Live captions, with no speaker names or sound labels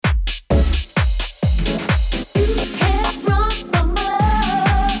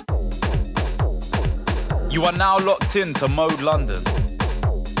are now locked in to Mode London,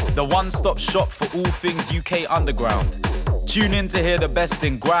 the one-stop shop for all things UK underground. Tune in to hear the best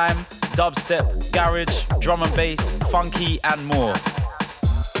in grime, dubstep, garage, drum and bass, funky and more.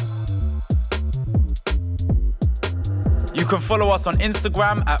 You can follow us on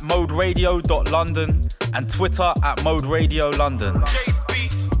Instagram at moderadio.london and Twitter at Mode Radio London.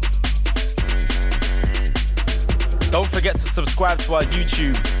 Don't forget to subscribe to our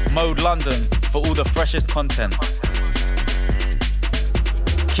YouTube, Mode London, for all the freshest content.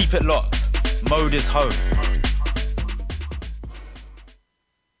 Keep it locked. Mode is home.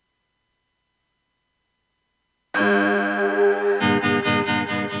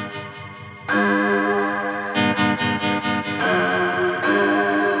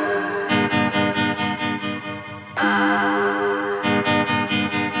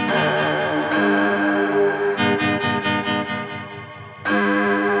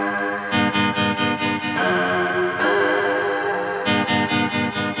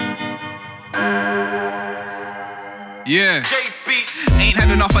 Yeah. Ain't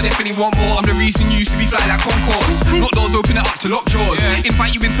had enough, I definitely want more. I'm the reason you used to be fly like Concords. Lock doors, open it up to lock jaws.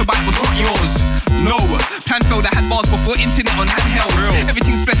 Invite you into bite, what's not yours? No. Plan failed, I had bars before internet on handhelds.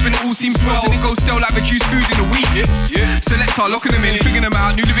 Everything's blessed when it all seems well. Then it goes stale like reduced food in a week. Selector, locking them in, flinging them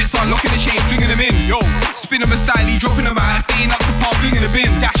out. New lyrics on, locking the chain, flinging them in. Yo, spin them a styly, dropping them out. If they ain't up to par, flinging the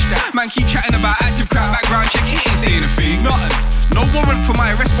bin. Dash that. Man, keep chatting about active crowd, background check, he ain't saying a thing. Nothing. No warrant for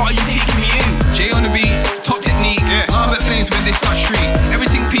my arrest, but are you taking me in? Jay on the beats, top technique. Nothing but flames when they start street.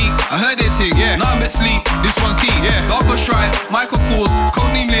 Everything peak, I heard it ting. Nothing but sleep, this one's heat. Largo Stripe, Mike of course,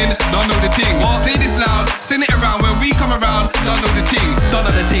 codename Lynn, don't know the ting. Play this loud, send it around. When we come around, don't know the ting. Don't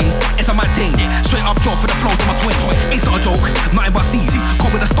know the ting, it's a mad ting. Straight up draw for the flows to my swing. It's not a joke, nothing but steez.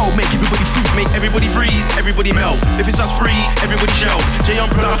 Come with a style, make everybody freeze. Make everybody freeze, everybody melt. If it's us free, everybody shell. Jay on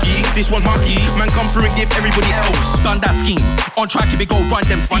Plucky, this one's Mucky. Man come through and give everybody else. Done that scheme. On track, if we go run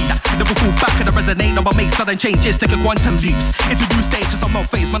them steeds. Never fall back and I resonate, never make sudden changes, take a quantum leaps. Introduce stages, I'm not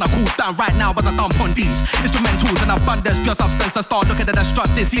phased, man, I cool down right now as I dump on these instrumentals and abundance, pure substance. I start looking at the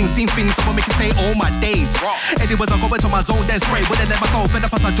structures, sing things that will make it say all my days. Anyways, I go into my zone, then spray. Wouldn't let myself end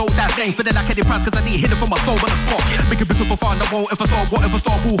up as I joke that name. Feeling like Eddie Price, cause I need hit it from my soul on the spot. Make a business for fun, I won't ever stop. Whatever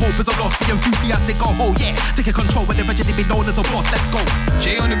start, who hope is a loss. The enthusiastic, go, oh yeah. Taking control and eventually be known as a boss, let's go.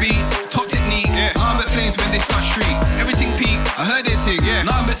 Jay on the beats, top technique. Nothing but flames when they start street. Everything peak, I heard it ting.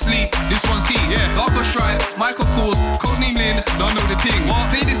 Nothing but sleep, this one's heat. Largo Stripe, Mike of course, codename Lynn, don't know the ting.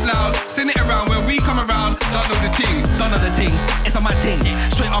 Play this loud, send it around. When we come around, don't know the ting. Don't know the ting, it's a mad ting.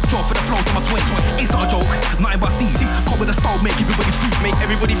 Straight up draw for the flows to my swing. It's not a joke, nothing but steez. Come with a style, make everybody freeze. Make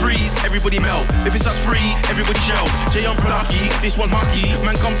everybody freeze, everybody melt. If it's us free, everybody shell. Jay on Plucky, this one's Mucky.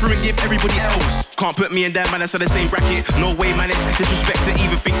 Man come through and give everybody else. Can't put me and that man inside the same bracket. No way, man, it's disrespect to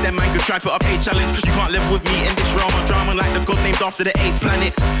even think that man could try put up a challenge. You can't live with me in this realm. I'm drama like the god named after the 8th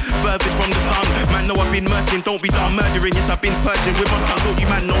planet. Furthest from the sun. Man, know I've been murking, don't be done murdering. Yes, I've been purging with my tongue. Look, you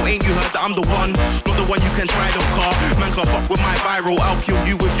man know, ain't you heard that I'm the one? Not the one you can try, don't car. Man can't fuck with my viral. I'll kill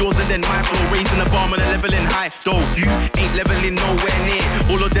you with yours and then my flow. Raising the bar, man, and leveling high. Though you ain't leveling nowhere near.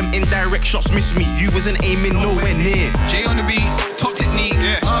 All of them indirect shots miss me. You wasn't aiming nowhere near. Jay on the beats, top technique.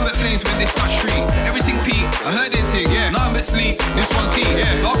 Nothing but flames when they start street. Everything peak, I heard it ting. Nothing but sleep, this one's heat.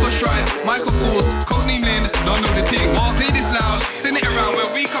 Largo Stripe, Mike of course, codename Lynn, don't know the ting. Play this loud, send it around.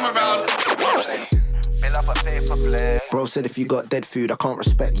 When we come around. Bro said if you got dead food, I can't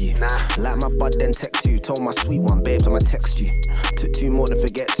respect you. Like my bud then text you. Told my sweet one, babes, I'ma text you. Took two more to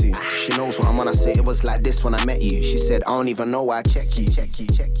forget to. She knows what I'm on, I say it was like this when I met you. She said, I don't even know why I check you.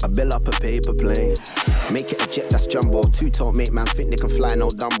 I bill up a paper plane. Make it a jet that's jumbo. Two-tone make man think they can fly, no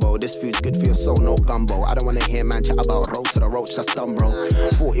Dumbo. This food's good for your soul, no gumbo. I don't wanna hear man chat about road to the roach, that's dumb, bro.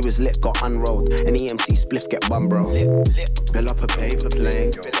 Thought he was lit, got unrolled. An EMC spliff get bum, bro. Bill up a paper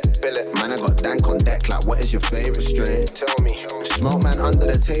plane. Man, I got dank on deck, like what is your favorite strain? Tell me. Smoke man under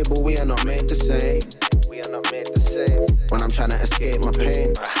the table, we are not made the same. When I'm trying to escape my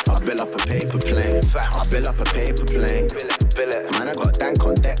pain, I bill up a paper plane. I bill up a paper plane. Man, I got dank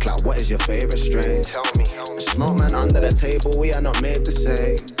on deck, like what is your favorite strain? Tell me. Smoke man under the table, we are not made the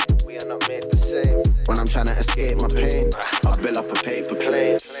same. When I'm trying to escape my pain, I bill up a paper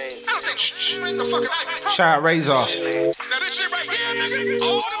plane. Shout out Razor. Now this shit right here, nigga,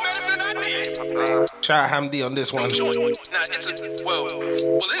 all the medicine I need. Shout out Hamdi on this one. Now it's a, well, it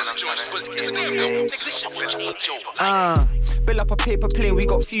is a joint, but it's a damn good. Nigga, this shit was a joke. Bill up a paper plane, we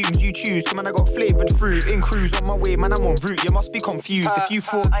got fumes, you choose. Man, I got flavoured fruit. In cruise on my way, man, I'm en route. You must be confused. If you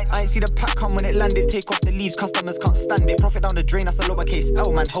thought I ain't see the pack come when it landed, take off the leaves, customers can't stand it. Profit down the drain, that's a lowercase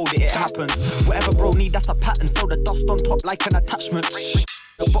L, man, hold it, it happens. Whatever bro need, that's a pattern. So the dust on top like an attachment.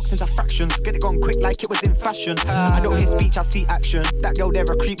 Box into fractions, get it gone quick like it was in fashion. I don't hear speech, I see action. That girl there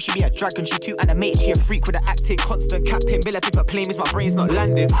a creep, she be a dragon. She too animated, she a freak with the acting. Constant capping, bill a paper plane, means my brain's not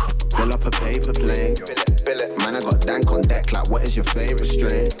landing. Bill up a paper plane. Man, I got dank on deck, like what is your favourite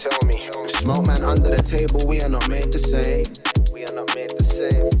strain? Tell me. Smoke man under the table, we are not made the same.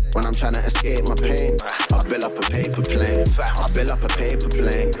 When I'm trying to escape my pain, I bill up a paper plane. I bill up a paper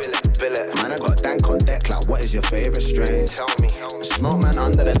plane. Man, I got dank on deck, like what is your favourite strain? Tell me. Smoke man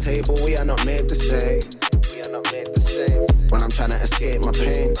under the table, we are not made the same. When I'm trying to escape my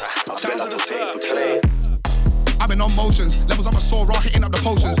pain, I bill up a paper plane. I've been on motions, levels of a Sora hitting up the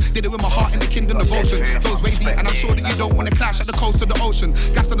potions. Did it with my heart in the kingdom devotion. Flows wavy and I'm sure that you don't wanna clash at the coast of the ocean.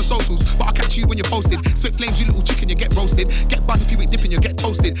 Gas on the socials, but I'll catch you when you're posted. Spit flames, you little chicken, you get roasted. Get bun if you ain't dipping, you get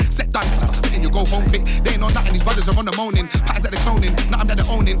toasted. Set done, stop spitting, you go home quick. They ain't on nothing, these brothers are on the moaning. Patterns that they're cloning, nothing that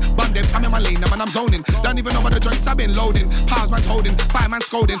they're owning. Bun them, I'm in my lane, man, I'm zoning. Don't even know what the joints I've been loading. Powers man's holding, fire man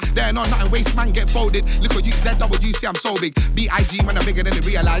scolding. They ain't on nothing, waste man get folded. Look at you, ZWC, I'm so big. B.I.G, man, I'm bigger than they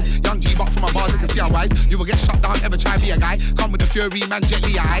realise. Young G, but from my bars, you can see I'm wise. You will get shut down, ever try be a guy. Come with the fury, man,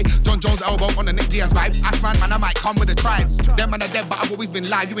 gently eye. John Jones elbow on the Nick Diaz vibe. Ashman, man, I might come with the tribe. Them man are dead, but I've always been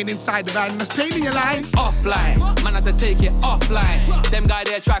live. You ain't inside the van, that's pain in your life. Offline, man had to take it offline. Them guy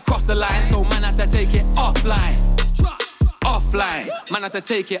there try cross the line, so man had to take it offline. Offline, man had to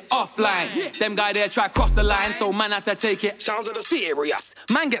take it offline. Them guy there try cross the line, so man had to take it serious.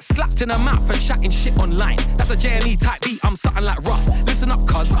 Man get slapped in the mouth for chatting shit online. That's a JME type beat, I'm something like Russ. Listen up,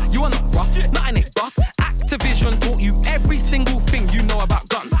 cuz, you are not rough, nothing ain't bust. Activision taught you every single thing you know about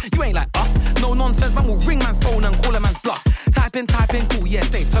guns. You ain't like us, no nonsense, man will ring man's phone and call a man's bluff. Type in, cool, yeah,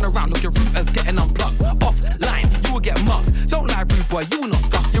 safe, turn around, look your routers getting unplugged. Offline, you will get mugged. Don't lie, rude boy, you will not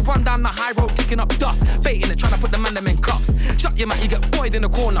scuff. You run down the high road, kicking up dust. Baiting it, trying to put the man them in cuffs. Shut your mouth, you get buoyed in the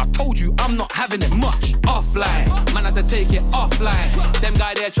corner. Told you, I'm not having it much. Offline, man had to take it offline. Them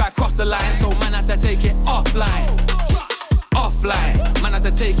guy there try cross the line, so man had to take it offline. Offline, man had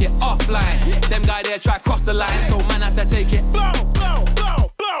to take it offline. Them guy there try cross the line, so man had to take it.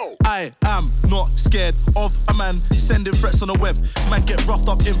 Blow. I am not scared of a man sending threats on the web. Man get roughed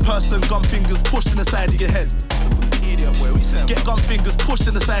up in person, gun fingers pushed in the side of your head. Idiot boy, we say. Get gun fingers pushed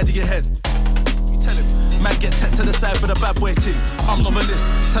in the side of your head. You tell him. Man get tech to the side for the bad boy team. I'm novelist,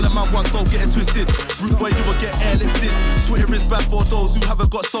 tell him man once don't get it twisted. Rude boy, you will get airlifted. Twitter is bad for those who haven't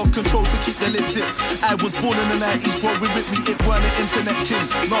got self-control to keep their lips in. I was born in the 90s, bro, with me, it weren't an internet thing.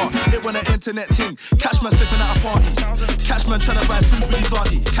 Nah, it weren't an internet thing. Catch man slipping out of parties. Catch man trying to buy food with his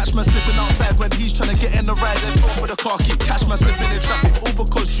auntie. Catch man slipping outside when he's trying to get in the ride and draw for the car key. Catch man slipping in traffic, all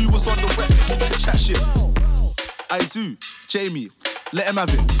because you was on the web thinking you could chat shit. Izu, Jamie, let him have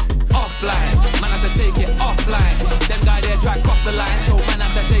it. Offline, man had to take it offline. Them guy there try cross the line, so man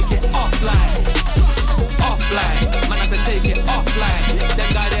had to take it offline. Offline, man had to take it offline.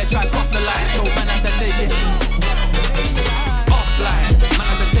 Them guy there try cross the line, so man had to take it offline. Man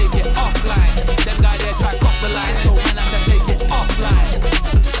had to take it offline. Them guy there try cross the line, so man had to take it offline.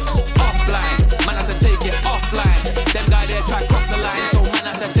 Offline, man had to take it offline. Them guy there try cross the line, so man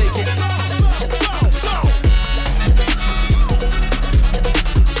had to take it.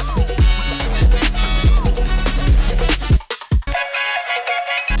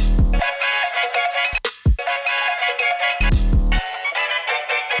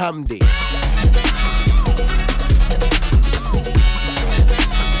 Hamdi.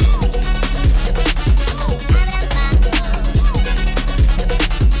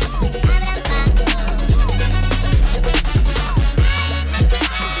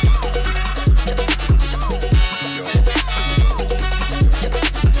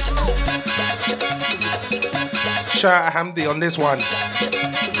 Shout out Hamdi on this one.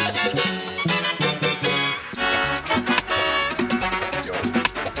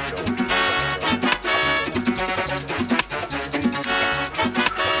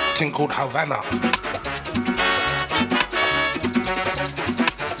 Thing called Havana.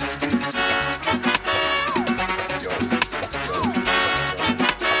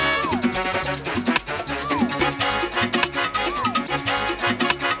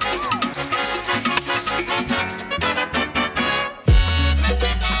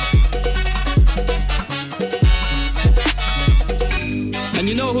 And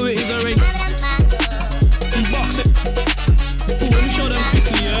you know who it is already. Box it. Ooh, let me show them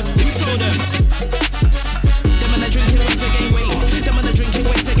quickly, yeah? Let me show them.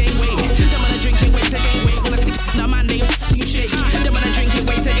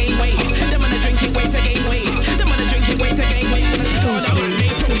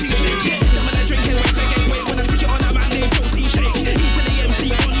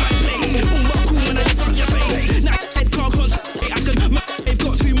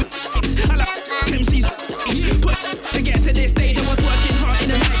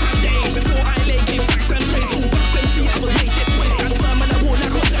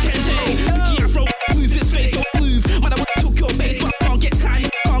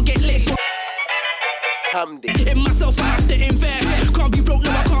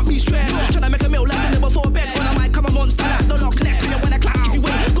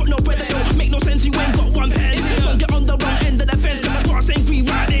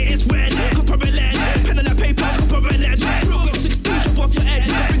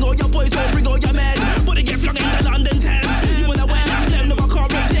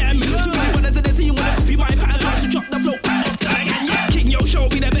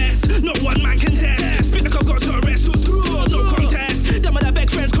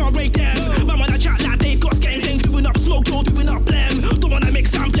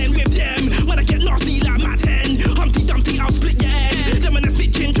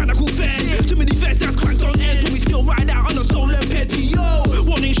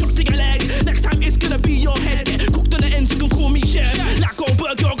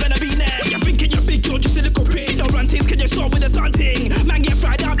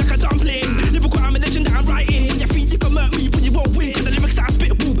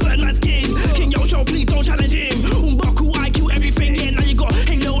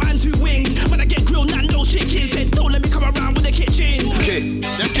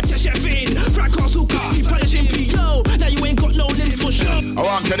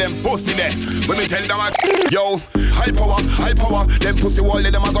 tell them yo, high power. Them pussy wall,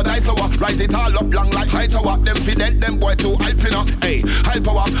 them a go die sour. Rise it all up long like high tower. Them fi dead, them boy too hyping up. Hey, high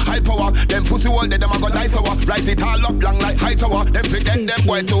power. Them pussy wall, them a go die sour. Rise it all up long like high tower. Them fi dead, them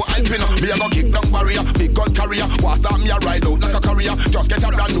boy too hyping up. Me a go kick down barrier, big gun carrier. What's up, me a ride out like a carrier. Just get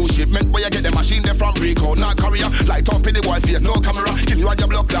a brand new shipment where you get the machine there from Rico, not Korea. Light up in the boy face, no camera. Kill you at your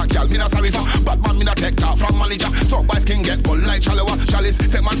block like y'all. Me not sorry for Batman, me not take talk from Malija. So boys can get bull like Chalawa, Chalice.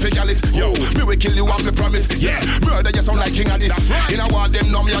 Take man for Chalice. Yo, me will kill you and me promise. Yeah, murder you sound like king of this. You know what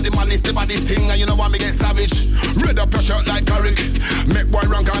them know me are the malice, the baddest thing, and you know what me get savage. Red up your shirt like Carrick. Make boy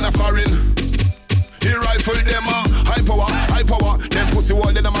rank on a foreign. He rifle them high power. Them pussy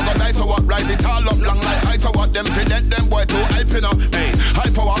wall, them a go die so what? Rise it all up long like high tower. Them fi dead, them boy too hyping up. Hey, high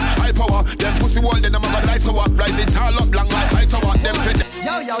power. Them pussy wall, them a go die so what? Rise it all up long like high tower. Them fi dead.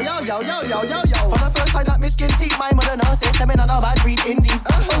 Yo. For the first time that me skin teeth, my mother now says them in a bad breed indeed.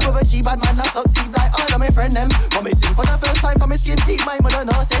 Overachieve bad man, not succeed like all of my friend them. But me sing for the first time for me skin teeth, my mother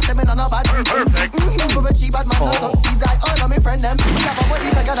now says them in a bad breed indeed. Overachieve bad man, not succeed like all of my friend them. Me have a body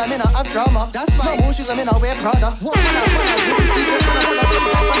bigger than me not have drama. That's fine. No more shoes, I'm in a wear Prada. What man I do is see it, man I big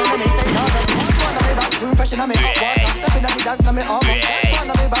best man and they say nada. Go on my back room, fresh in my hot water. Step in the dance, na me armor. Go on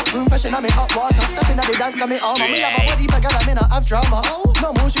my back room, fresh in my hot water. Step in the dance, na me armor. Me have a body bigger than me not have drama. No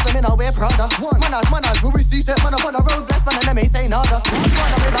more shoes, I'm in a wear Prada. Man I do is see it, man up on the road, best man and they say nada. Go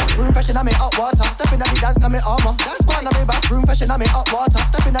on my back room, fresh in my hot water. Step in the dance, na me armor. Go on my back room, fresh in my hot water.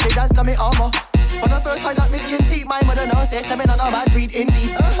 Step in the dance, na me armor. For the first time that me skin teeth, my mother now says them in a bad breed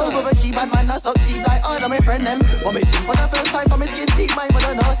indeed. Overachieve bad man, not succeed like all of my friend them. But me sing for the first time for me skin teeth, my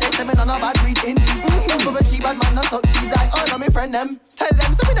mother now says them in a bad breed indeed. Overachieve bad man, not succeed like all of my friend them. Tell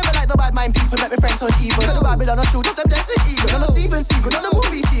them so we never like no bad mind people, make me friend turn evil. Tell the Babylon a shoot up them desert eagle. None of Steven Seagal, none of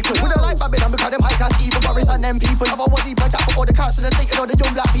movie sequel. We don't like Babylon because them high class evil. Boris and them people have a body bunch out for all the council and state and all the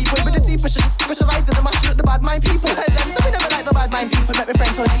young black people. With the deep specialize in the mashing up the bad mind people. Tell them so we never like no bad mind people, make me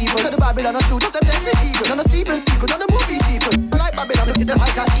friend turn evil. Tell the Babylon a shoot up them desert eagle. None of Steven Seagal, none of movie sequel. We like Babylon because them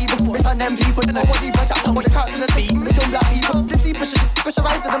high class evil. Boris and them people and a body bunch out for all the council and state and the young black people. The deep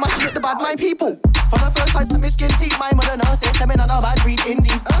specialize in the mashing up the bad mind people. For the first time, me skin teeth, my mother now says them in a bad breed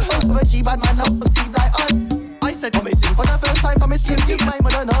indeed. Overachieve bad man, not succeed like I said, for me sing for the first time, for me skin teeth, my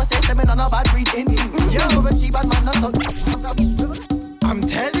mother now says them in a bad breed indeed. Yeah, overachieve bad man, not succeed. I'm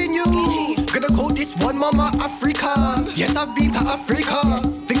telling you, gonna call this one mama Africa. Yes, I've been to Africa.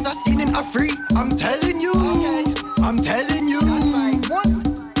 Things I've seen in Africa. I'm telling you. What?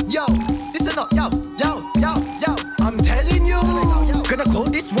 Yo, listen up, yo. I'm telling you, gonna call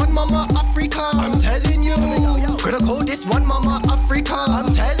this one mama Africa. I'm telling you, gonna call this one mama Africa.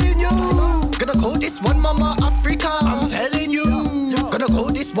 I'm telling you, gonna call this one mama Africa. I'm telling you, gonna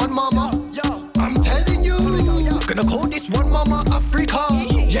call this one mama. I'm telling you, gonna call this one mama Africa.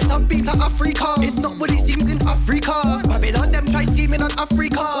 Yes, I've been to Africa. It's not what it seems in Africa. Babylon them try scheming on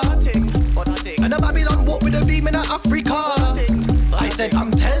Africa. And the Babylon walk with a beam in Africa. I said,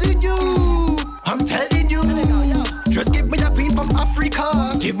 I'm telling you. Just give me a queen from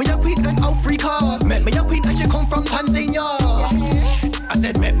Africa. Give me a queen in Africa. Met me a queen and she come from Tanzania. I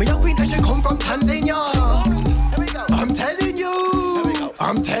said, met me a queen and she come from Tanzania. I'm telling you.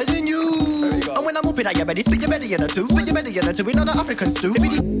 And when I'm up in that, you better spit your belly in a two. Spit your belly in a two. We know the African stew.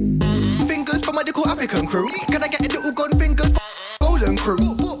 Fingers from a little African crew. Can I get a little gun fingers from Golden crew?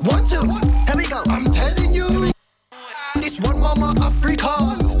 1, 2, here we go. I'm telling you. This one mama Africa.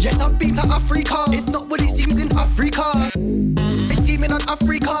 Yes, I've been to Africa. It's not what it seems in Africa. It's scheming on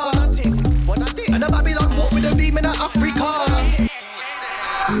Africa. And the Babylon walk with a beam in Africa.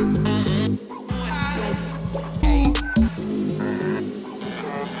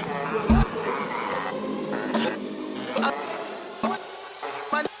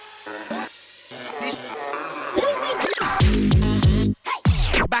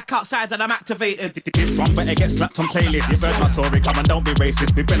 Back outside and I'm activated. This one better get slapped on playlist. You've heard my story, come on, don't be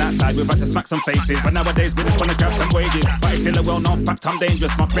racist. We've been outside, we've had to smack some faces. But nowadays we just wanna grab some wages. But it's still a well-known fact, I'm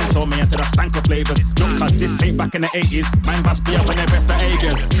dangerous. My friends told me I said I stank of flavors. Look, cause this ain't back in the 80s. Man must be up on their best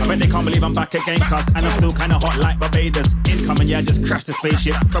behaviors. I bet they can't believe I'm back again, cuz. And I'm still kinda hot like Barbados. Incoming, yeah, just crashed the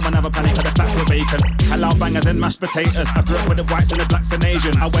spaceship. From another planet, cause the flats were vacant. Halal bangers and mashed potatoes. I grew up with the whites and the blacks and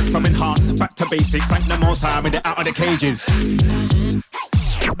Asians. I went from enhanced back to basics. Thank the most high with it out of the cages.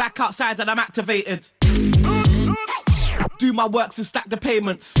 Back outside and I'm activated. Do my works and stack the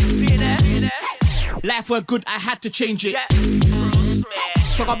payments. Life were good, I had to change it.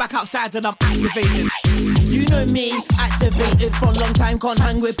 So I got back outside and I'm activated. You know me, activated from long time, can't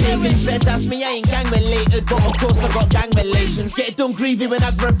hang with pagans. Red, that's me, I ain't gang related, but of course I got gang relations. Get done grievy when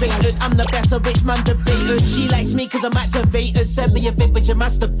aggravated, I'm the best of rich man debated. She likes me cause I'm activated, send me a bit but you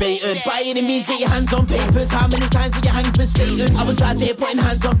masturbated. By any means get your hands on papers, how many times did you hang for Satan? I was out there putting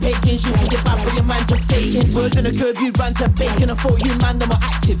hands on pagans, you think you're bad but your man just faking. Word on the curb, you ran to bacon, I thought you man them were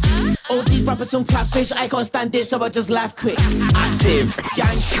active. All these rappers some catfish, I can't stand it so I just laugh quick. Active,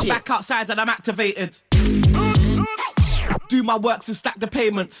 gang shit. Back outside and I'm activated. Do my works and stack the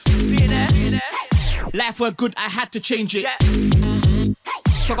payments. Life were good, I had to change it.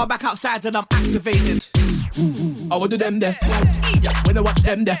 So I got back outside and I'm activated. I will do them there. When I watch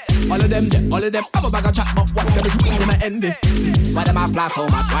them there. All of them there, all of them. I'm a bag of chat, but watch them is weed in my envy. Why them I fly so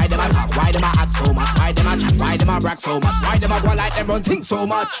much? Why them I talk? Why them I act so much? Why them I chat? Why them I brag so much? Why them I go like them run think so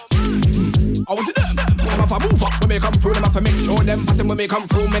much? I want to them. Them have to move up when they come through. Them have to make sure them pattern when they come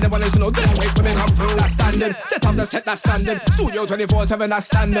through. Me them want to know them wait when they come through. That's standard. Set up the set, that's standard. Studio 24/7, that's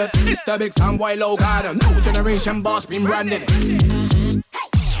standard. Mr. Big Sam, White Low Garden. New generation boss been branded.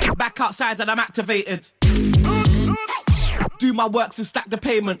 Back outside and I'm activated. Do my works and stack the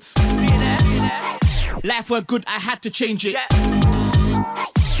payments. Life were good, I had to change it.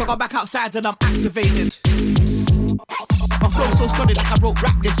 So I got back outside and I'm activated. My flow so solid like I wrote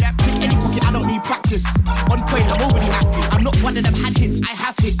rap this. Pick any pocket, I don't need practice. On point, I'm already active. I'm not one of them had hits, I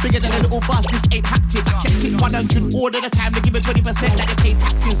have hits. Bigger than a little bars, this ain't haptics. I kept it 100 all of the time. They give it 20% that they pay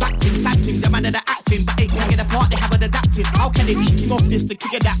taxes. Acting, sampling, the man that are acting. But ain't taking apart, they haven't adapted. How can they leak him off this to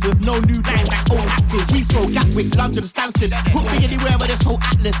kick it that with no new lines like old actors? Heathrow, Gatwick, London, Stansted. Put me anywhere with this whole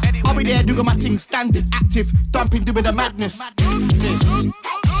atlas. I'll be there doing my thing standard, active, dumping, doing the madness.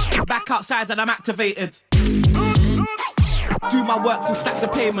 Back outside and I'm activated. Do my works and stack the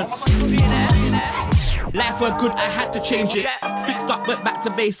payments. Life were good, I had to change it. Fixed up, went back to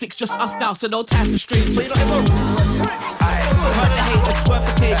basics, just us now, so no time for strangers. Heard the haters, swerve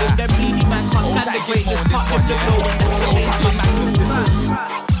the pagans. Them needy man can't stand the greatness. Part them the glow and that's the magnificence.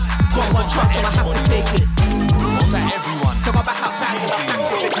 Got one chance, so I have to take it. Hold that everyone. So go back outside.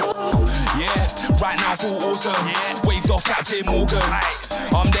 Yeah, right now feel awesome. Waved off Captain Morgan.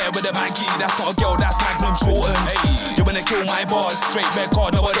 I'm there with a Maggie, that's not a girl, that's Magnum Shorten. You wanna kill my bars, straight red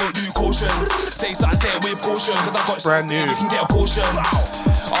card, no I don't do caution. Say something, say it with caution, cause I got brand new. You can get a portion.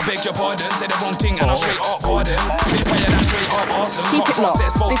 I beg your pardon, say the wrong thing and I'll straight up pardon. Bit fire, that's straight up awesome. Keep it locked,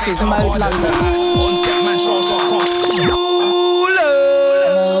 this is Mode London. On set, man,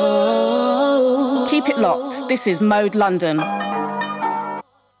 Keep it locked, this is Mode London.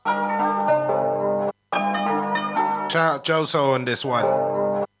 Shout out Joso on this one.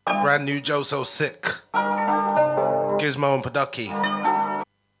 Brand new Joso Sick. Gizmo and Paducky.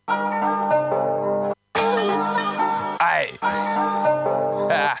 Aye.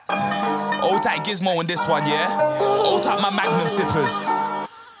 Old tight Gizmo on this one, yeah? Old tight my Magnum sippers.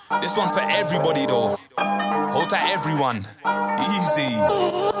 This one's for everybody though. Hold tight everyone. Easy.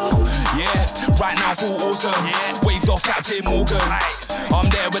 Yeah, right now feel awesome. Waved off Captain Morgan. I'm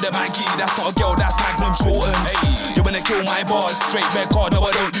there with a Maggie, that's not a girl, that's Magnum Shorten. You wanna kill my bars, straight red card, no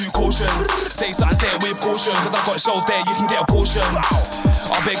I don't do caution. Say something, say it with caution, cause I got shows there, you can get a portion.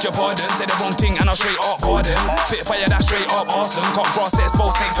 I beg your pardon, say the wrong thing and I'll straight up pardon. Spit fire, that's straight up awesome. Can't process,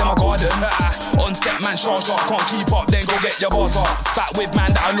 both snakes in my garden. On set, man, charge up, can't keep up, then go get your bars up. Spat with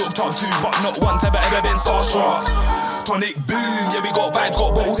man that I looked up to, but not once ever been starstruck. Tonic boom, yeah we got vibes,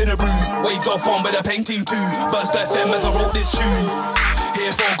 got balls in the room. Waved off on with a painting too. Burst FM as I wrote this tune.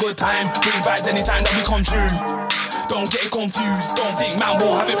 Here for a good time, bring vibes anytime that we come true. Don't get it confused, don't think man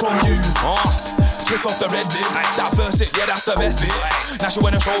will have it from you. Twist off the red bit, that first hit, yeah that's the best bit. Now she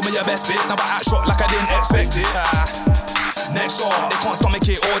wanna show me your best bit, now I act shot like I didn't expect it. Next up, they can't stomach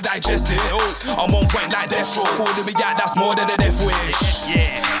it or digest it. I'm on point like Destro, calling me out, that's more than a death wish.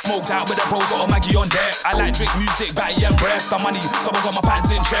 Smoked out with a pros or Maggie on deck. I like drink music, batty and breath. Some money, someone got my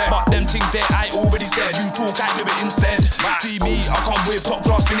pants in check. But them things there, I already said. You talk, I do it instead. See me, I come with top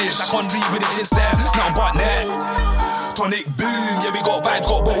class finish. I can't read with it instead. Nothing but net. Tonic boom, yeah we got vibes,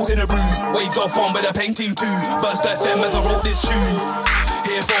 got balls in the room. Waved off on with a painting too. Burst FM as I wrote this tune.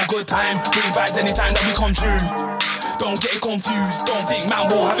 Here for a good time, bring vibes anytime that we come true. Don't get it confused, don't think man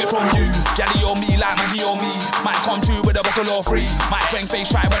will have it from you. Gally on me like Maggie on me. Might come true with a buckle or free. Might bang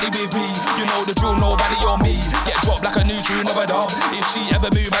face try buddy with me. You know the drill, nobody on me. Get dropped like a new tune of a dub. If she ever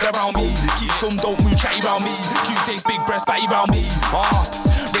move mad around me, keep some, don't move chatty round me. Cute face, big breast, batty round me.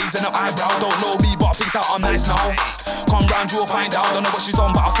 Raising up eyebrow, don't know me, but thinks that I'm nice now. Come round, you'll find out. Don't know what she's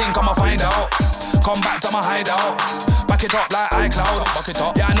on, but I think I'ma find out. Come back to my hideout. Back it up like iCloud. Back it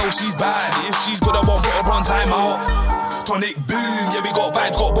up. Yeah, I know she's bad. If she's good, I won't put her on timeout. Tonic boom, yeah, we got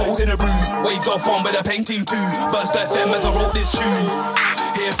vibes, got bottles in the room. Waves off on with a painting too. Burst FM as I wrote this tune.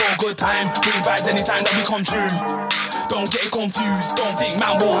 Here for a good time, bring vibes anytime that we come true. Don't get it confused, don't think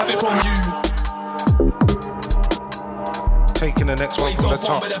man will have it from you. Taking the next one from the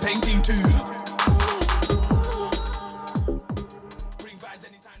top. With a painting too.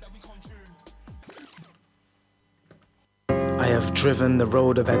 I have driven the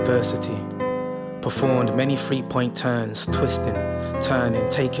road of adversity, performed many 3-point turns, twisting, turning,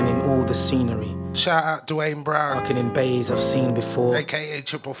 taking in all the scenery. Shout out Dwayne Brown. Walking in bays I've seen before. AKA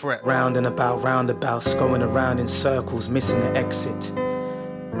Triple Threat. Round and about, roundabouts, going around in circles, missing the exit.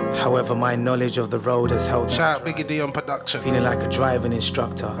 However, my knowledge of the road has held me. Shout out Biggie D on production. Feeling like a driving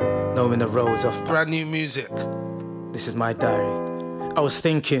instructor, knowing the roads off. Brand new music. This is my diary. I was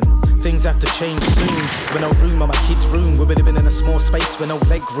thinking, things have to change soon. With no room on my kids' room, we're living in a small space with no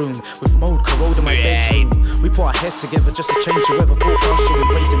leg room. With mode corroded in my bedroom. We put our heads together just to change the weather. Forecast showing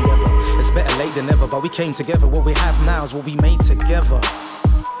great endeavor. It's better late than ever, but we came together. What we have now is what we made together.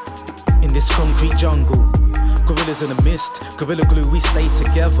 In this concrete jungle, gorillas in the mist, gorilla glue, we stay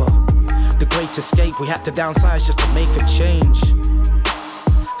together. The great escape, we had to downsize just to make a change.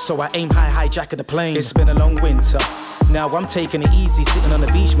 So I aim high, hijacking the plane. It's been a long winter. Now I'm taking it easy, sitting on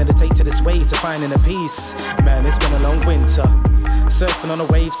the beach, meditate to this wave to finding a peace. Man, it's been a long winter. Surfing on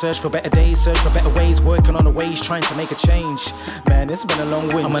a wave, search for better days, search for better ways, working on the ways, trying to make a change. Man, it's been a long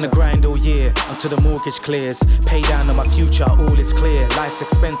winter. I'm on a grind all year, until the mortgage clears. Pay down on my future, all is clear. Life's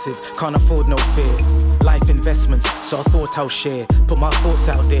expensive, can't afford no fear. Life investments, so I thought I'll share. Put my thoughts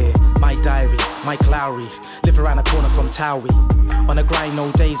out there, my diary, Mike Lowry. Live around the corner from Towie. On a grind, no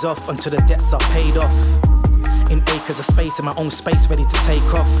days off, until the debts are paid off. In acres of space, in my own space, ready to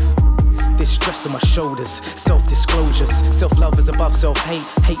take off. This stress on my shoulders, self-disclosures. Self-love is above self-hate.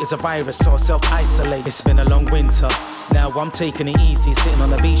 Hate is a virus, so I self-isolate. It's been a long winter. Now I'm taking it easy, sitting on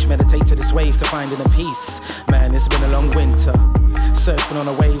the beach, meditate to this wave to finding a peace. Man, it's been a long winter. Surfing on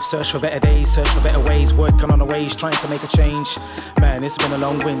a wave, search for better days, search for better ways, working on the ways, trying to make a change. Man, it's been a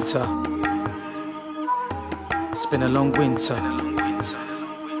long winter. It's been a long winter.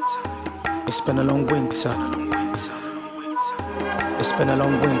 It's been a long winter. It's been a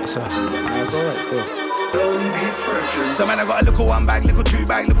long winter. That's alright still. So man, I got a little 1 bag, little 2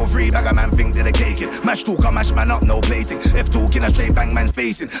 bag, little 3 bag. A man think that they cake it. Mash talk, I mash man up, no plating. F talking, a straight bang man's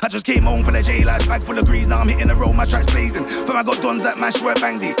facing. I just came home from the J-Lights, bag full of grease. Now I'm hitting the road, my tracks blazing. From I got dons that mash work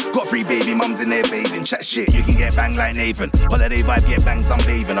bang these. Got 3 baby mums in there bathing. Chat shit, you can get banged like Nathan. Holiday vibe, get banged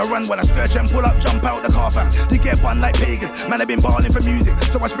sunbathing. I run when I skirt and pull up, jump out the car fam. You get bun like pagans. Man, I been balling for music.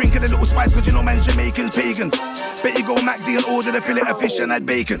 So I sprinkle a little spice, cause you know man's Jamaicans, pagans. Bet you go MacD and order the fillet of fish and add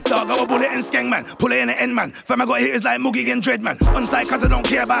bacon. Dog, I a bullet and skeng man, pull it in the end man. Fam, I got hitters like Moogie and Dread man. On site cause I don't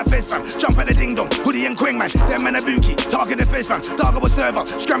care about face fam. Jump at the ding dong, hoodie and quang man. Them man a bookie, target the face fam. Dog, I was server,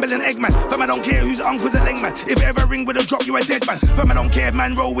 scrambling egg man. Fam, I don't care whose uncle's a leg man. If it ever ring with a drop, you a dead man. Fam, I don't care if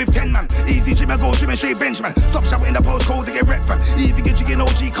man roll with 10 man. Easy gym, I go gym and straight bench man. Stop shouting the postcode to get rep fam. Even get you in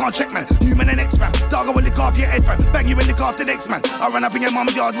OG, can't check man. Human and X man. Dog, I will lick off your head fam. Bang you and lick off the next man. I run up in your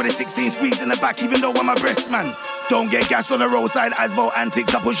mum's yard with a 16 squeeze in the back, even though I'm a breast man. Don't get gassed on the roadside, Asbo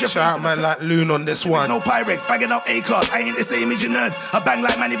antics, I push your shout out man like Loon on this one. No Pyrex, bagging up A-class, I ain't the same as your nerds. I bang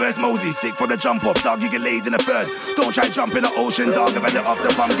like Manny vs. Mosley, sick for the jump off, dog, you get laid in the third. Don't try jump in the ocean, dog, if I let off the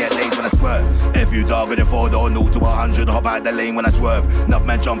pump, get laid when I squirt. If you dog with a 4-door, 0 to 100, hop out the lane when I swerve. Enough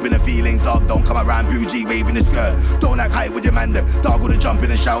man jump in the feelings, dog, don't come around bougie, waving the skirt. Don't act hype with your man them, dog with the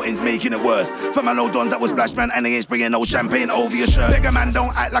jumping and shoutings, making it worse. For my no dons that was splash man, and they ain't springing no champagne over your shirt. Bigger man,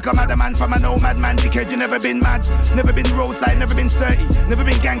 don't act like a madder man, for my no madman, dickhead, you never been mad, never been roadside. Never been 30, never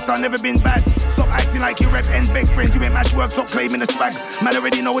been gangster, never been bad. Stop acting like you rep and beg friends. You ain't mash work, stop claiming the swag. Man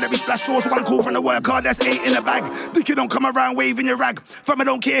already know that we splash sauce, 1 call from the work hard, that's 8 in the bag. Think you don't come around waving your rag. Fam, I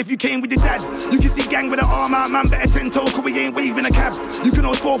don't care if you came with your dad. You can see gang with an arm out, man, better 10 toes, cause we ain't waving a cab. You can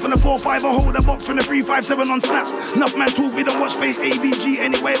hold 4 from the 4-5 or hold a box from the 3-5-7 on snap. Enough man talk, we don't watch face ABG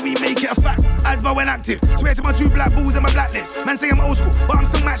anywhere, we make it a fact. Asbo when active, swear to my 2 black balls and my black lips. Man say I'm old school, but I'm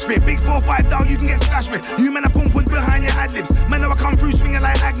still match fit. Big 4-5 dog, you can get splashed with. You men are pumpers behind your ad libs. Man know I come through swinging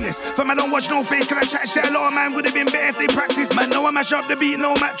like Agnes. Fam, I don't watch no face, can I chat shit? A lot of man would have been better if they practice. Man know I mash up the beat,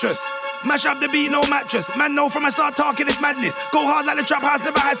 no mattress. Mash up the beat, no mattress. Man know from I start talking it's madness. Go hard like the trap house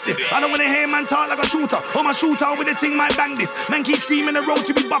never has stiff. I don't wanna hear man talk like a shooter. Or my shooter with a ting might bang this. Man keep screaming the road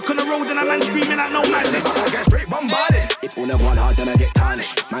to be buck on the road and a man screaming at no madness. I get straight bombarded. If you never hard then I get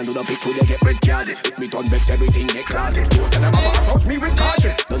tarnished. Man do the pick till they get red carded. If me turn vex everything get clouded. Don't tell them about approach me with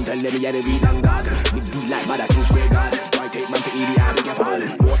caution. Don't tell them yeah they read and garden. Big beat like bad as in square garden. Why take man for EDI and get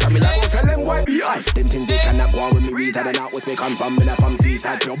pardon. Don't tell me like go tell them why be life. Them things they cannot go on with me reason and out with me come from. Me not from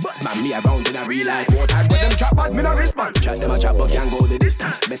seaside, pure bad man, me around in a real life. More time with them chat bad, me no response. Chat them a chat but can't go the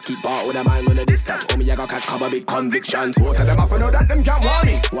distance. Best keep part with a mind on the distance. For me I got catch cover big convictions. Both of them have to know that them can't warn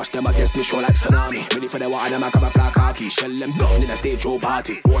me. Watch them against me show like tsunami. Ready for the water, them a come a fly khaki. Shell them down in a stage show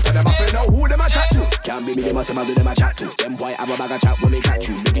party. Both of them have to know who them a chat to. Can't be me, they must have do them a chat to. Them boy have a bag of chat when me catch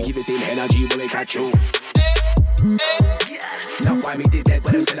you. Make you keep the same energy when we catch you. Now why me did that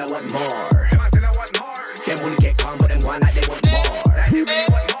but them still I want more. Them will get calm but them go on like they want more.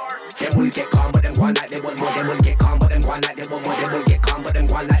 Them will get calm but them go on like they want more. Them will get calm but them go on like they want more. Them will get calm but them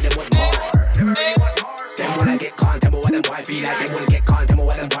go on like they want more. Them will get calm, tell me what them boy feel like. Them will get calm, tell me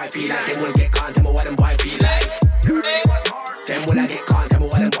what them boy feel like. Them will get calm, tell me what them boy feel like. Them will get calm, tell me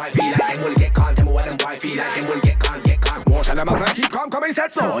what them boy feel like. Them will get calm, tell me what them boy feel like. Them will get calm, get calm. More tell them I'm gonna keep calm, come and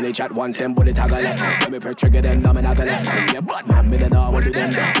set so. Only chat once, them bullet taggle it. Let me per trigger them, now me not gonna let. Yeah, bad man, me don't know what to them.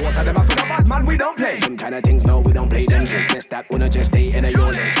 More tell them I feel a bad man, we don't play. Them kind of things, no, we don't play them. Just that, wanna just stay in a your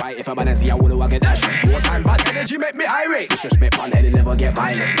lane. Try if I wanna see, I wanna get that shit. More time, bad energy make me irate. Disrespect on head, never get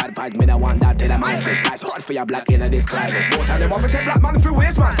violent. Bad fight, me don't want that till I'm ice. Life's hard for your black in a this climate. More time, them off and take black man through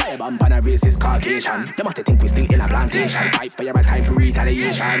waste man. Fire bomb on a racist Caucasian. Them must think we still in a plantation. Fight for your right time for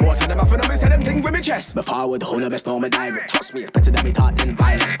retaliation. More time, them off and me say them thing with me chest. But forward, who no best know me direct. Trust me, it's better than me thought than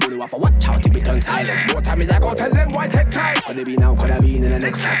violence. Who do I for watch out if it turn silent. More time, me I go tell them why take time. Could it be now, could I be in the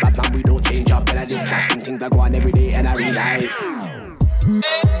next life. But man, we don't change up in a this life. Some things that go on every day in a real life.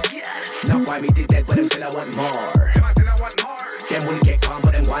 Now why me did that, but them still I want more. Them will get calm,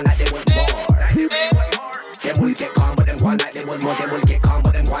 but them go on like they want more. Them will get calm, but them go on like they want more. Them will get calm,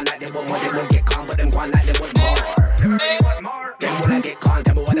 but them go on like they want more. Them will get calm, but them go on like they want more. Them will get calm,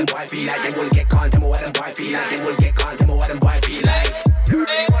 tell me what them boy feel like. Them will get calm, tell me what them boy feel like. Them will get calm, tell me what them boy feel like.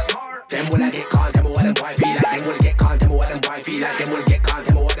 Them will get calm, tell me what them boy feel like. Them will get calm, tell me what them boy feel like. Them will get calm,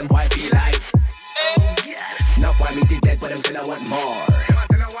 tell me what them boy feel like. Now why me did that, but them still I want more.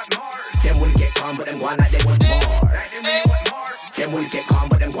 Them will get calm, but them go on like they want more. Them will get calm,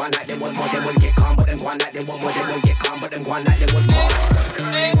 but them go on like they want more. Them will get calm, but them go on like they want more. Them will get calm, but them go on like they want more.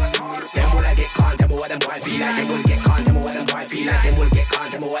 Them will get calm, tell me what them boy feel like. Them will get calm, tell me what them boy feel like. Them will get calm,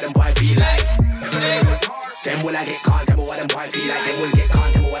 tell me what them boy feel like. Them will get calm, tell me what them boy feel like. Them will get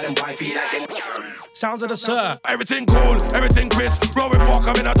calm, tell me what them boy feel like. Sounds of the sir. Everything cool, everything crisp. Rowan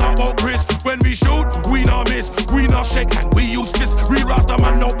Walker in a talk about Chris. When we shoot, we not miss. We not shake and we use fist. Real Rasta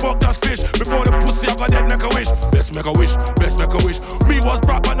man, no pork, just fish. Before the pussy, I got dead, make a wish. Best make a wish, best make a wish. Me was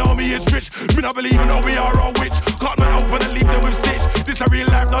broke, but now me is rich. Me not believe in how we are all witch. Caught man open and leave them with stitch. This a real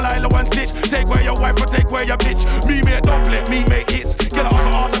life, no lie, no one stitch. Take away your wife or take away your bitch. Me make doublet, me make hits. Get off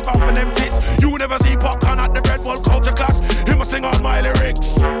of autograph and them tits. You never see popcorn at the Red Bull Culture Clash. He must sing all my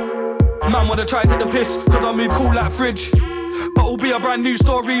lyrics. Man wanna try to the piss, cause I move cool like fridge. But it'll be a brand new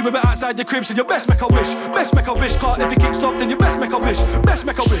story with it outside your crib. So you best make a wish, best make a wish. Can't if it kicks off, then you best make a wish, best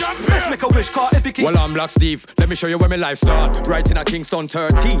make a wish, best make a wish. Can't if it kicks. Well, I'm Black Steve, let me show you where my life start. Right in a Kingston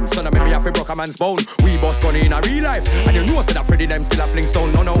 13, son of me have to broke a man's bone. We boss gone in a real life, and you know said that Freddy them still a fling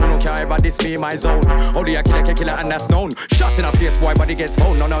stone. No, can't ever diss me in my zone. Only a killer and that's known. Shot in a face, boy, body gets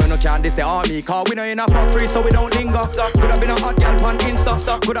phone. No, can't diss the army. Car we know in a factory, so we don't linger. Could have been a hot girl on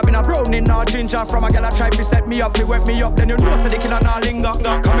Insta. Could have been a brownie, or ginger. From a girl I try to set me up, he wet me up. Then you know said the killer now linger.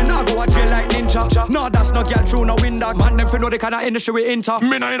 Coming now go a jail like ninja. No, that's no girl through no window. Man, them fi know the kind of industry we enter.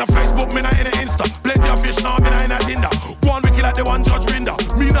 Me not in a Facebook, me not in a Insta. Plenty of fish now, me not in a Tinder. One wicked like the one Judge Rinder.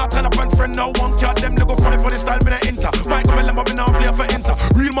 Me not turn up and friend now. One cat, them they go funny for the style, me not enter. Mike come and lemon, me now play for Inter.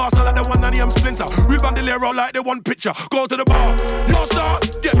 Real master like the one and him Splinter. Real bandolero like the one picture. Go to the bar, yo star.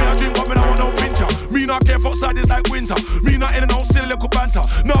 Get me a drink, but me not want no pincher. Me not care for side is like winter. Me not in and out, silly little banter.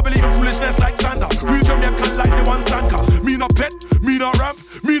 Now believe in foolishness like Santa. Real Jamaican like the one Sanka. Me not pet, me not ramp,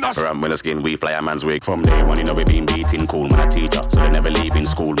 me not ramp with a skin, we fly a man's wig. From day one, you know we been beating cool, man a teacher. So they never leave in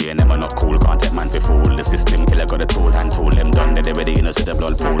school, we ain't never not cool. Can't take man for fool. The system killer got a tool, hand tool. Them done, they ready, you know, see the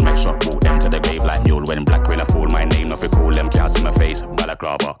blood pool. Make sure boot them to the grave like mule. When black rain a fool, my name not for cool. Them can't see my face,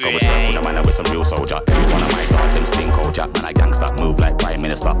 balaclava. Go a circle, the man with some real soldier. Every one of my dog, them stink culture. Man a gangster, move like Prime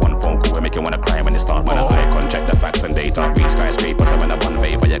Minister. One phone call, we make you wanna cry when it start. Man a icon, check the facts and data. Read skyscrapers, I when a one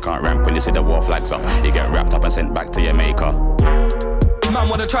vapor. You can't ramp when you see the war flags up. You get wrapped up and sent back to your maker. Man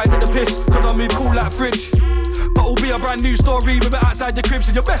wanna try to the piss, cause I move cool like fridge. But it'll be a brand new story with it outside your crib.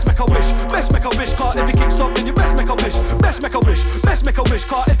 So you best make a wish, best make a wish. Can't if it kicks off, then you best make a wish, best make a wish, best make a wish.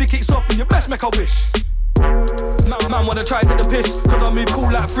 Can't if it kicks off, then you best make a wish. Man wanna try to the piss, cause I move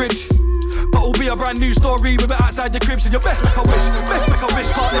cool like fridge. But But it'll be a brand new story with it outside the cribs. And your best make a wish, best make a wish.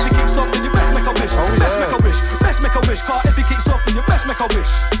 Can't if it kicks off, then your best make a wish. Best make a wish, best make a wish. Can't if it kicks off, then your best make a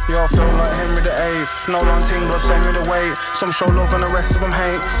wish. Yo, I feel like Henry VIII. No long ting, but send me the way. Some show love and the rest of them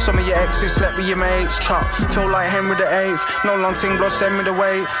hate. Some of your exes slept with your mates. Chop, feel like Henry VIII. No long ting, but send me the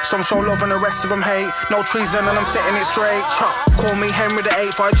way. Some show love and the rest of them hate. No treason and I'm setting it straight. Chop, call me Henry VIII,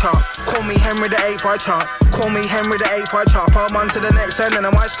 I chop. Call me Henry VIII, I chop. Call me Henry VIII, I chop. I'm on to the next end and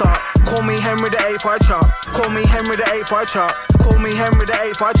I might start. Call me Henry VIII, I chop. Call me Henry VIII, I chop. Call me Henry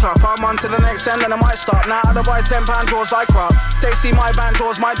VIII, I chop. I'm on to the next end and I might start. Now out of buy £10 draws I crop. They see my band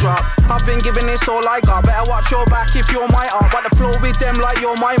draws my drop. I've been giving this all I got. Better watch your back if you're my art. But the floor with them like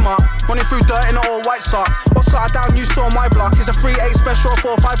you're my mark. Running through dirt in an all white sock. Upside down you saw my block. It's a 3-8 special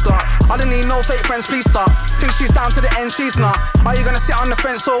 4-5 Glock. I don't need no fake friends, please stop. Think she's down to the end, she's not. Are you gonna sit on the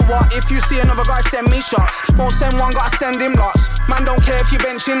fence or what? If you see another guy send me shots. Won't send one, gotta send him lots. Man don't care if you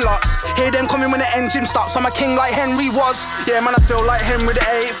benching lots. Hear them coming when the engine stops. I'm a king like Henry was. Yeah man, I feel like Henry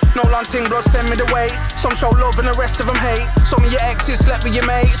VIII. No long ting blood, send me the way. Some show love and the rest of them hate. Some of your exes slept with your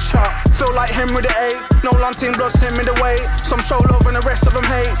mates. Chop, feel like Henry VIII. No long ting blood, send me the way. Some show love and the rest of them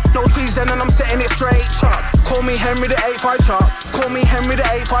hate. No treason and I'm setting it straight. Chop, call me Henry VIII, I chop. Call me Henry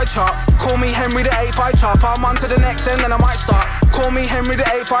VIII, I chop. Call me Henry VIII, I chop. I'm on to the next end and I might start. Call me Henry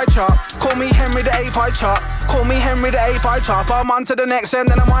VIII, I chop. Call me Henry VIII, I chop. Call me Henry VIII, I chop. I'm on to the next end,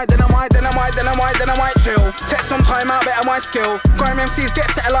 then I might chill. Take some time out, better my skill. Grime MCs get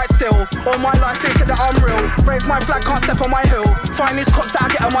satellite still. All my life they said that I'm real. Raise my flag, can't step on my hill. Find these cuts that I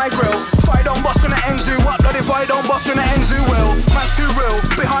get on my grill. If I don't bust on the Enzu, what blood if I don't bust on the Enzu will? Man's too real,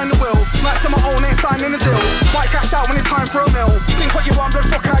 behind the wheel. Max on my own, ain't signing the deal. Might cash out when it's time for a meal. Think what you want, but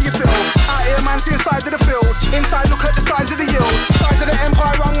fuck how you feel. Out here, man, see inside of the field. Inside, look at the size of the yield. Size of the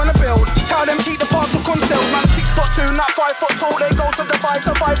empire I'm gonna build. Tell them keep the parcel concealed. Man, 6'2", not 5 foot tall. They go to the 5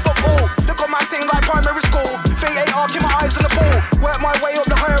 to 5 foot all. Look at my thing like primary school. Think ain't arcing my eyes on the ball. Work my way up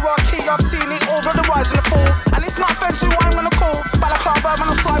the hierarchy. I've seen it all, but the rise and the fall. And it's not feds who I'm gonna call. But I can't burn on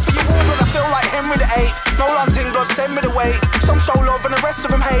the slide for your wall. But I feel like Henry VIII. No long ting blood, send me the way. Some show love and the rest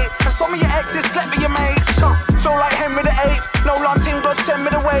of them hate. And some of your exes slept with your mates. Feel like Henry VIII. No long ting blood, send me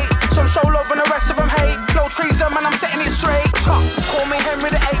the way. Some show love and the rest of them hate. No treason, man, I'm setting it straight. Call me Henry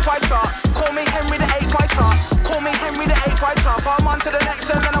VIII, I chop. Call me Henry VIII, I chop. Call me Henry VIII, I chop. I'm on to the next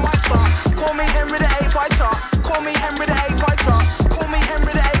end and I might start. Call me Henry VIII, I chop. Call me Henry VIII, I chop. Call me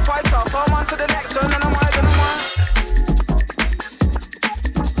Henry VIII, I chop. I'm on to the next end and I might.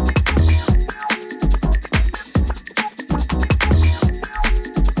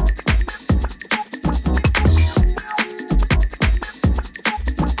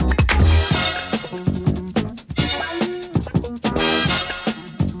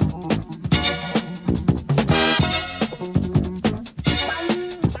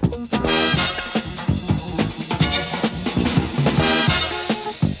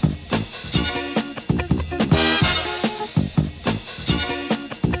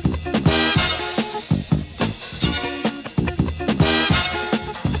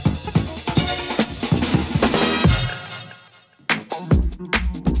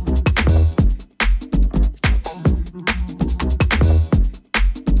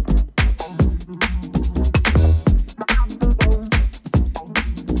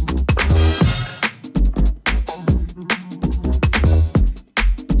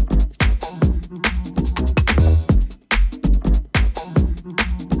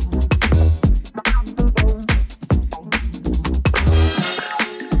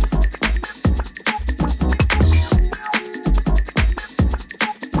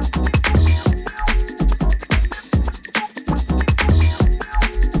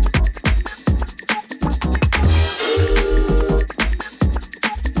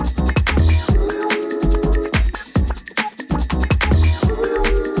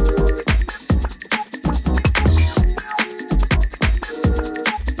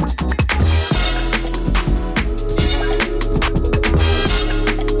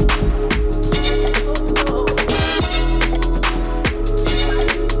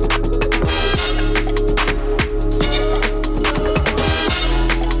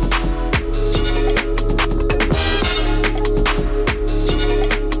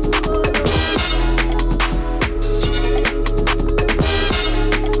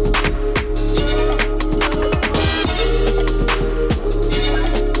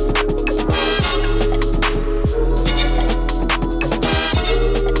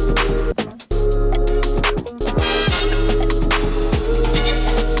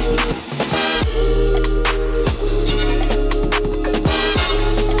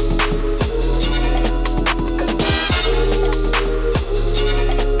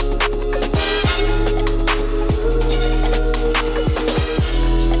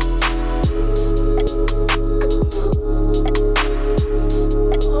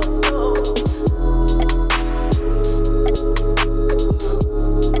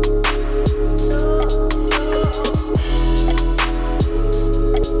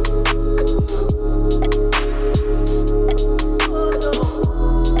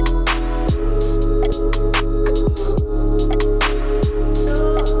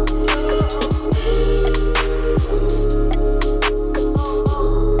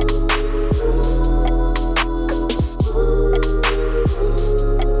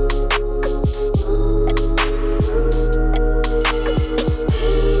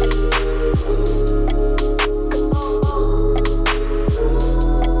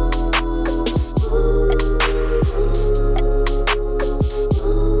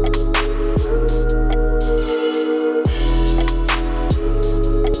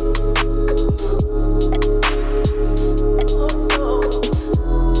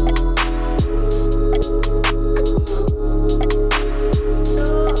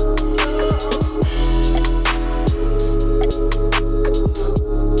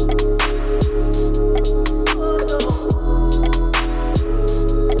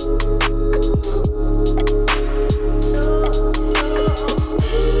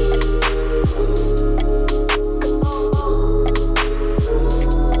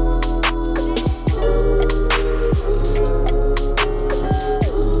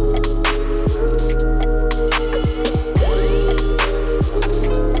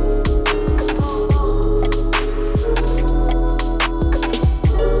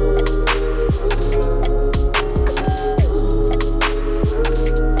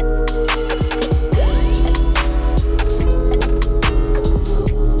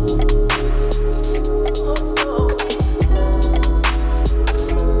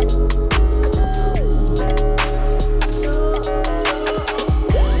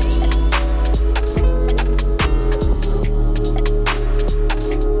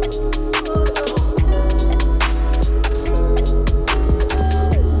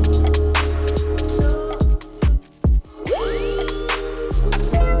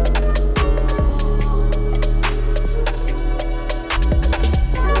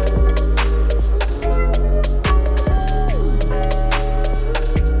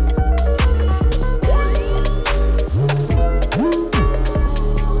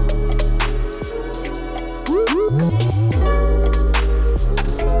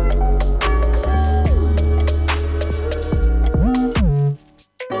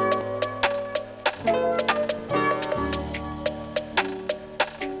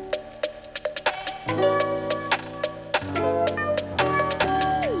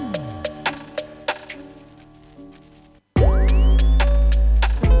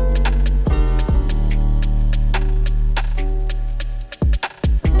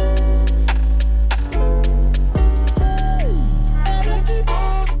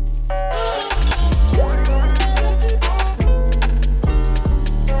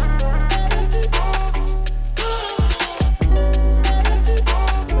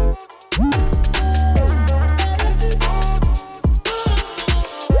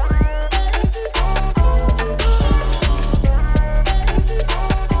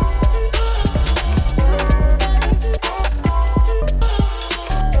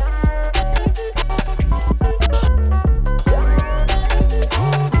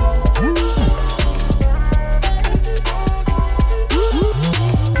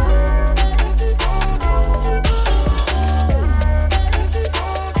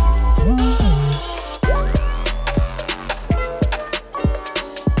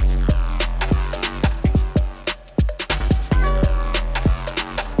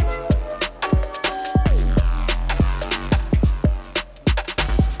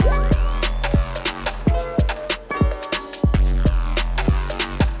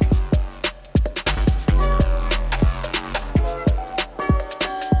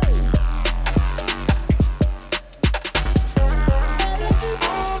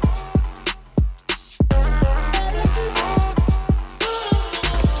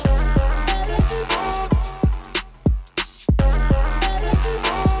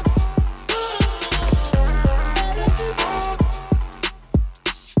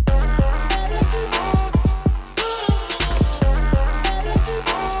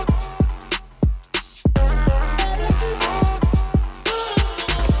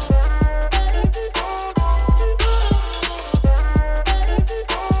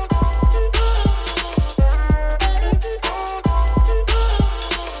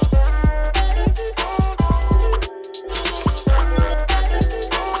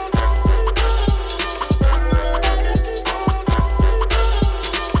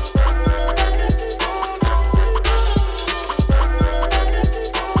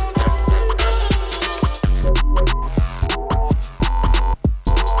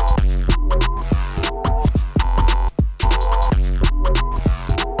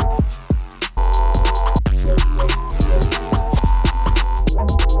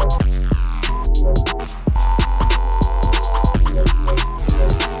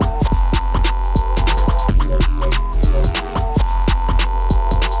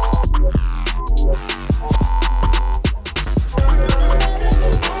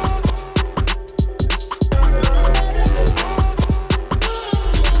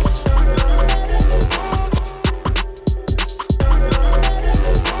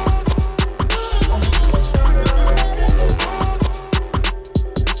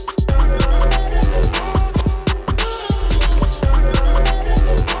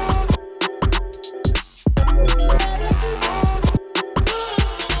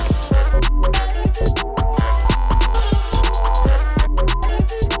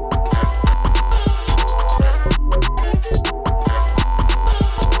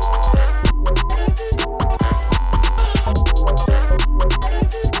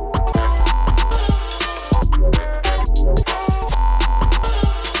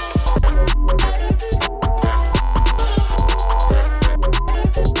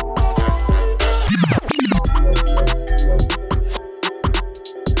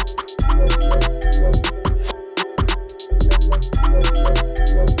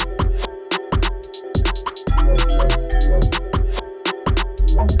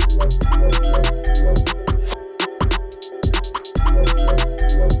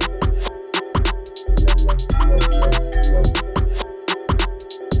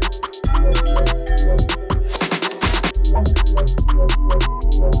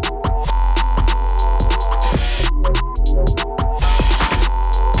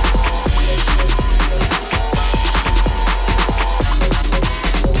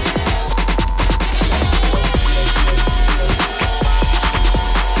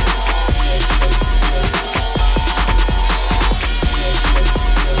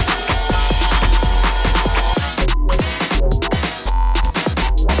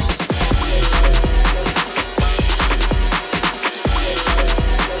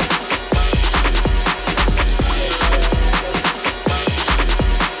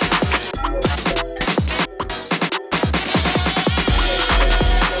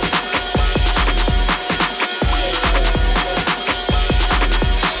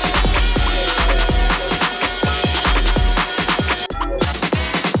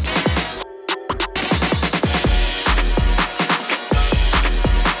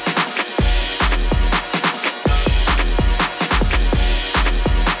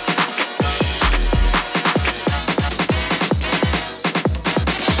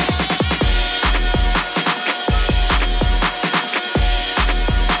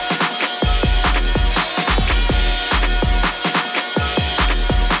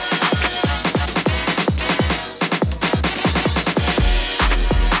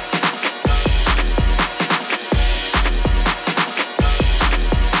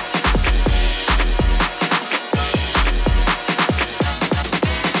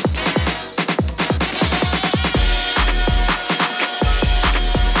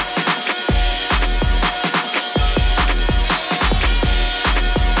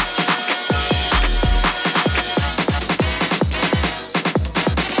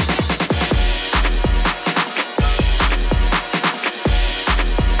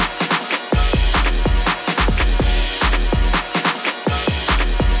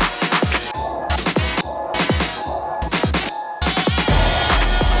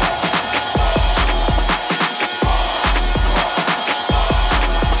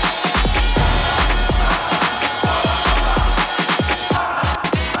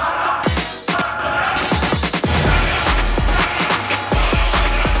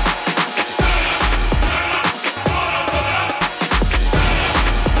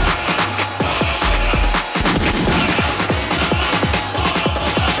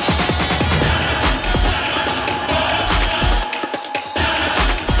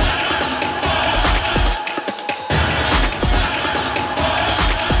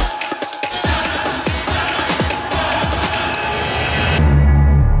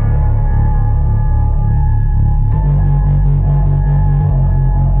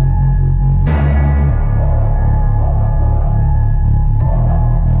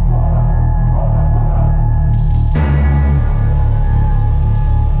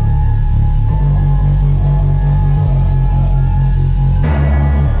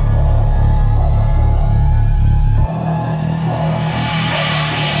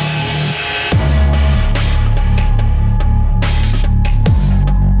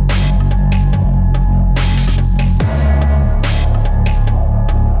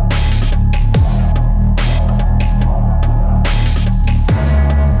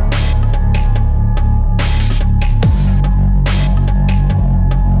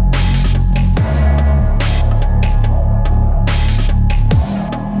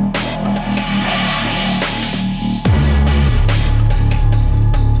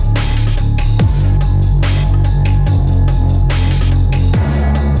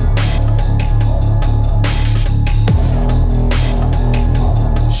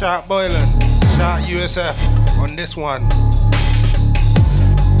 Shout Boylan, shout USF on this one.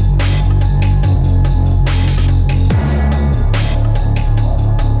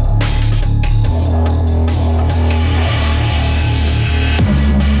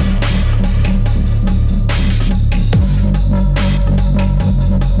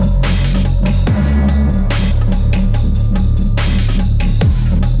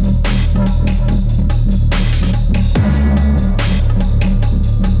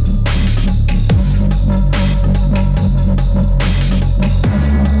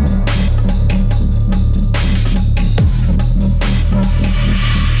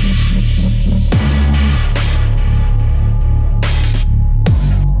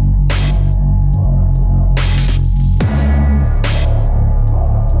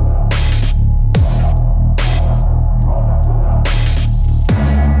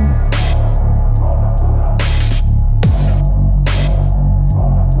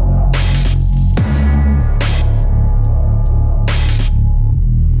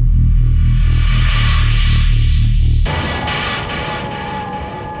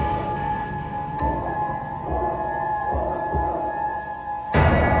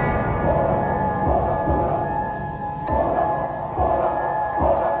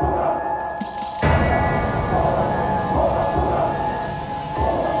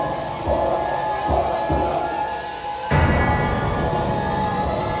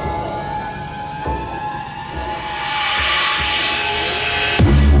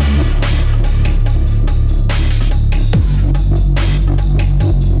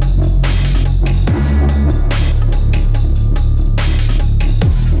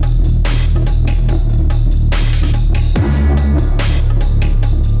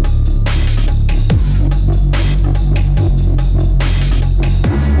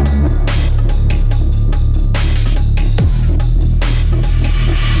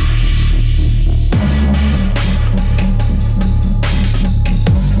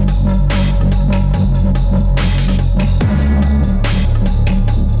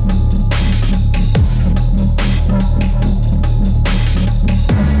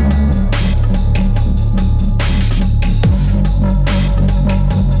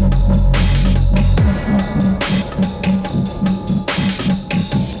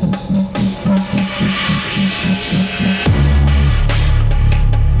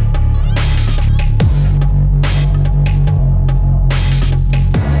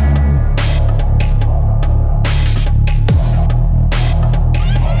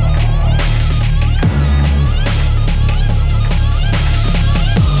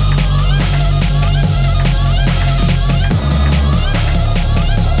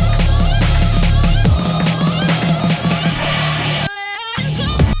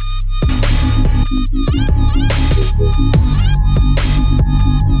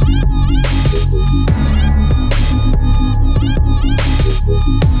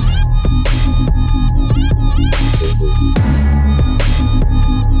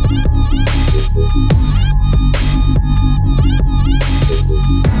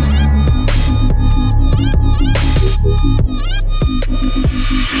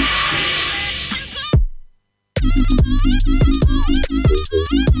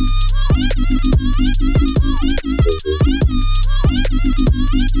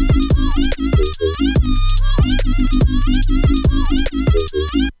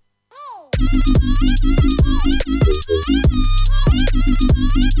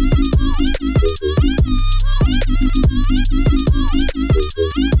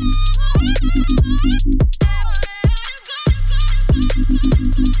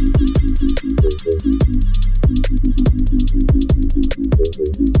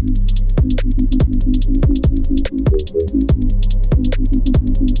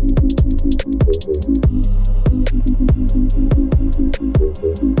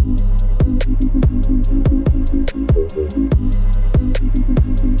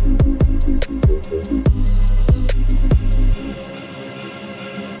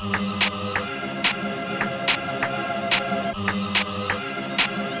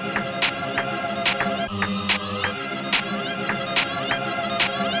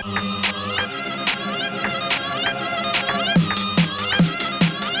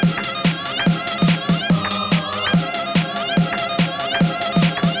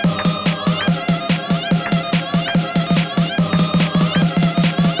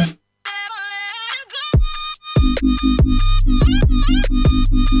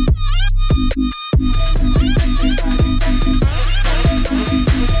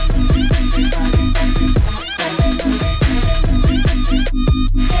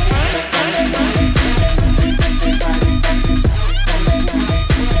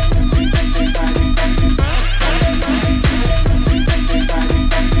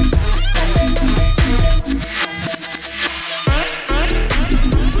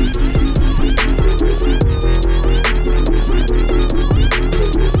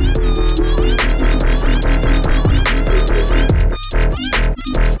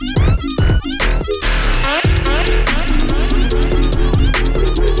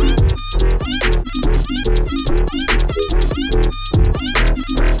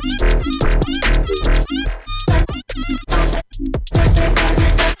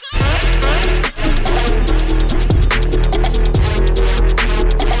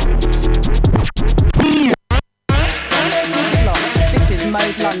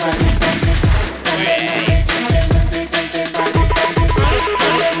 Mode London.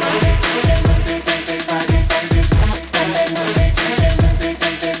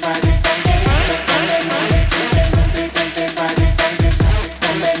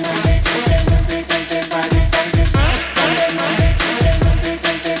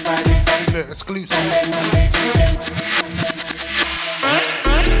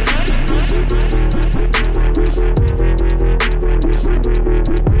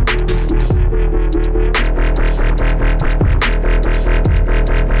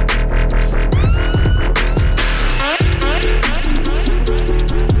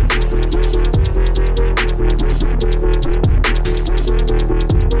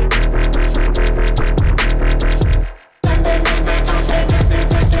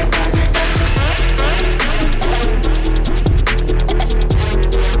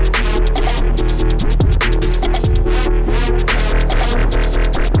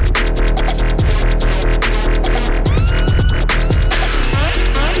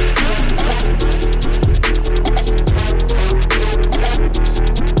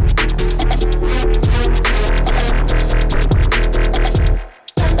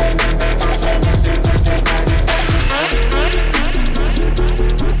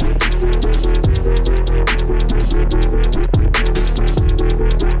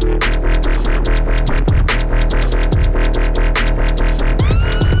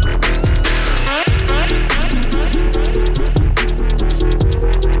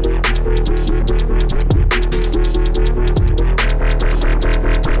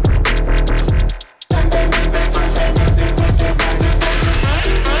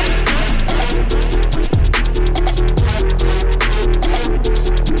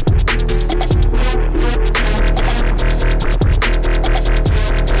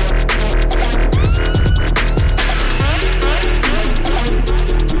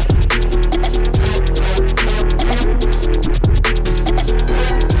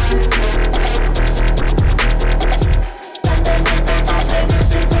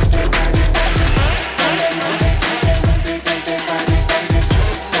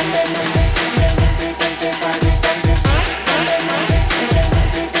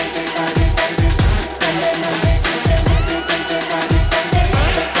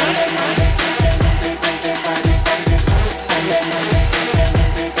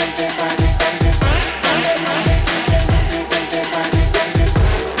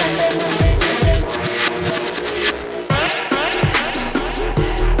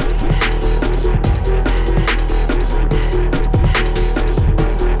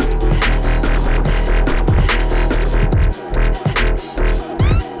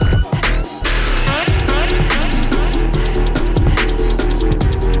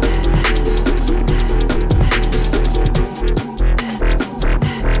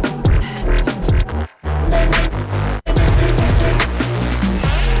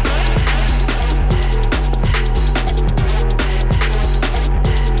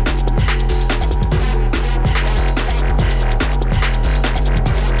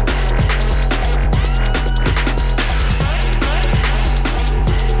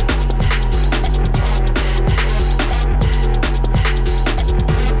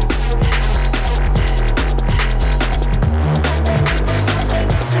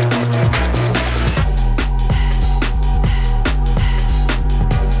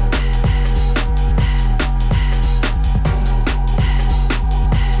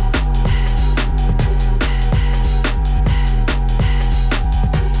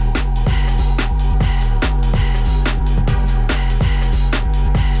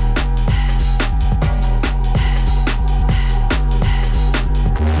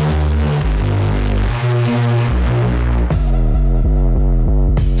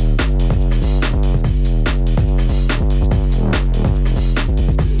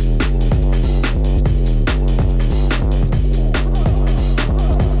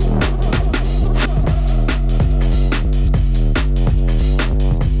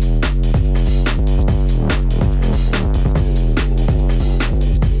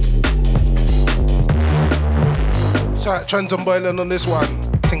 Trends on boiling on this one.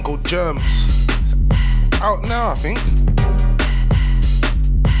 Thing called Germs. Out now, I think.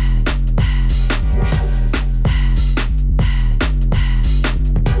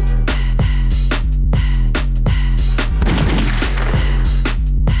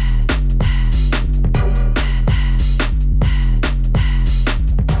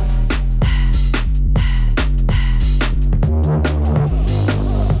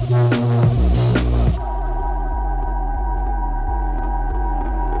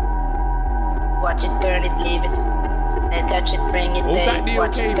 Watch it, burn it, leave it. be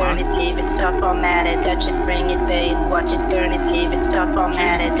okay, Burn it, leave it, stop, format it, touch it, bring it, fade. Watch it, burn it, leave it, stop,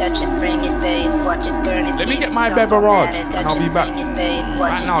 format it, touch it, bring it, fade. Watch it, burn it. Let me get my beverage and I'll be back.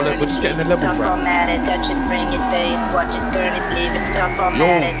 Right now, look, we're just getting the levels right. Touch it, bring it, fade. Watch it, burn it, leave it, stop,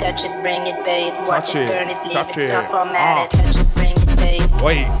 format it, touch it, bring it, fade. Watch it, burn it, leave it, stop, format it, touch it, bring it, fade.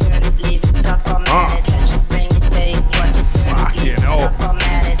 Wait. Burn it, leave it, stop, format it, touch it, bring it, fade. Watch it, burn it, leave it, stop,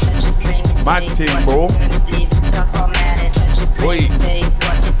 format it, touch it, bring it, fade. Mad thing, bro. Wait.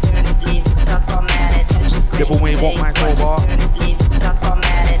 Devil may want my sober.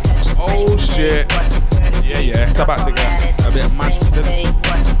 Oh shit. Yeah, it's about to get a bit mad still.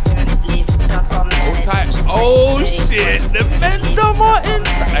 Oh tight. Oh shit. The Vendom are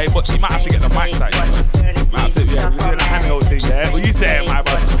inside. Hey, but you might have to get the mic side. Might have to, yeah, we're doing a handheld thing, yeah. What you saying, my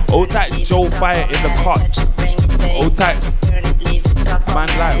brother? Oh tight, Joe Fire in the cut. Oh tight. Man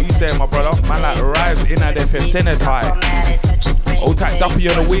like, what you saying, my brother? Man like arrives in at their vicinity. Oh tight, Duffy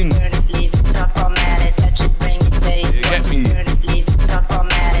on the wing. You get me?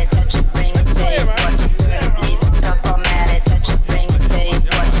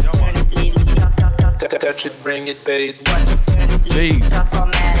 Touch it, bring it, babe. Jeez.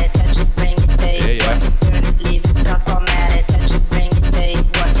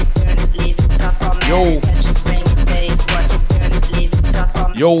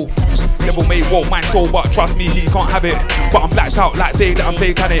 Yo, devil may want my soul, but trust me, he can't have it. But I'm blacked out, like say that I'm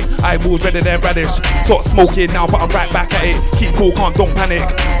satanic. Eyeballs redder than radish. Start smoking now, but I'm right back at it. Keep cool, don't panic.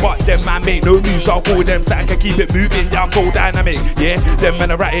 But them man make no moves, so I'll call them static and keep it moving. Yeah, I'm so dynamic. Yeah, them man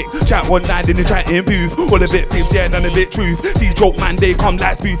erratic. Chat one night, then they try to improve. All of it fibs, yeah, none of it truth. These joke man, they come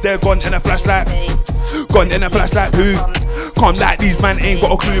like smooth. They're gone in a flashlight. Gone in a flashlight, poo. Come like these man ain't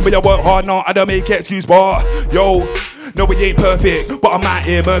got a clue, but you work hard now. I don't make excuse, but yo. No, we ain't perfect, but I'm out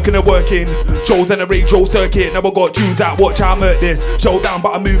here murking and working. Shows and a radio circuit, never got tunes out, watch how I murk this. Showdown,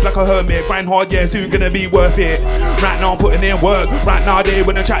 but I move like a hermit. Grind hard, yeah, soon gonna be worth it. Right now I'm putting in work, right now they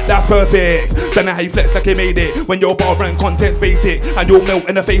when the chat that's perfect. Don't know how you flex like you made it. When your bar and content's basic, and you'll melt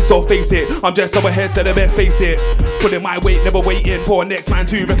in the face, so face it. I'm just so ahead to the best, face it. Putting my weight, never waiting for next man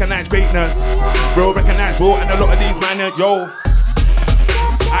to recognize greatness. Bro, recognize raw, and a lot of these man, yo.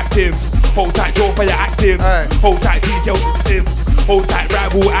 Active. Hold tight, Joe Fire active. Aye. Hold tight, details active. Hold tight,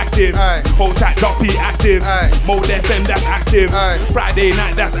 Rival active. Aye. Hold tight, Duppy active. Aye. Mode FM, that's active. Aye. Friday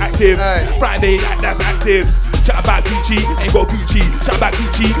night, that's active. Aye. Friday night, that's active. Chat about Gucci, ain't got Gucci. Chat about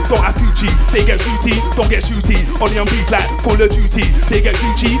Gucci, don't have Gucci. They get shooty, don't get shooty. Only on beef like Call of Duty. They get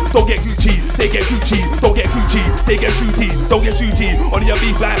Gucci, don't get Gucci. They get Gucci, don't get Gucci. They get shooty, don't get shooty. Only on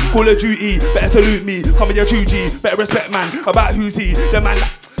beef like Call of Duty. Better salute me, come with your 2G. Better respect man, about who's he. The man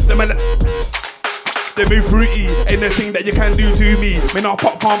they move fruity, ain't the thing that you can do to me. Me not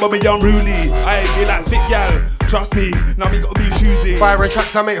popcorn, but me unruly. I be like thick gal. Trust me, now me gotta be choosy. Firing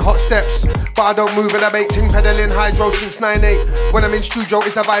tracks, I make hot steps. But I don't move and I make ting. Pedaling hydro since 9-8. When I'm in studio,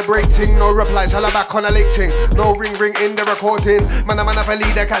 it's a vibrating. No replies, hella back on a late ting. No ring in the recording. Man, I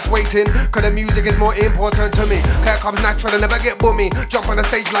believe the cat's waiting. Cause the music is more important to me. Cause it comes natural and never get bummy. Jump on the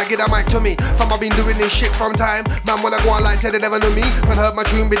stage like get a mic to me. Fam, I've been doing this shit from time. Man, when I go on like said they never knew me. Man, heard my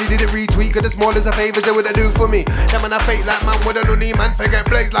tune, but he didn't retweet. Cause the smallest of favors they would do for me. Them man, I fake like man with a loony. Man, forget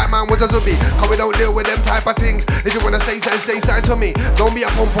blaze like man with a zubi. Cause we don't deal with them type of things. If you wanna say something to me. Don't be a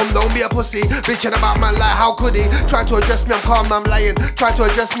pum-pum, don't be a pussy. Bitching about man like how could he? Try to address me, I'm calm, I'm lying. Try to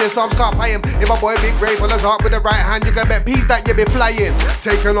address me, so I'm scarf I am. If a boy big brave on his heart with the right hand, you can bet peace that you be flying.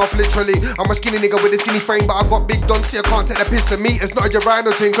 Taking off literally. I'm a skinny nigga with a skinny frame, but I got big done, so you can't take the piss of me. It's not a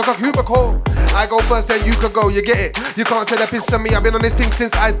rhino thing, cook a cubicle. I go first, then you could go, you get it. You can't take the piss of me, I've been on this thing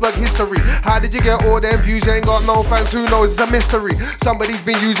since iceberg history. How did you get all them views? You ain't got no fans, who knows? It's a mystery. Somebody's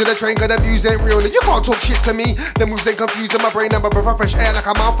been using the train, cause the views ain't real. You can't talk shit to me. The moves ain't confusing my brain, I'm a breath of fresh air like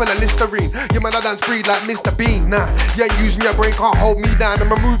a mouthful of Listerine. You man, I dance breed like Mr. Bean. Nah, you ain't using your brain, can't hold me down. I'm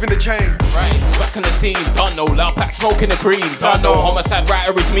removing the chain. Right, back on the scene, don't know. Loud pack smoking the cream, don't know. Homicide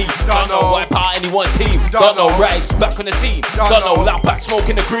writer is me, don't know. Wipe out anyone's team, don't know. Right, back on the scene, don't know. Loud pack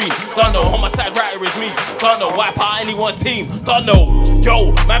smoking the cream, don't know. Homicide writer is me, don't know. Wipe out anyone's team, don't know.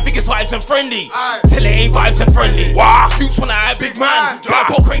 Yo, man think it's vibes and friendly, till it ain't vibes and friendly. Wow, dudes wanna have big man. Try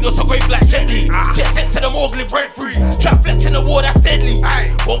to cradle to grave like Jet Li. Get sent to the morgue, live rent free. Try flex in the war, that's deadly.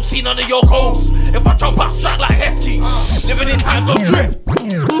 Won't see none of your goals. If I jump out, strike like Heskey. Living in times of drip.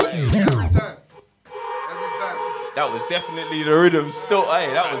 That was definitely the rhythm. Still,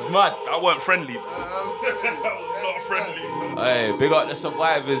 hey, that was mad. That weren't friendly. That was not friendly. Hey, big up the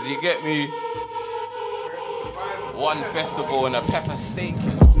survivors. You get me? One festival and a pepper steak.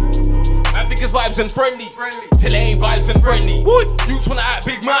 You know? Man think it's vibes and friendly. Till it ain't vibes and friendly. Youths wanna act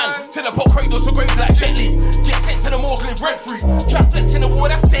big man. Till I put cradle to grave like Jet Li. Get sent to the morgue, live rent free. Try flex in the war,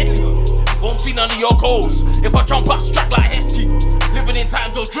 that's deadly. Won't see none of your goals. If I jump up, strike like Heskey. Living in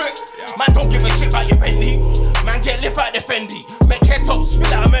times of drip. Man don't give a shit about your Bentley. Man get lift out the Fendi. Make head top, spill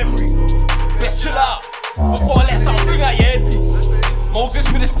out a memory. Best chill out. Before I let something bring out your headpiece. Moses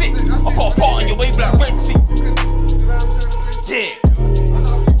with a stick. I put a part on your wave like Red Sea. Yeah.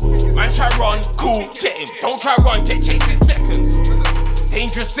 Man try run, cool, get him. Don't try run, get chased in seconds.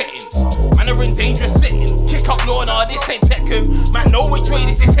 Dangerous settings. Man are in dangerous settings. Kick up Lorna, this ain't Tekken. Man know which way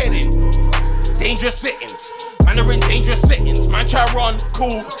this is heading. Dangerous settings. Man are in dangerous settings. Man try run,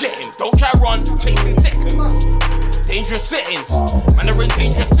 cool, get him. Don't try run, chasing seconds. Dangerous settings. Man are in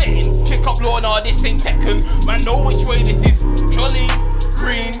dangerous settings. Kick up Lorna, this ain't Tekken. Man know which way this is. Jolly,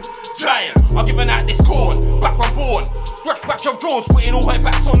 green, giant. I'm giving out this corn. Back from born. Fresh batch of drones, putting all white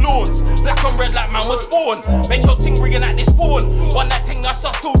backs on lawns. Black on red like man was born. Make your ting ringing at this spawn. One that ting that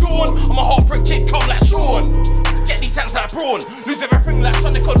stuff still dawn. I'm a heartbreak kid, come like Sean. Get these hands like prawn. Lose everything like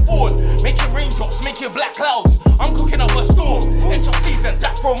Sonic on Fawn. Making raindrops, making black clouds. I'm cooking up a storm. Headshot season,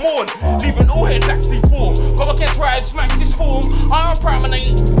 that from morn. Leaving all head backs deformed. Go against rides, smash this form. I'm prime and I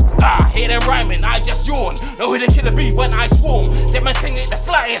hear them rhyming, I just yawn. Know who the killer be when I swarm. Them man sting it the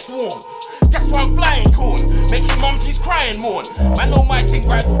slightest warm. That's why I'm flying corn, making mumties crying mourn. Man know my ting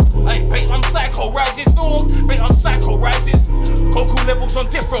right. Hey, bait I'm psycho, rises storm. Bait I'm psycho, rises. Goku levels on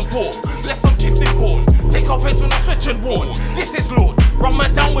different form. Bless I'm gifted born. Take off heads when I switch and warn. This is Lord. Run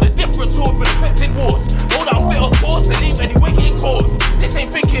man down with a different sword with affected wars. Know that I'm fit of course to leave any wicked cause. This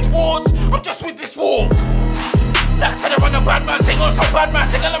ain't thinking wards, I'm just with this war. That's how they run a bad man thing on some bad man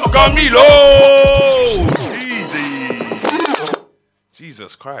thing and I'm a gun reload. Easy.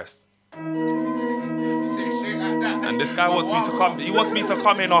 Jesus Christ. And this guy wants me to come. He wants me to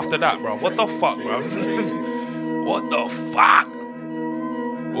come in after that, bro. What the fuck, bro? What the fuck?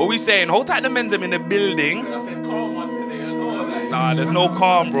 What we saying? Hold tight, the men's in the building. Nah, there's no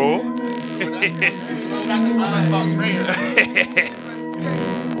calm, bro.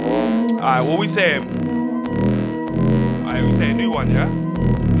 Alright, what we saying? Alright, we saying new one, yeah?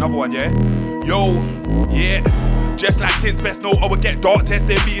 Another one, yeah? Yo, yeah. Just like tints, best know I will get dark. Test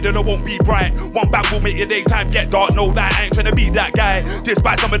their beat and I won't be bright. One bag will make your daytime get dark. Know that I ain't tryna be that guy.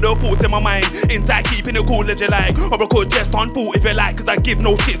 Despite some of the thoughts in my mind. Inside keeping it cool as you like. Or I could just on full if you like. Cause I give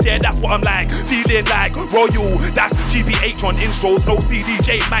no shits, yeah, that's what I'm like. Feeling like royal, that's GBH on intros. No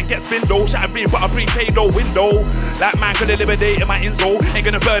CDJ, man get spin low. Shattering but I prepaid no window. That man could eliminate in my insole. Ain't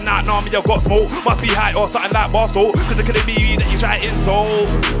gonna burn out now, me I got smoke. Must be high or something like Barso. Cause it couldn't be that you try insole.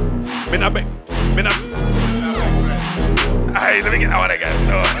 Hey, let me get that one again.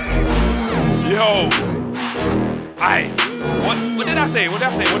 So, yo, what did I say? What did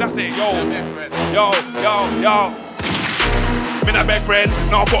I say? Yo. Me not best friend,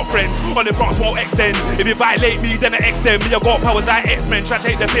 now I got friends. On the front won't extend. If you violate me, then I extend. Me I got powers like X-Men. Try to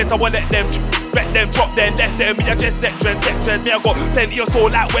take the piss, I won't let them drop them, left them. Me I just section. Me I got plenty of soul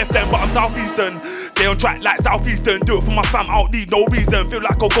like West End, but I'm Southeastern. Stay on track like Southeastern. Do it for my fam, I don't need no reason. Feel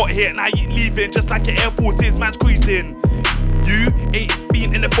like I got here and I ain't leaving. Just like your Air Forces, man's creasing. You ain't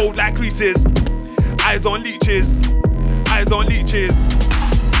been in the fold like creases. Eyes on leeches.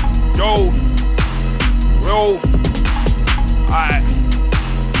 Yo.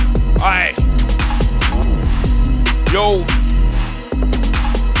 Aye. Yo.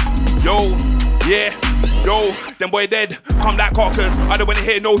 Yeah. Yo, them boy dead, come like carcass. I don't wanna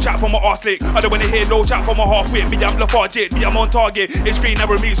hear no chat from my arse lick. I don't wanna hear no chat from my half wit. Me, I'm lethargic, me, I'm on target. It's Green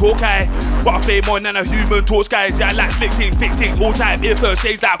never meets Hawkeye. But I play more than a human torch, guys. Yeah, I like slick things, thick things, all time. If her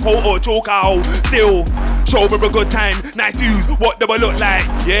shades like coat or choke out. Still, show her a good time. Nice views, what do I look like?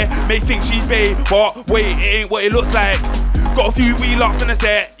 Yeah, may think she fake, but wait, it ain't what it looks like. Got a few wee locks in the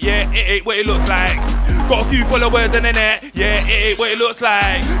set, yeah, it ain't what it looks like. Got a few followers in the net, yeah, it ain't what it looks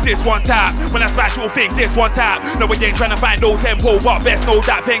like. This one tap, when I smash you'll think this one tap. No, we ain't trying to find no tempo, but best know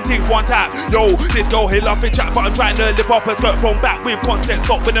that painting's one tap. Yo, this girl here laughing chat, but I'm trying to lift up her skirt from back with content.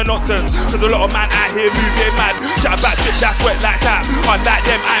 Stop with the nonsense, cause a lot of man out here moving mad. Chat back shit that's wet like that. Unlike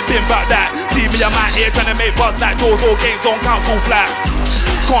them, I ain't been about that. See me, I'm out here trying to make buzz like doors or games on council flat.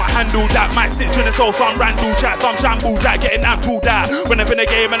 Can't handle that, might stitch in the soul, some random chat, some shambles that, getting amped to that. When I'm in the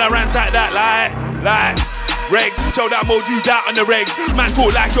game and I ransack that like Reg, show that mode, do that on the regs. Man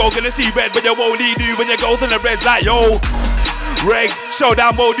talk like you're gonna see red, but you won't need you when your girls on the reds like yo. Regs,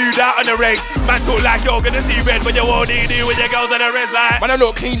 showdown mode, do that on the regs. Man talk like you're gonna see red, but you won't do with your girls on the rest like. Man, I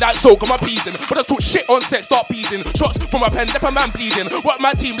look clean like soak on my peasing. But I talk shit on set, start peasing. Shots from a pen, left a man bleeding. What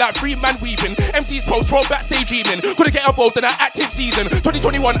my team like 3 man weeping. MC's post, throw backstage dreaming. Couldn't get involved in an active season.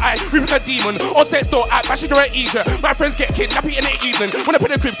 2021, we with a demon. On set, don't act, bashing your Egypt. My friends get kidnapped in the evening. When I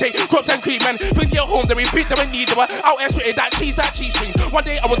put a crib, take crops and cream, man. Things get home, then we beat them and need them. Out there spitting that cheese string. One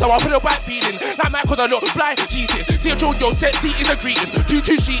day I was out with a back feeling. Like man, cause I look fly, Jesus. See a joke, your set, see is a greeting.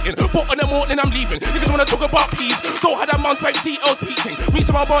 2-2 sheeting. 4 in the morning, I'm leaving. Niggas wanna talk about peas. Don't have that man's bank details peaking. Meet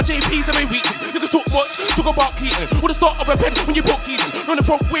some of my JPs every weekend. Niggas talk much, talk about Keaton. With the start of a pen when you put Keaton. Run the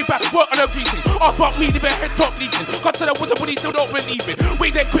front way back, work on a greeting. Ask about me, leave a head top leaking. God said I was a buddy, still don't believe it.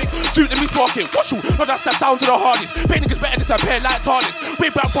 Wait then quick, suit let me spark it. Watch you, no that's that sound to the hardest. Pay niggas better disappear like TARDIS. Way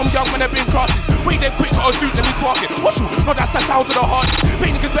back from young when I've been crosses. Wait then quick, got a suit, let me spark it. Watch you, no that's that sound to the hardest.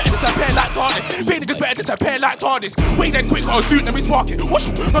 Pay niggas better disappear like TARDIS. Pay niggas better disappear like TARDIS. Wait then quick, got a suit, let me spark it. Watch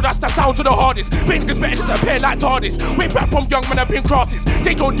you, no that's that sound to the hardest. Pay niggas better disappear like TARDIS. Way back from young when I've been crosses.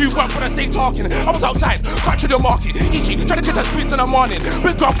 They don't do work when I say talking. I was outside, catching the market. Easy, trying to get the sweets in the morning.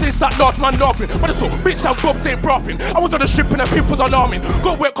 Big drop this, that large man laughing. But it's all bits and bobs ain't brothing. I was on the strip and the pimp was alarming.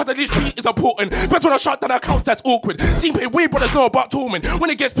 Go work cause the leash beat is important. Depends on a shot that accounts that's awkward. Seem pay way brothers know about Torment. When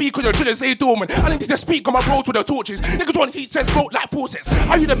it gets peak on your drillers say dormant. I need to speak on my bros with the torches. Niggas want heat, send smoke like forces.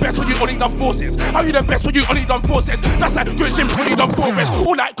 How you the best when you only done forces? How you the best when you only done forces? That's like good gym when you done forces.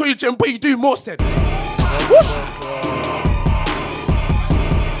 All like good gym but you do more sets. Whoosh!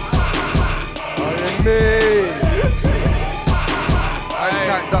 Me. I'm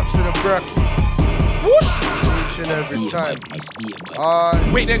tacked up to the Berkey. Whoosh! Each and every time.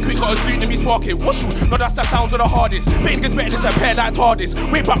 Wait then quick, got a suit, let me spark it. Whoosh! No, that's the sounds of the hardest. Pain gets better than a pair like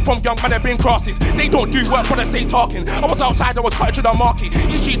TARDIS. Way back from young man, I've been crosses. They don't do work when I say talking. I was outside, I was cutting through the market.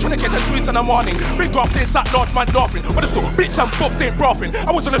 Easy, trying to get the sweets in the morning. Big off this, that large man laughing. But it's still bits and bobs ain't brothing.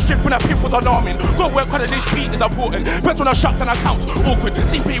 I was on the strip when that pimp was alarming. Go work when the dish beat is important. Depends on a shot, then accounts awkward.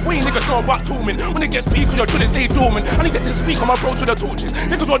 CP, we niggas know about Torment. When it gets peak, your drillers stay dormant. I need to speak on my bros with the torches.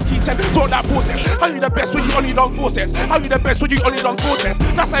 Niggas want heat, send sort that forces. How you the best when you only done 4 sets? How you the best when you only done 4 sets?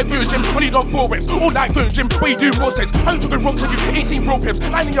 That's like good gym when you done 4 reps. All like good gym where you do more sets. How you took a wrong so you ain't seen pro pips.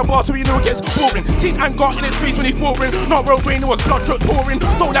 Lining your bar so you know it gets boring. Team and got in his face when he pouring. Not road brain, it was blood drops pouring.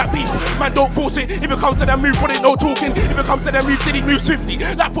 Don't like beef, man don't force it. If it comes to that move, what ain't no talking. If it comes to that move, did he move swiftly?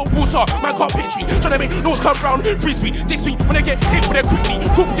 Like football star, man can't pitch me. Tryna make nose come round, frisbee. This week when I get hit with it quickly.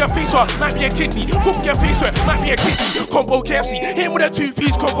 Cook your face or might be a kidney. Cook your face or might be a kidney. Combo KFC, him with a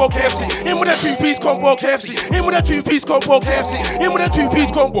 2-piece combo KFC. Him with a 2-piece combo KFC. Him with a 2-piece combo KFC. Him with a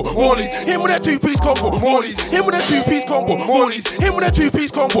 2-piece combo Morley's. Him with a 2-piece combo Morley's. Him with a 2-piece combo Morley's. Him with a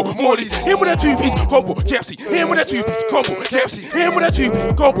 2-piece combo Morley's. Him with a 2-piece combo KFC. Him with a 2-piece combo KFC. Him with a 2-piece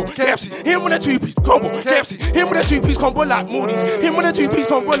combo KFC. Him with a 2-piece combo KFC. Him with a 2-piece combo like Morley's. Him with a 2-piece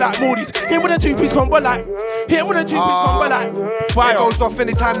combo like Morley's. Him with a 2-piece combo like. Him with a 2-piece combo like. Fire goes off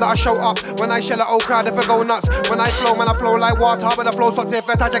anytime that I show up. When I shell a old crowd, if I go nuts. When I flow, man, I flow like water. But the flow sucks if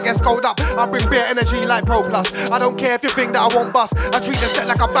I touch, I get scolded up. I bring beer energy like Pro Plus. I don't care if you think that I won't bust. I treat the set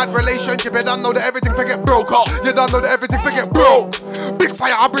like a bad relationship. You don't know that everything forget broke up. You don't know that everything forget broke. Big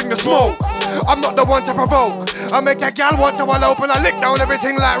fire, I bring the smoke. I'm not the one to provoke. I make a gal want to elope and I lick down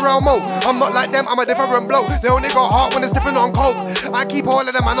everything like Romo. I'm not like them, I'm a different bloke. They only got heart when it's different on coke. I keep all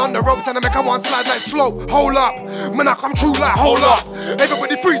of them man on the ropes and I make a one slide like slope. Hold up, man I come true like hold up.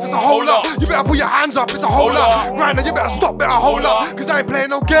 Everybody freeze, it's a hold up. You better put your hands up, it's a hold up. Right now you better stop, better hold up. Cause I ain't playing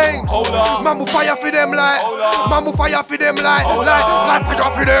no games. Man will fire for them like. Man will fire for them like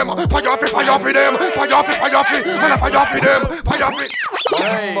fire for them. Fire for them. Fire for man I fire for them. Fire for.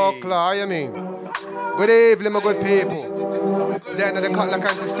 Buckler, you mean? Good evening, my good people. They're not the cut like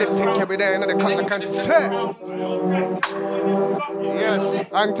antiseptic, every day, not the cut like antiseptic. Yes,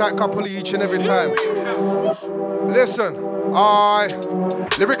 hang tight couple each and every time. Listen,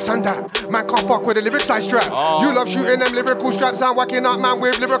 lyrics and that. Man can't fuck with the lyrics I strap. You love shooting them lyrical straps and whacking up man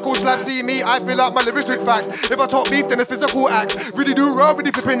with lyrical slaps. See me, I fill up my lyrics with facts. If I talk beef, then it's physical acts. Really do roll,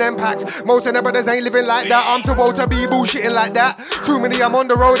 really flipping them packs. Most of the brothers ain't living like that. I'm too old to be bullshitting like that. Too many, I'm on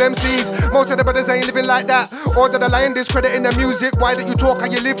the road MCs. Most of the brothers ain't living like that. Order the line, discrediting the music. Why don't you talk how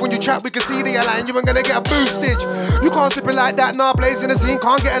you live when you chat? We can see the line, you ain't gonna get a boostage. You can't slip it like that, nah, blazing the scene,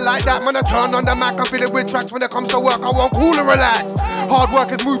 can't get it like that. Man, I turn on the mic, I'm feeling with tracks. When it comes to work, I won't cool and relax. Hard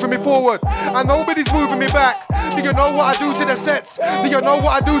work is moving me forward, and nobody's moving me back. Do you know what I do to the sets? Do you know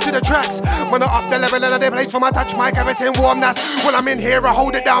what I do to the tracks? When I up the level and I place for my touch mic, everything warm, that's when I'm in here, I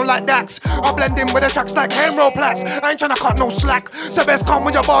hold it down like Dax. I blend in with the tracks like Henro Plats. I ain't tryna cut no slack. So best come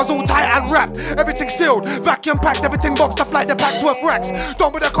with your bars all tight and wrapped. Everything sealed, vacuum packed, everything boxed up like the packs worth racks.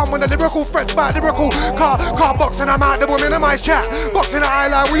 Don't bother come with the lyrical threats, but lyrical car box and I'm out the woman in my chat. Box in the eye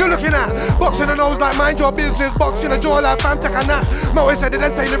like what you looking at? Box in the nose like mind your business. Box in the jaw like fam take a nap. Mo said it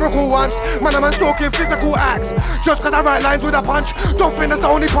then say lyrical once. Man, I'm talking physical acts. Just cause I write lines with a punch, don't think that's the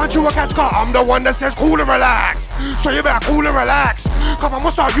only punch you will catch. Cause I'm the one that says cool and relax. So you better cool and relax. Come on, I'm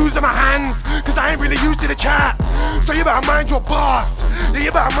gonna start using my hands, cause I ain't really used to the chat. So you better mind your boss. Yeah,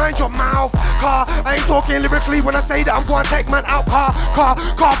 you better mind your mouth. Car, I ain't talking lyrically when I say that I'm gonna take man out.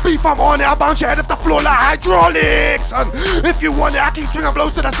 Car beef, I'm on it. I bounce your head off the floor like hydraulics. And if you want it, I keep swinging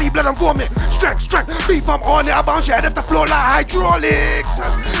blows till I see blood and vomit. Strength, beef, I'm on it. I bounce your head off the floor like hydraulics.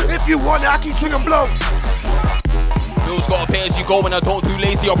 And if you want it, I keep swinging blows. Bills gotta pay as you go and I don't do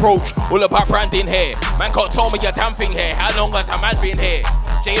lazy approach. All about branding here. Man can't tell me your damn thing here. How long has a man been here?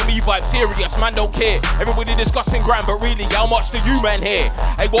 JME vibe serious, man don't care. Everybody discussing grand, but really, how much do you man hear?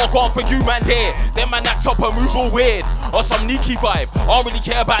 Hey, walk on for you man here. Them man that top and move all weird. Or some Nike vibe. I don't really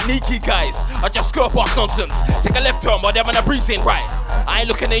care about Nike guys. I just skirt past nonsense. Take a left turn while they're on a breezing right. I ain't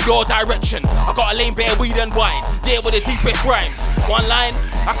looking in your direction. I got a lane bare weed and wine. Yeah, with the deepest rhymes. One line,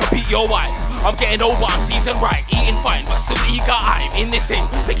 I can beat your wife. I'm getting over, I'm seasoned right. Eating fine, but still eager. I'm in this thing,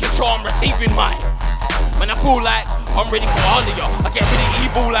 making sure I'm receiving mine. When I feel like I'm ready for all of y'all, I get really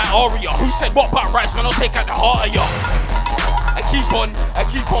evil like Aria. Who said what about rights, man? I'll take out the heart of y'all. I keep on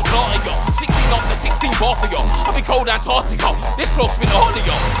clotting y'all. 16 off to 16 bar for y'all. I'll be cold Antarctica. This flow's been all of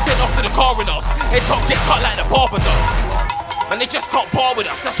y'all. Sent off to the coroners. Head top get cut like the barber does. And they just can't par with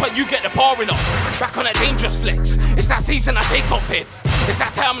us, that's why you get the parring off. Back on that dangerous flex. It's that season I take off hits. It's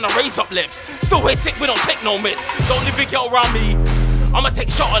that time I raise up lips. Still hit sick, we don't take no mids. Don't leave a girl around me. I'ma take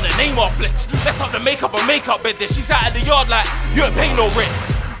shot on the name off flicks. Let's up the makeup and makeup bed. She's out of the yard like, you ain't paying no rent.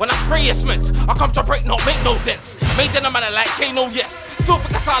 When I spray your mints, I come to break, not make no dents. Made in a manner like Kano, yes. Still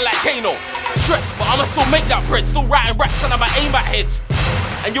think I sound like Kano. Stress, but I'ma still make that bread. Still writing raps and I'ma aim at heads.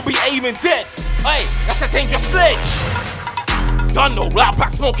 And you'll be aiming dead. Hey, that's a dangerous sledge. Don't know, loud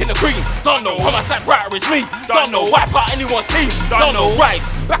back smoking the green. Don't know, homicide writer is me. Don't know, wipe out anyone's team. Don't know, rides,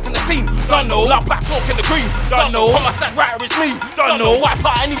 back in the scene. Don't know, loud back smoking the green. Don't know, homicide writer is me. Don't know, wipe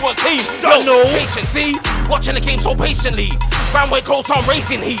out anyone's team. Don't know, patient, see? Watching the game so patiently. Round where cold time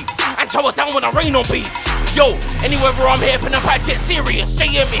raising heat. And shower down when I rain on beats. Yo, anywhere where I'm here, pen and pad get serious.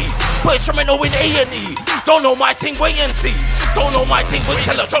 JME, put instrumental in A&E. Don't know my team, wait and see. Don't know my team, wait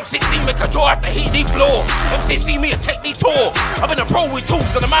till I drop 16, make a draw after heat the floor. MC see me a technique tour. I've been a pro with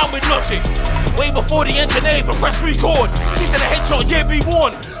tools and a man with logic. Way before the engineer even press record. Season a headshot, yeah, be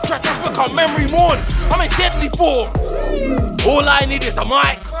warned. Track has become memory mourn. I'm in deadly form. All I need is a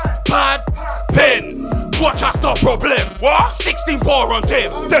mic, pad, pen. Watch us stop problem. What? 16 bar on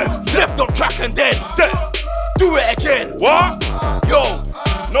them. Left up track and then. Do it again. What? Yo.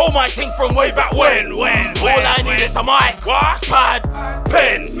 Know my thing from way back when. All I need is a mic, what? Pad,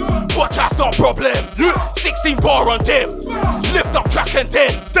 pen. Watch us stop problem. 16 bar on them. Lift up track and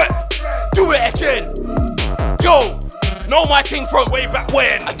then. Do it again. Yo. Know my thing from way back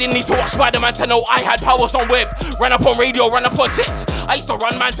when. I didn't need to watch Spider-Man to know I had powers on web. Ran up on radio, ran up on tits. I used to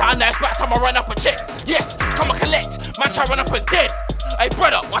run man down there, it's about time I run up a check. Yes, come and collect. Man try run up and dead. Hey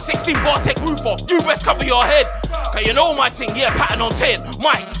brother, my 16 bar take roof off. You best cover your head. Cause you know my thing, yeah, pattern on 10.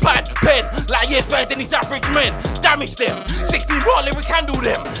 Mic, pad, pen, like years better than these average men. Damage them. 16 bar lyric handle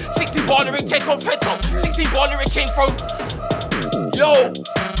them. 16 bar lyric take off head top. 16 bar lyric came from. Yo,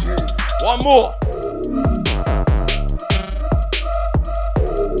 one more.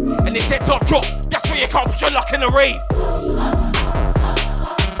 And it's head top drop. That's where you can't put your luck in the rave.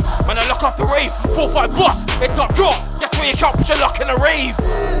 When I lock off the rave, 4-5 boss, head top drop. That's where you can't put your luck in the rave.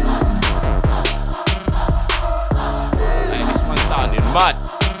 Hey, this one's sounding mad.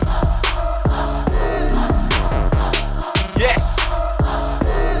 Yes.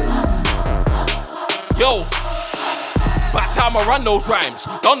 Yo. By the time I run those rhymes,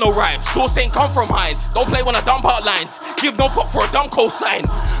 don't know rhymes. Source ain't come from Heinz. Don't play when I dump out lines. Give no fuck for a dumb cosign.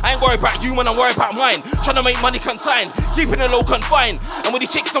 I ain't worried about you when I'm worried about mine. Tryna make money consign, keeping it low confined. And with the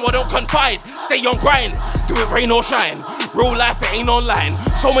chicks, no, I don't confide. Stay on grind, do it rain or shine. Real life, it ain't online.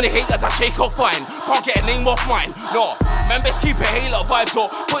 So many haters, I shake off fine. Can't get a name off mine. No, man, best keep a halo vibes or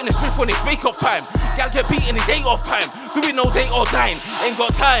putting a spliff on his make-off time. Gal get beaten in day off time. Doing no date or dine. Ain't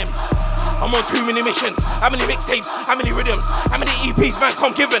got time. I'm on too many missions. How many mixtapes? How many rhythms? How many EPs man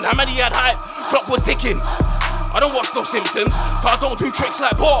come given? How many had hype? Clock was ticking. I don't watch no Simpsons, cause I don't do tricks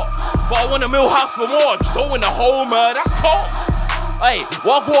like Bob. But I want a Millhouse for more. Just don't win the whole that's cold. Hey,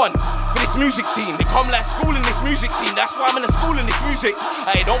 what one for this music scene? They come like school in this music scene. That's why I'm in a school in this music.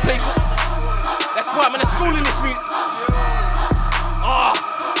 Hey, don't play for. That's why I'm in a school in this music.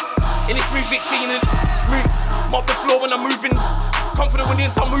 In this music scene, mob the floor when I'm moving. Confident when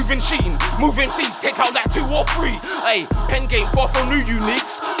I'm moving sheen. Moving C's, take out that 2 or 3. Hey, pen game, far from new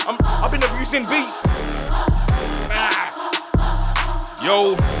uniques. I've been abusing beats.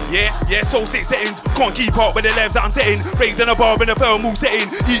 Yo, yeah, so 6 settings. Can't keep up with the levels that I'm setting. Raising a bar in a thermal setting.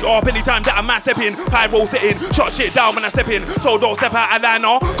 Heat up anytime that a man step in. Pyro setting, shot shit down when I step in. So don't step out of line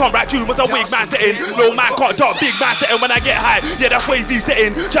now. Come back tune was a wig man setting. No man can't talk, big man setting when I get high. Yeah, that's wavy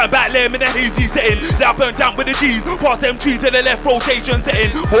setting. Chat back lamb in the hazy setting. That burn down with the cheese. Pass them trees to the left rotation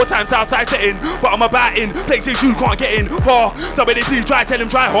setting. 4 times outside setting. But I'm about in. Places you can't get in. Somebody please try, tell him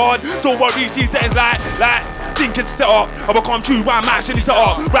try hard. Don't worry, these settings like think it's set up. I will come true while I'm actually set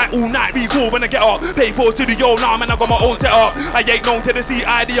up. Right all night, recall when I get up. Pay for studio now, man, I got my own setup. I ain't known to the CID,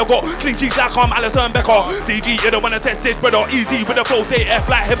 I got clean cheeks like I'm Alison Becker. CG, you don't wanna test this, brother. Easy with the flow, say F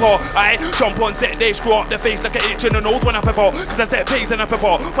like hip-hop. I jump on set, they screw up the face like an itch in the nose when I pepper. Cause I set pace and I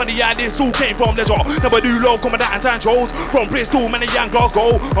pepper. Funny this all came from the drop. Never do low, come with that and time shows. From Bristol, man, and young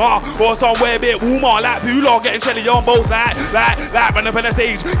Glasgow. Or somewhere a bit warmer, like Pula, getting Shelly on both like run up on the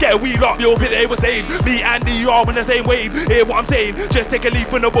stage. Get a wheel up, you'll be there with stage. Me and D are on the same wave. Hear what I'm saying? Just take a leaf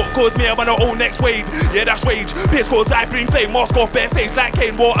from the book, cause me I'm on the own next wave. Yeah, that's rage. Piss called cycling flame, mask off bare face like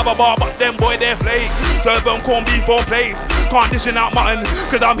Kane. Won't have a bar, but them boy they're flake. Serve them corn beef on place. Can't dishing out mutton,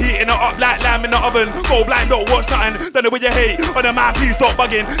 cause I'm heating it up like lamb in the oven. Go blind, don't watch nothing. Don't know what you hate. On the man, please stop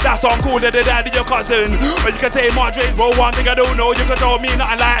bugging. That's what I'm called the dad of your cousin. Or you can say Madrid, bro, one thing I don't know. You can tell me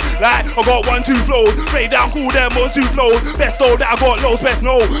nothing like I got 1, 2 flows. Break down, cool them, 1, 2 flows. Best though that I got lows, best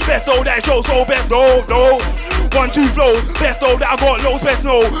no. Best though that I show so best no. 1, 2 flows. Best though that I got lows, best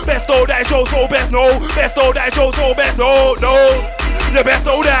no. Best though that I show so best no. Best though that I show so best no. The best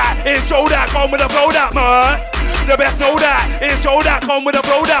know that is show that come with a flow that man. The best know that is show that come with a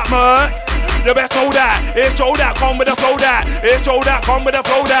flow that man. The best know that is show that come with a flow that. It's show that come with a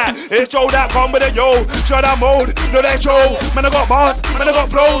flow that. It's show that come with a yo. Shut that mode, no that show. Man I got bars, man I got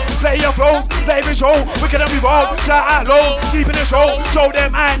flows. Play your flows, play the show. We can have evolve, shout out low. Keeping the show, show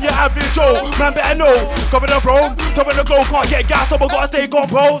them and you have the show. Man better know, cover the flow. Top of the glow, can't get gas up, I gotta stay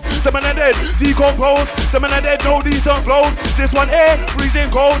composed. The man are dead, decompose. The man are dead, no decent flows. This one here, freezing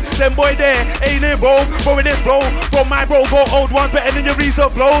cold. Them boy there, ain't involved. But with this flow, from my bro, go old ones better than your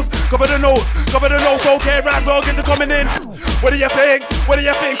recent flows. Cover the nose, okay, right, dog, into coming in. What do you think?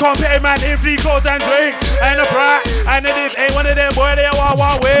 Compare man in free clothes and drinks. And a brat, and it is ain't one of them boy they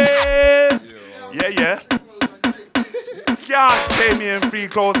are with. Yeah. Can't pay me in free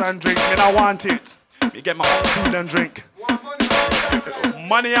clothes and drinks, and I want it. You get my food and drink.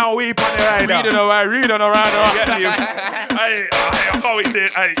 Money and weep on the rider. Read on the rider. Get me. I can't wait to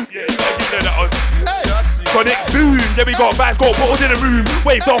give that. Sonic boom, yeah we got vibes, got bottles in the room.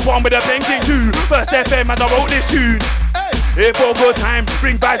 Waved off one with a painting too. First FM as I wrote this tune. Here for a good time,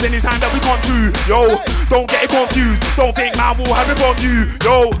 bring vibes anytime that we come through. Yo, don't get it confused. Don't think man will have it from you.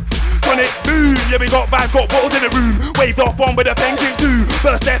 Yo, Sonic boom, yeah we got vibes, got bottles in the room. Waved off one with a painting too.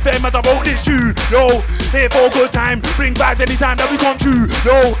 First FM as I wrote this tune. Yo, here for a good time, bring vibes anytime that we come through.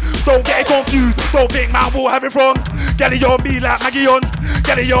 Yo, don't get it confused. Don't think man will have it from. Gally on me like Maggie on.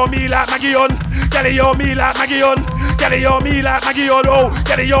 Gally on me like Maggie on. Gally on me like Maggie on. Gally on me like Maggie on. Oh,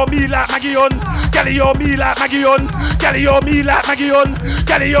 gally on me like Maggie on. Gally on me like Maggie on. Gally on me like Maggie on.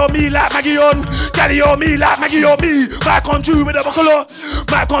 Gally on me like Maggie on. Gally on me like Maggie on me. My country with a buckle.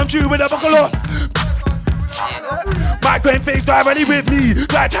 My country with a buckle. My grand face drive ready with me.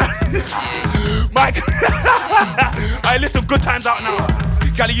 Mike. I listen, good times out now.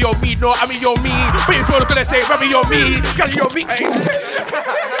 Gally on me, no, I mean you're me. But it's all gonna say, Remy, you're me. Gally on me.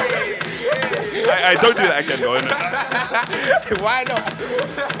 I don't do that again, though, innit? Why not?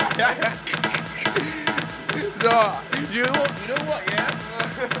 No, you know what, yeah?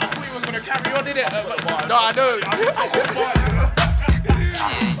 I thought you was gonna carry on, didn't it? No, I know.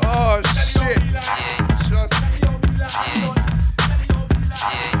 Oh, shit.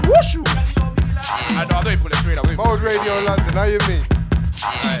 Whoosh! I know, I don't even put it straight. Mode Radio London, how you mean?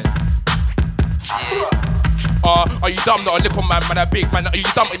 Are you dumb? Not a little man, man, a big man. Are you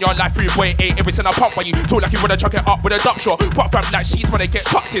dumb in your life? 3.8, everything I pump. Why you talk like you wanna chuck it up with a duck shot? Fuck fam like she's when they get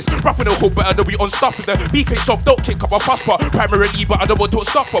tucked is. Rough in the hood, better than we on stuff with the beef face off. Don't kick up a fuss part. Primarily, but I don't want to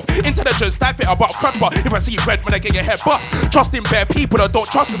stuff off. Intelligence, that fit about crud bar. If I see red, when I get your head bust. Trust in bare people that don't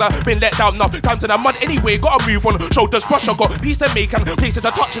trust, cause I've been let down enough times in the mud anyway. Gotta move on, shoulders brush. I got peace to make and places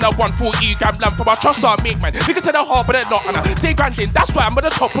to touch in a 140 gram lamp for my trust. I make man. Niggas to the heart, but they're not. And I stay grinding, that's why I'm at the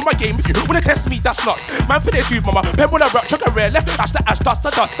top of my game. If you wanna test me, that's nuts. Man, for they do, mama. pen with a rock, chuck a rare, left ash, the ash, dust,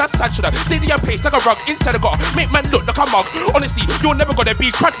 the dust, that's sad, shoulda. Stay to your pace like a rug, instead of got make man look like a mug. Honestly, you're never gonna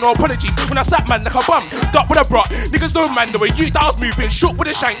be cracked, no apologies. When I slap man like a bum, duck with a brat. Niggas know man the way you that I was moving, shook with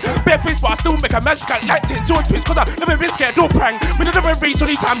a shank. Bare face, but I still make a man scan like 10 so it's cause I've never been scared, no prank. Me the different race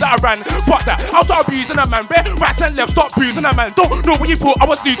only time that I ran. Fuck that, I'll start abusing a man. Bare rights and left, stop bruising a man. Don't know what you thought I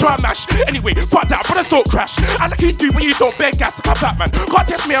was new to a mash. Anyway, fuck that, brothers don't crash. I like you do when you don't bear gas like a fat man. Can't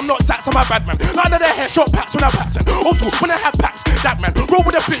test me, I'm not Sats, I'm a bad man. None of the headshot packs when I packs man. Also, when I have packs, that man. Roll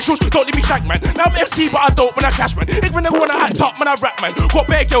with a flint shush, don't leave me shank man. Now I'm MC, but I don't when I cash man. Even when I act up, man, I rap man. Got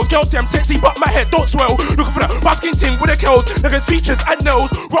bare girls say I'm sexy, but my head don't swell. Looking for the basking ting with the kills. Niggas features and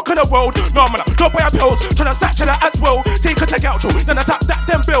nails, rockin' the world. No, man, don't buy a pills. Tryna stack that as well. Take a take outro, then I tap that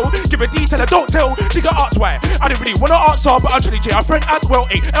them bill. Give a detail, I don't tell. She got arts why. I didn't really wanna answer, but I'm trying to J a friend as well.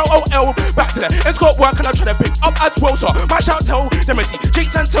 LOL, back to the it's got work and I'm trying to pick up as well. So my shout tell them I see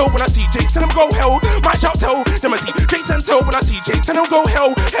Jakes and tell when I see Jakes and them go hell. My shout tell them I see Jakes and tell when I see Jakes and them go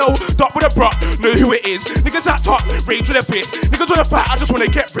hell. Dot with a brat, know who it is. Niggas that talk, rage with a fist. Niggas wanna fight, I just wanna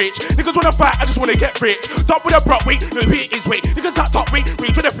get rich. Niggas wanna fight, I just wanna get rich. Dot with a brat, wait, know who it is, wait. Niggas that talk, rage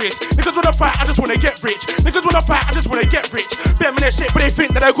with a fist. Niggas wanna fight, I just wanna get rich. Niggas wanna fight, I just wanna get rich. Them in their shit, but they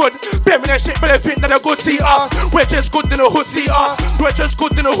think that they're good. Them in their shit, but they think that they're good. See us, we're just good in the hood. See us, we're just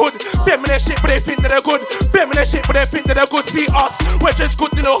good in the hood. Them in their shit, but they think that they're good. Them in their shit, but they think that they're good. See us, we're just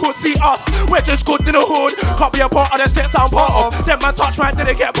good in the hood. See us, we're just good in the hood. Can't be a part of the sets that I'm part of. Them man touch man, then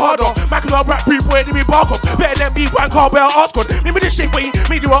they get part of. Man can rap people where they be bark up. Better than me, one car where I ask good. Me with this shit, but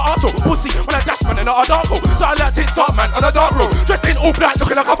me do an arsehole. Pussy when I dash man and not a dark hole. So I like to start man on a dark road. Dressed in all black,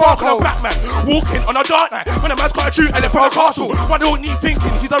 looking like a barcode. Black man, walking on a dark night. When a man's got a true and for a castle. One don't need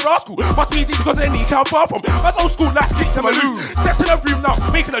thinking, he's a rascal. Must be these because they need can't far from. Man's old school, like stick to my loo. Step to the room now,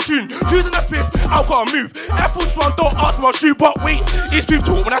 making a tune. Choosing a spiff, I've got to move. Apple swan, don't ask my shoe, but wait, it's sweep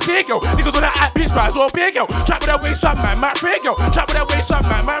talk when I say girl. Niggas on that act bitch rise or big girl. Trap with that waist up, man, my pray girl. Trap with that waist up,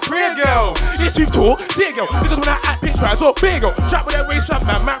 man, my pray girl. It's sweep talk, say girl. Niggas on that act bitch rise or big girl. Trap with that waist up,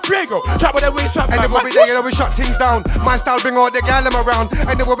 man, my pray girl. Trap with that waist up, man, my pray girl. And then we shut things down. My style bring all the gal them around.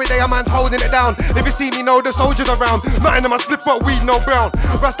 And then we a man's holding it down. If you see me, know the soldiers around. Nothing in my split, but weed no brown.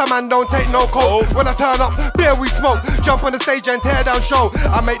 Rasta man don't take no coke. When I turn up, beer we smoke. Jump on the stage and tear down show.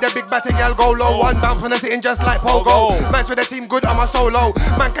 I make the big batty gal go low. One bounce when I sitting just like pogo. Man's with the team good, I'm a solo.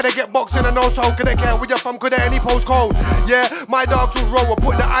 Man, can they get boxing and no soul? Can they care where you're from? Could they any postcode? Yeah, my dogs will roll.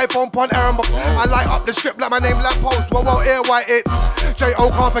 Put the iPhone on Aaron. I light up the script like my name lamp post. Whoa, air white it's J.O.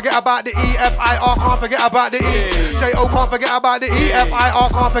 can't forget about the E.F.I.R. can't forget about the E. J.O. can't forget about the E.F.I.R.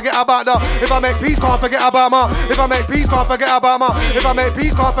 can't forget about the. If I make peace, can't forget about my. If I make peace, can't forget about my. If I make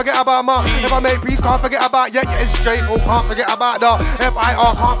peace, can't forget about my. If I make peace, can't forget about. Yeah, it's J.O. can't forget about the.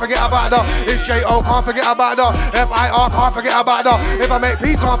 F.I.R. can't forget about the. It's J.O. can't forget about the. F.I.R. can't forget about the. If I make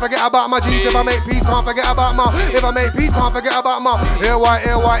peace, can't forget about my G's. If I make peace, can't forget about my. If I make peace, can't forget about my.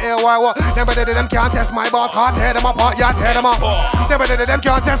 L-Y, what? Them can't test my bars, can't tear them apart, yeah, tear them up. Them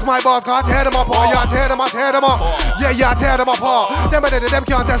can't test my bars, can't tear them apart, yeah, tear them up. Yeah, tear them apart. Them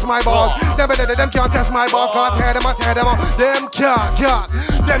can't test my bars. Them can't test my bars, can't tear them up. Them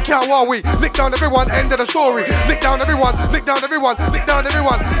can't, while we lick down everyone, end of the story. Lick down everyone.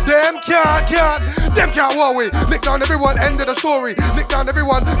 Them can't, while we lick down everyone, end of the story. Lick down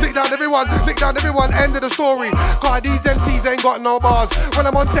everyone, end of the story. Cause these MCs ain't got no bars. When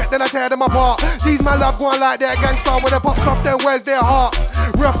I'm on set, then I tear them apart. These man love going like they're gangster. When it pops off, then where's their heart?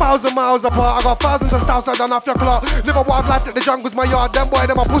 We're 1,000 miles apart. I got thousands of styles that done off your clock. Live a wild life that the jungle's my yard. Them boy,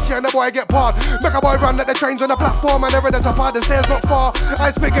 them a pussy and the boy get part. Make a boy run like the trains on the platform and they're at the top of the stairs not far.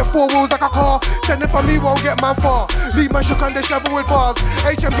 I speak it 4 wheels like a car. Send it for me, won't get man far. Leave man shook and they shovel with bars.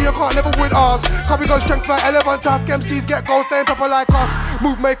 HMG, you can't level with ours. Copy got strength like 11 task. MCs get goals, they ain't proper like us.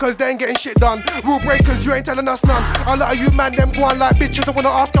 Move makers, they ain't getting shit done. Rule breakers, you ain't telling us none. A lot of you man, them go on like bitches. I wanna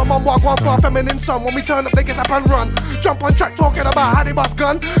ask your mum what go on for a feminine son. When we turn up, they get up and run. Jump on track talking about how they bust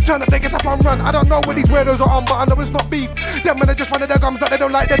gun. Turn up, they get up and run. I don't know what these weirdos are on, but I know it's not beef. Them men are just one of their gums that they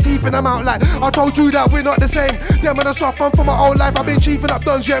don't like their teeth in them out like. I told you that we're not the same. Them men are soft fun for my whole life. I've been chiefing up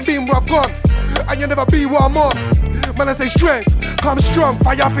duns, you ain't been where I've gone. And you never be what I'm on. Man, I say strength, come strong,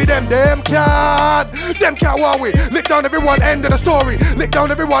 fire for them. Them can't, while we lick down everyone, end of the story. Lick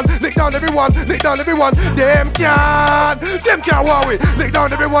down everyone. Them can't, while we lick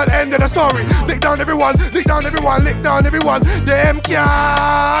down everyone, end of the story. Lick down everyone. Them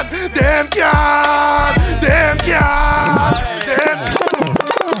can't.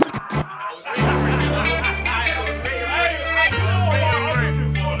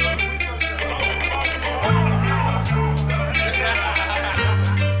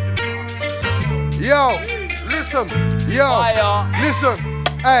 Yo, listen.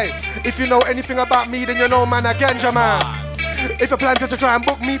 Hey, if you know anything about me, then you know, man, a ganja man. If you plan to try and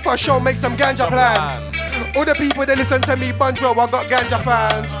book me for a show, make some ganja plans. All the people that listen to me, Bundro, I got ganja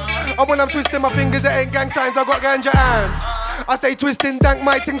fans. And when I'm twisting my fingers, it ain't gang signs, I got ganja hands. I stay twisting dank,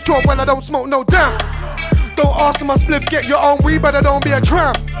 my things talk well, I don't smoke no damn. Don't ask my spliff, get your own weed, but I don't be a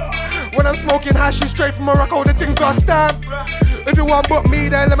tramp. When I'm smoking hash, straight from Morocco, the things got stamp. If you want book me,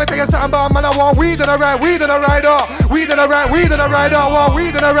 then let me tell you something about man. I want weed and I ride, weed and I ride up. Weed and I ride, weed and I ride up. Want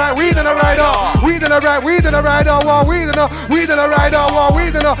weed and I ride, weed and I ride up. Weed and I ride, weed and I ride up. Want weed and I ride up. Want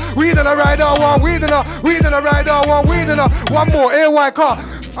weed and I ride up. Want weed and I ride up. Want weed and I. One more, AY car.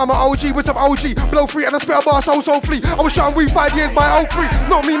 I'm an OG with some OG, blow free and I spit a bar so free. I was shot weed 5 years by 03.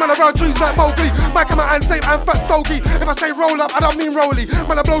 Not me, man, around trees like Mowgli. Back in my hand, same and fat Stokey. If I say roll up, I don't mean rolly.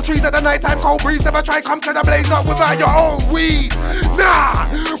 Man, I blow trees at the night time, cold breeze. Never try come to the blaze up without your own weed. Nah,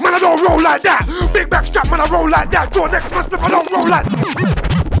 man, I don't roll like that. Big back strap, man, I roll like that. Draw next month if I don't roll like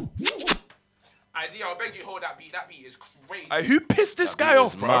that. Idea, I beg you hold that beat. That beat is crazy. Hey, who pissed this guy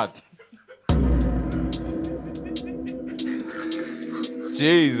off, bro?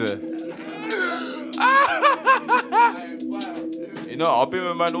 Jesus. You know, I've been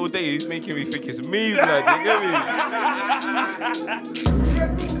with man all day. He's making me think it's me, blood. You get me?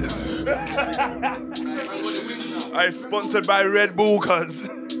 I sponsored by Red Bull, cuz.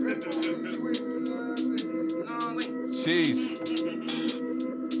 Jeez.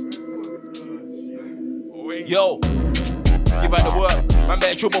 Yo. Give out the work, man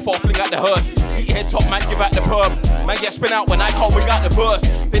better trouble for fling out the hearse. Heat head top, man, give out the perm. Man get spin out when I can't wing out the burst.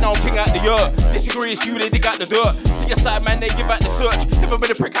 Then I'll king out the earth. Disagree, it's you, they dig out the dirt. See your side, man, they give out the search. Never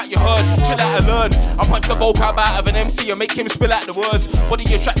been a prick out your herd, chill out and learn. I punch the vocal out of an MC and make him spill out the words. What do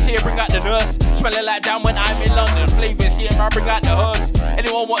your tracks here, bring out the nurse. Smelling like down when I'm in London. Flavors here, I bring out the herbs.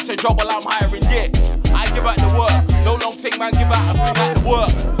 Anyone wants a job while I'm hiring, yeah. I give out the work. No long thing, man, give out and bring out the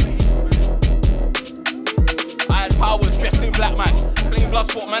work. Powers dressed in black, man. Playing blood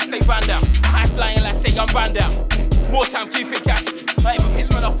sport, man, stay Van Damme. High flying like say I'm Van Damme. More time, keep it cash. I even piss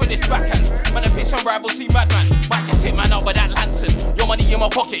man off with this backhand. Man, I piss on rivals, see madman. Might just hit man up with that Lanson. Your money in my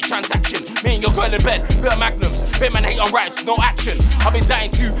pocket, transaction. Me and your girl in bed, bit of magnums. Bit man hate on raps, no action. I've been dying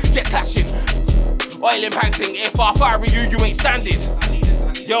to get clashing. Oil and panting, if I fire you ain't standing.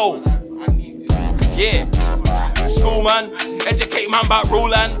 Yo. Yeah. School man, educate man about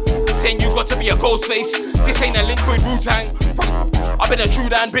Roland. Saying you got to be a ghost face. This ain't a link with Wu-Tang. I've been a true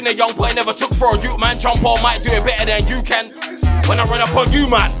dan, been a young boy, never took for a youth man. Jump on, might do it better than you can. When I run up on you,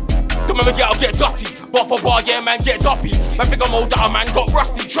 man, don't remember get up, get dirty. Bar for bar, yeah, man, get duppy. Man, think I'm old that a man got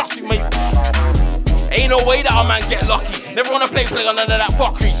rusty, trust me, mate. Ain't no way that a man get lucky. Never wanna play on none of that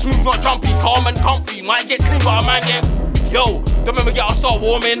fuckery. Smooth, not jumpy, calm and comfy. Might get clean, but a man get. Yo, don't remember get up, start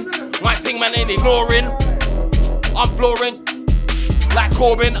warming. My thing, man, ain't ignoring. I'm flooring. Like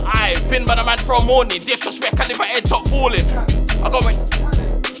Corbin, I've been by the man for a morning. Disrespect, I live at head top falling. I go in,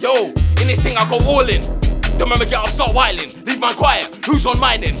 yo, in this thing I go all in. Don't remember get up, start whiling. Leave man quiet, who's on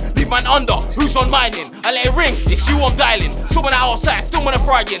mining? Leave man under, who's on mining? I let it ring, it's you I'm dialing. Still when I outside, still when I'm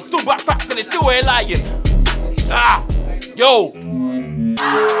frying. Still back facts and it's still here lying. Ah, yo.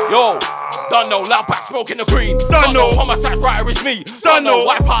 Don't know, loud pack smoking the green. Don't know, homicide writer is me. Don't know,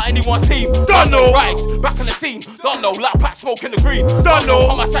 wipe out anyone's team. Don't know, rights back on the scene. Don't know, loud pack smoking the green. Don't know,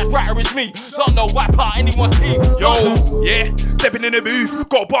 homicide writer is me. Don't know, wipe out anyone's team. Yo, yeah, stepping in the booth,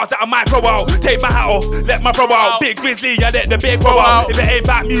 got bars that I might throw out. Take my hat off, let my throw out. Big Grizzly, I let the big go out. If it ain't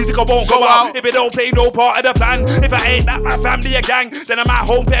about music, I won't go out. If it don't play no part of the plan, if I ain't back my family a gang, then I'm at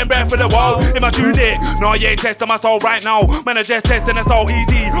home paying bread for the world. If I tune it, no, you ain't testing my soul right now. Man, I just testing the soul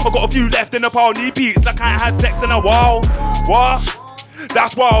easy. I got a few left in the pile, need beats like I ain't had sex in a while. What?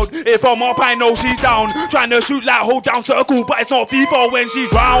 That's wild. If I'm up, I know she's down. Trying to shoot like hold down circle, but it's not FIFA when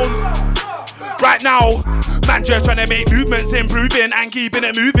she's round. Right now, man just trying to make movements, improving and keeping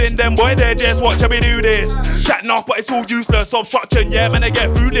it moving. Then boy, they just watching me do this. Chatting off, but it's all useless. Obstruction, yeah, man, I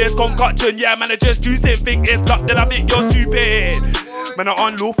get through this. Concoction, yeah, man, I just juice it. Think it's luck, then I think you're stupid. Man, are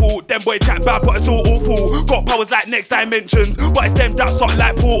unlawful. Them boy chat bad, but it's all awful. Got powers like next dimensions, but it's them that suck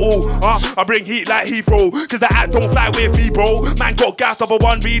like Portal. I bring heat like Heathrow, cause the act don't fly with me, bro. Man got gas over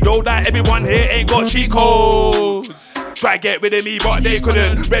one reload, like everyone here ain't got cheat codes. Try get rid of me, but they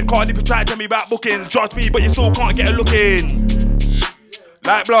couldn't. Red card if you try to tell me about bookings. Trust me, but you still can't get a look in.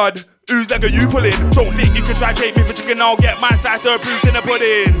 Like blood, who's like a you pulling? Don't think you can try take me for chicken, I'll get mine sliced or bruised in the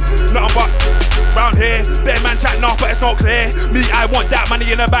pudding. Nothing but round here, better man chatting off, but it's not clear. Me, I want that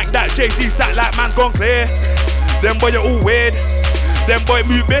money in the bank, that Jay-Z stat like man's gone clear. Them boy, you're all weird. Them boy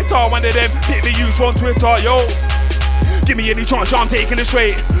move better, one of them pick me use on Twitter, yo. Give me any chance, I'm taking it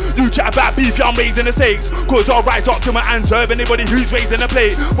straight. You chat about beef, yeah, I'm raising the stakes. Cause I'll rise up to my and serve anybody who's raising the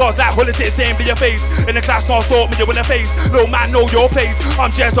plate. Bars like politics, same to your face. In the class, now stop me, you in the face. No man, know your place.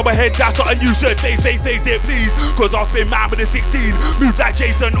 I'm just overhead, that's something you should face it, please. Cause I'll spin mad with a 16. Move like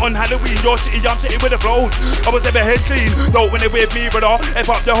Jason on Halloween. You're shitty, I'm shitty with the flows. I was ever head clean. Don't win it with me, brother. F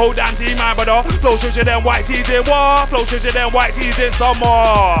up the whole damn team, man, brother. Flow sugar than white tees in war. Flow sugar than white tees in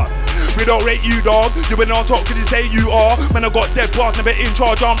summer. We don't rate you, dog. You been on top cause you say you are. Man, I got dead bars, never in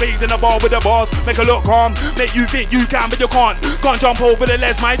charge. I'm raising the bar with the bars. Make a look calm. Make you think you can, but you can't. Can't jump over the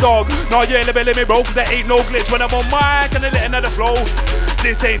ledge, my dog. No, you ain't never let me bro, cause there ain't no glitch when I'm on mic and I let another flow.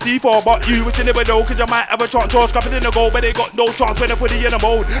 This ain't D4, but you, which you never know, cause you might have a chance. George coming in the goal, but they got no chance when they put it in the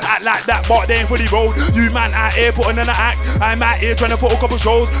mode. Act like that, but they ain't fully rolled. You man out here putting in an act. I'm out here trying to put a couple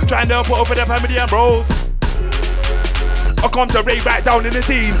shows. Trying to put up for the family and bros. I come to rave right down in the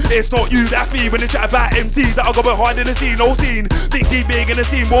scene. It's not you, that's me. When they chat about MCs that I go behind in the scene, no scene. Think G big in the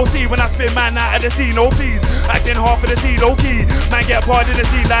scene, we'll see. When I spin man out of the scene, no please. Acting half of the scene, no key. Man get part in the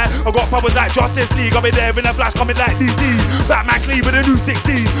scene like I got powers like Justice League. I'll be there in a flash coming like DC. Batman clean with a new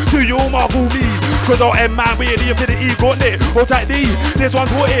 16. To you Marvel me. Cause I'll end man with the infinity gauntlet. Hold tight D, this one's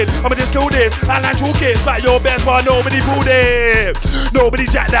wanted. I'ma just kill this. I land tool kids like your best but nobody pulled it. Nobody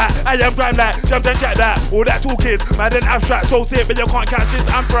jack that. I am grime that. Jump and jack that. All that tool kids. Man then abstract. So sick, but you can't catch this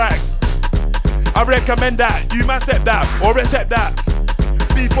anthrax. I recommend that you man step that or accept that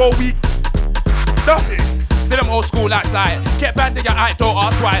before we nothing. Still them old school lads like get banned in your eye, don't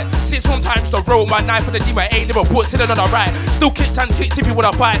ask why. 6 times to roll my knife for the demon ain't never put sitting on the right. Still kicks and kicks if you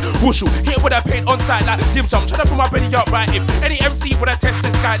wanna fight. Whooshu, hit with a paint on side like dim sum. Tryna put my belly up right. If any MC wanna test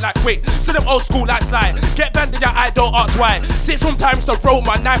this guy like wait. Still them old school lads like get banned in your eye, don't ask why. 6 times to roll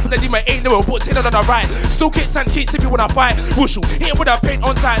my knife for the demon ain't never put sitting on the right. Still kicks and kicks if you wanna fight. Whooshu, hit with a paint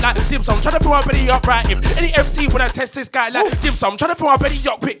on side like dim sum. Tryna put my belly up right. If any MC wanna test this guy like dim sum. Tryna put my belly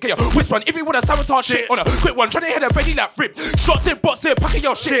up quick. Whisper if you wanna sabotage shit on a quick one. Tryna hit a belly like rip. Shots in, bots in, packing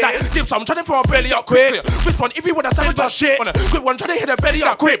your shit like dim sum. Tryna throw my belly up quick. Whisper if you wanna sabotage shit on a quick one. Tryna hit a belly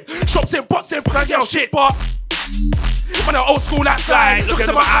up quick. Shots in, bots in, packing your shit, but man, an old school outside. Look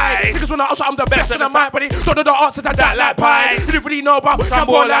into my eye. Because when I also I'm the best in the mic, buddy. Don't know the answer to that like pie. You didn't really know about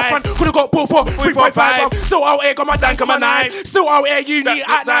Cambo life, man. Could've got ball for 3.5. Still out here, got my dank on my 9. Still out here, you need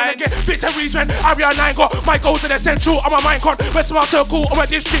at 9 again. Victories when Area 9 got my goals in the central. I'm a mind con. Rest of my circle, I'm a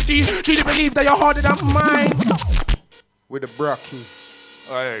district. Do you truly believe that you're harder than mine? With the Brocky.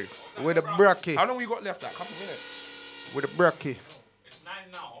 Hey. With the Brocky. How long we got left? Like, couple minutes. With the Brocky. It's 9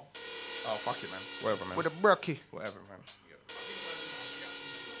 now. Oh, fuck it, man. Whatever, man. With the Brocky. Whatever, man.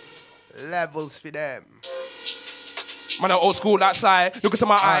 Levels for them. Man, I'm old school like Sly. Look into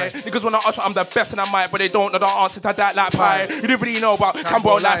my eye. Niggas wanna ask I'm the best in the mic, but they don't know the answer to that like pie. You didn't really know about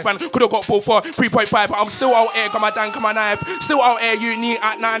Cambo life, man. Could've got ball for 3.5, but I'm still out here, got my dank on my knife. Still out here, you need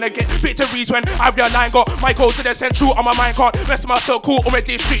at 9 again. Victories when I've got 9 got my goals to the central on my mind card. Rest of my circle on my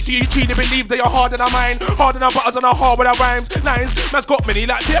district. Do you truly believe that you're harder than mine? Harder than butters and a hard with the rhymes. Nines, man's got many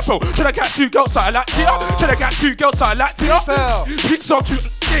like Defo. Tryna catch 2 girls side like Tia. Tryna catch 2 girls side like Tia. Picks on 2.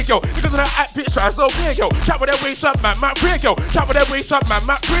 Yo, niggas on that act bitch try so big, yo. Chat with their waist up, man, Matt break, yo. Chat with their waist up, man,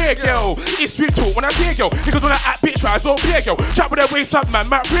 Matt break, yo. It's sweet talk when I say, yo. Niggas on that act bitch try so big, yo. Chat with their waist up, man,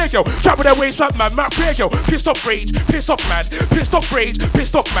 Matt break, yo. Chat with their waist up, man, Matt break, yo. Pissed off rage, pissed off mad, pissed off rage,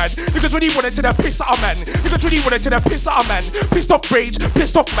 pissed off mad. Niggas really wanted to the piss out of man. Niggas really wanted to the piss out of man. Pissed off rage,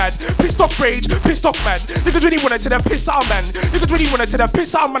 pissed off mad, pissed off rage, pissed off mad. Niggas really wanted to the piss out of man. Niggas really wanted to the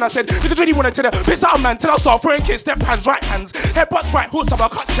piss out of man. I said, niggas really wanted to the piss out of man. Till I start throwing kids, step hands, right hands, headbutts, right hooks, I'm a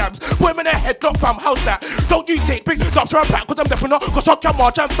cut jabs. Put him in the headlock, fam, how's that? Don't you take big drops from a pack, cause I'm definitely not. Cause I can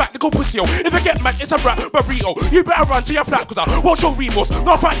march and back, nigga pussy, yo. If I get mad, it's a rap burrito. You better run to your flat, cause I won't show remorse.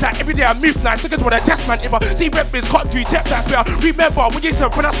 Not like that, every day I move nice. Niggas wanna test, man. If I see red biz, can't do tap dance, but I remember when you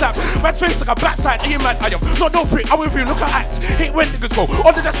step when I slap. Man's face like a backside, and you man, I am not no prick. I will you look at act. Hate when niggas go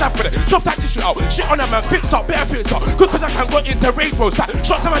under the sap with it. Soft that tissue out. Shit on a man, fix up, better fix up. Good cause I can go into raid bro.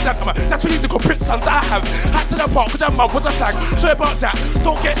 Shots to my dad, man. That's really the prick sons I have. Hat to the park, cause that mum was a slag. Sorry about that.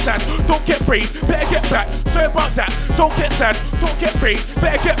 Don't get sad, don't get brave. Better get back. Sorry about that. Don't get sad, don't get brave.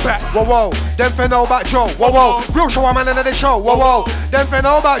 Better get back. Whoa, whoa. Them for know about Joe. Whoa, whoa. Real show man into the show. Whoa, whoa. Them for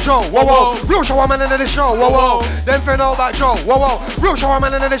know about Joe. Whoa, whoa. Real show man into the show. Whoa, whoa. Them for know about Joe. Whoa, whoa. Real show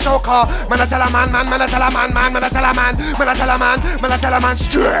man into the show. Car. Man, I tell a man, man, man, I tell a man, man, man, I tell a man, man, I tell a man, man, I tell a man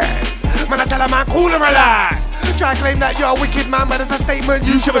straight. Man, I tell a man cool and relax. Try to claim that you're a wicked man, but it's a statement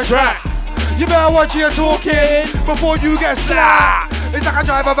you should retract. You better watch your talking before you get slapped. It's like I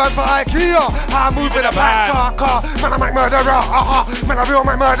drive a van for IKEA. I move in a fast car. Man, I make murderer. Man, I real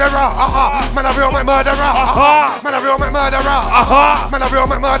my murderer. Man, I real my murderer. Man, I real my murderer. Man, I real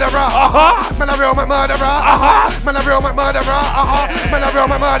my murderer. Man, I real my murderer. Man, I real my murderer. Man, I real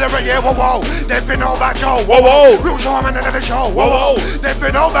my murderer. Yeah, whoa, whoa. They fin over Joe. Whoa, whoa. Real shaman in the show. Whoa, whoa. They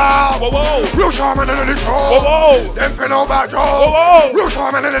fin over. Whoa, whoa. Real shaman in the show. Whoa, whoa. They fin over Joe. Whoa, whoa. Real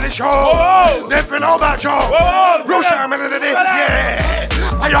shaman in the show. Whoa, whoa. They fin over Joe. Whoa, whoa. Real shaman in the yeah.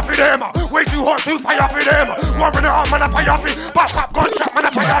 Fire for them. Way too hot to fire for them. Warming it up, man, I fire for them. Back up, gunshot, man, I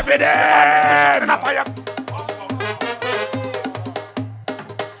fire for them. If I miss the shot, then I fire.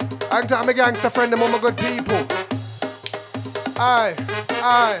 I'm a gangster friend, them all my good people. Aye.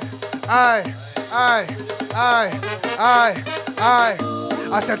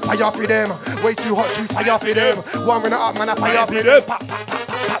 I said fire for them. Way too hot to fire for them. Warming it up, man, I fire for them.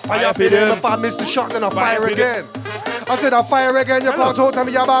 Fire for them. If I miss the shot, then I fire again. I said I'll fire again, you can't talk to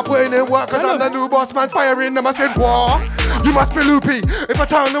me about putting in work, cause I'm the new boss man firing them. I said, what? You must be loopy. If I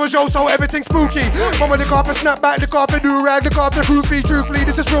told there was yo, so everything's spooky. Mama, look off a snapback, look off a do-rag, look off the groupie. Truthfully,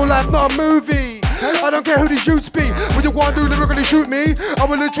 this is real life, not a movie. I don't care who these youths be. When you want to do lyrically shoot me, I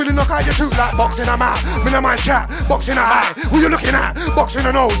will literally knock out your tooth like boxing a mouth. Me no mind chat, boxing a eye. Who you looking at? Boxing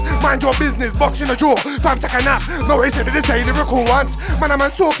a nose. Mind your business, boxing a jaw. Fam, take a nap. No, they said they say lyrical once. Man, I'm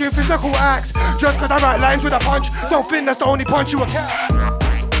talking physical acts. Just cause I write lines with a punch, don't think that's the only punch you a cat.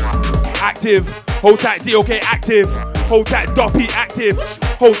 Active, hold tight DOK active, hold tight Doppy active,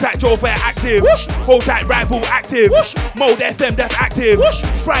 hold tight Joe Fair active, hold tight Rival active, Mode FM that's active,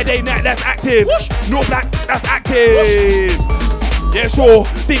 Friday night that's active, No Black that's active. Yeah, sure.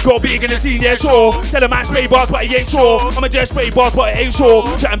 Think got big in the scene, yeah, sure. Tell a man spray bars, but he ain't sure. I'ma just spray bars, but he ain't sure.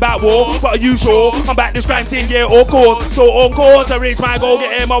 Chatting about war, but are you sure? I'm back this grand thing, yeah, of course. So on course, I reach my goal,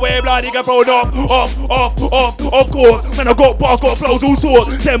 get in my way, bloody get thrown of course. Man, I got bars, got flows, all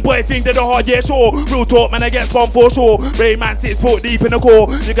sorts. Them boy think they're the hard, yeah, sure. Real talk, man, I get spun for sure. Rain man 6 foot deep in the core.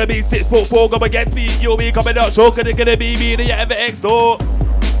 You can be 6 foot 4, go against me. You'll be coming up short, cause it's gonna be me that you ever X door.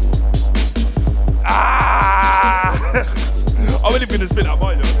 I'm really gonna spin that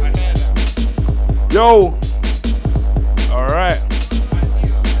boy though. Yo. Alright.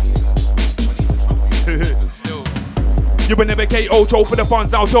 You been never KO, Joe for the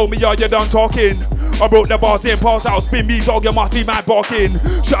funds now. Show me all you done talking. I broke the bars in, pass out, spin me, dog, you must be mad barking.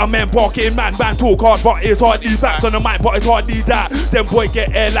 Shut a man barking, man talk hard, but it's hardly facts on the mic, but it's hardly that. Them boy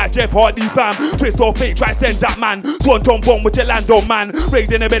get air like Jeff Hardy, fam. Twist or fake, try send that man. Swanton bomb with your land on, man.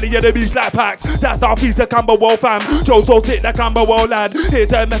 Raised in the belly of the beast like packs. That's our piece of Camberwell, fam. Joe so sick, the Camberwell lad. Here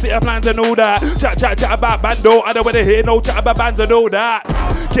to mess it, plans and all that. Chat about bando, I don't wanna hear no chat about bands and all that.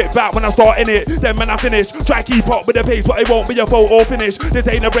 Get back when I start in it, then when I finish. Try keep up with the pace, but it won't be a photo finish. This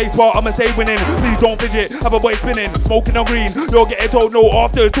ain't a race, but I'ma stay winning. Please don't fidget, have a boy spinning, smoking on green. You're getting told no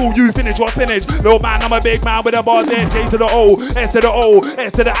after till you finish what's finished. No man, I'm a big man with a bar there. J to the O, S to the O,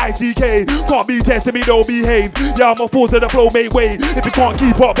 S to the ICK. Can't be testing me, don't behave. Yeah, I'm a force of the flow, make way. If you can't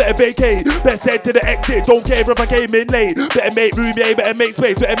keep up, better vacate. Best head to the exit, don't care if I came in late. Better make room, yeah, better make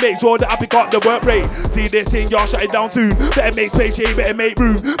space. Better make sure that I pick up the work rate. See this thing, y'all shut it down soon. Better make space, yeah, better make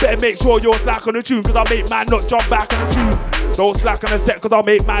room. Better make sure you're slack on the tune, cause I'll make man not jump back on the tune. Don't slack on the set, cause I'll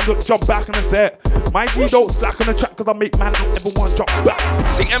make man not jump back on the set. My G don't slack on the track, cause I'll make man not everyone jump back.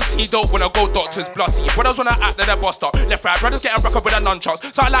 See MC dope when I go doctors blossy. Brothers wanna act that they're bossed up. Left right, brothers getting rock up with a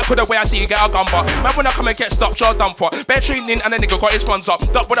nunchucks. So I like with the way I see you get a gun but man when I come and get stopped, sure done for. Bare training and a nigga got his funds up.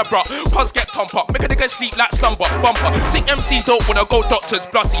 Duck with a bro, pause get thump up. Make a nigga sleep like slumber, bumper. See MC dope when I go doctors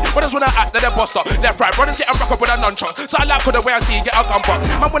blossy. Brothers wanna act that they're bossed up. Left right, brothers getting rock up with a nunchucks. So I like with the way I see you get a gun but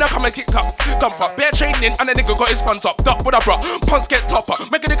man when I come and kick up, thump up. Bare training and a nigga got his funds up. Duck with a bro, pause get top up.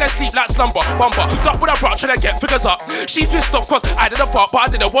 Make a nigga sleep like slumber, bumper. Duck with a bro, tryna get figures up. She pissed off cause I didn't fuck, but I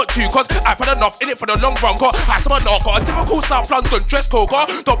didn't want to cause I've had enough in it for the long run. Got I some knock, got a typical South London dress code. Got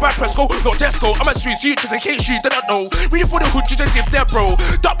not bad press code, not Tesco. I'm a street suit just in case you didn't know. Reading for the hood, you just live there, bro.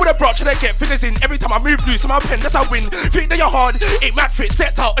 Duck with a bro, tryna get figures in. Every time I move loose, my pen, that's how I win. Think that you're hard, ain't mad fit,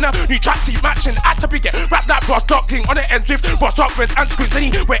 stepped out in a new tracksuit matching. At to be get rap that bros, clock king on the ends with bros, top reds and screens.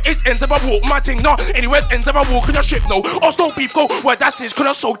 Anywhere it's ends of a walk, my thing, no. Anywhere's ends of a walk in your ship, no. Or no beef go, where that's it, cause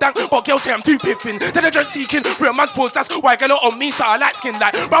I'm so dank. But girls say I'm too piffing. Then they're just seeking real man's pose, that's why I get a lot on me, so I like skin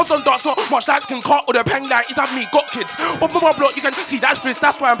like browns on dots, not much like skin cut or the pang like it's have me got kids. But my block, you can see that's frizz,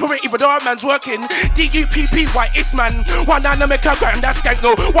 that's why I'm putting even though a man's working. DUPP, it's man. One line to make a grand, that's skank,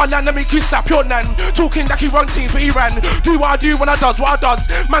 no. One line to make you slap your nan. Talking that he run teams, but he ran. Do what I do when I does what I does.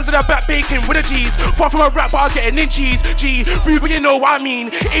 Man's in the back baking with the G's. Far from a rap, but I get in cheese. G, rude, but you know what I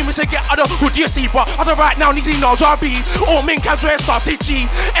mean. Aim is to get out of hood, you see, but as of right now, these knows what I be. All min cabs where it started, G.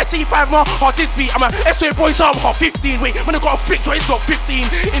 SC5 more, hard this beat. I'm a S-way boy, so I'm hot 15. Wait, when I got a flip, so it's got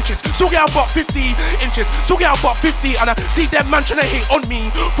 15 inches. Still get out about 50 inches. Still get out about 50. And I see them man trying to hate on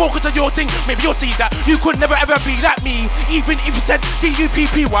me. Focus on your thing, maybe you'll see that you could never ever be like me. Even if you said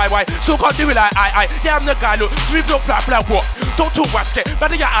D-U-P-P-Y-Y, still can't do it like I. Yeah, I'm the guy, look, smooth, look, flat, what? Don't talk about skate,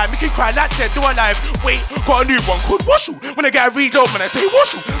 better your eye, make you cry like dead, do I live? Wait, got a new one called Washu. When I get a reload, man, I say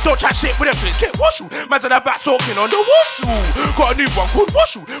Washu. Don't chat shit with them, please get Washu. Man's at the back soaking on the Washu. Got a new one called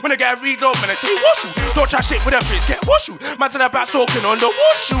Washu. When I get a reload, man, I say Washu. Don't chat shit with them, please get Washu. Man's at the back soaking on the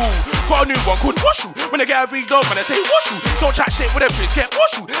Washu. Got a new one called Washu. When I get a reload, man, I say Washu. Don't chat shit with them, please get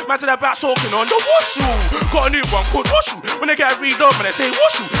Washu. Man's at the back soaking on the Washu. Got a new one called Washu. When I get a reload, man, I say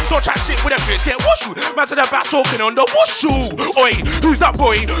Washu. Don't chat shit with them, please get Washu. Man's at the back soaking on the Washu. Oi, who's that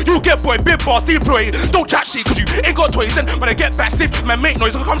boy? You get boy, big boss, deploy. Don't chat shit, cause you ain't got toys. And when I get back stiff, man, make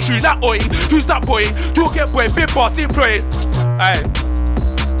noise, I'll come through that oi. Who's that boy? You get boy, big boss, deploy. Aye.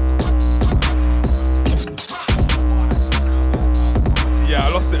 Yeah, I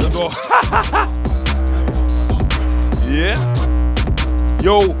lost it as well. Yeah.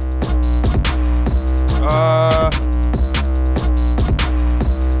 Yo.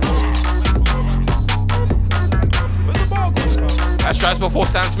 I strives before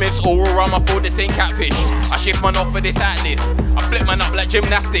Stan Smith's all around my foot, this ain't catfish. I shift man off for this Atlas. I flip man up like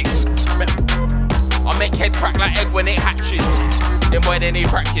gymnastics. I make head crack like egg when it hatches. Them boy they need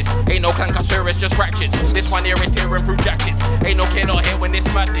practice. Ain't no clankosaurus, just ratchets. This one here is tearing through jackets. Ain't no kid not here when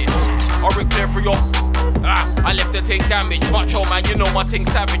it's madness. I'll rip clear through your... I left the thing damaged. Macho man, you know my thing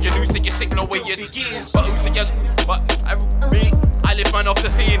savage. And who said you sick, no way you... But who said you... me, I lift man off the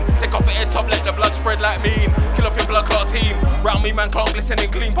scene. Take off the head top, let the blood spread like mean. Kill off your blood clot team. Round me man, clock glistening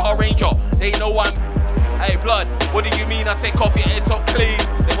clean, Power Ranger. They know I'm... Hey blood, what do you mean I take off your head top clean?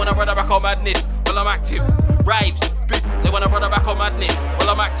 They wanna run back on madness, well I'm active. Rives, big, they wanna run back on madness, well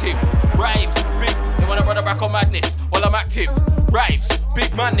I'm active. Rives, big, they wanna run back on madness, well I'm active. Rives,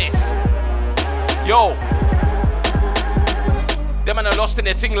 big madness. Yo. Them man are lost in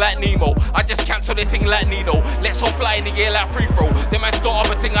their thing like Nemo. I just cancel their thing like Nino. Let's all fly in the air like free throw. Them man start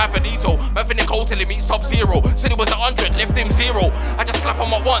up a thing like Benito. Man finna cold till he meets Sub-Zero. Said it was 100, left him 0. I just slap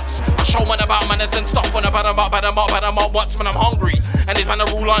him up once. I show man about manners and stuff. When I bad him up once when I'm hungry. And this man a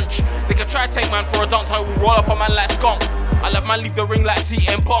rule lunch. They can try to take man for a dance. I will roll up a man like skunk. I love man leave the ring like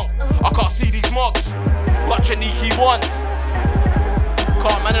CM Punk. I can't see these mugs. Watch a sneaky ones.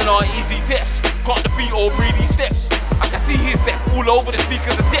 Can't man in our easy test. Can't defeat all greedy steps. I can see his death all over the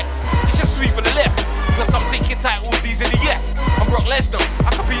speakers of depths. It's just sweep for the left. Plus I'm taking titles, these are the yes. I'm Brock Lesnar, I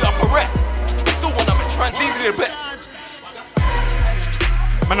can beat up a rep. Still one of the trans, these are the best.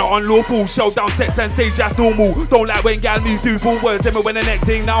 Man are unlawful, showdown sets and stage that's normal. Don't like when gal moves do forward, tell me when the next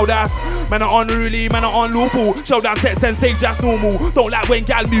thing now that's. Man are unruly, man are unlawful, showdown sets and stage that's normal. Don't like when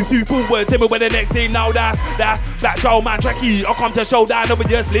gal moves do forward, tell me when the next thing now that's. Black show man tracky, I come to showdown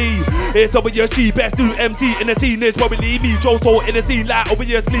obviously. It's obviously best new MC in the scene is what we leave me. Joso in the scene like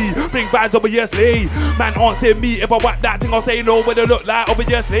obviously. Bring vibes obviously. Man answer me if I whack that thing I'll say no what it look like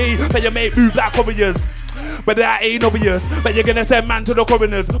obviously. But you make moves like obvious. But that ain't obvious. But you're gonna send man to the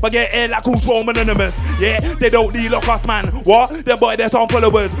coroners. But get air like who's Roman anonymous. Yeah, they don't need lock us man. What? Them boy there's some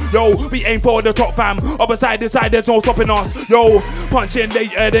followers. Yo, we aim for the top fam. Other side this side there's no stopping us. Yo, punching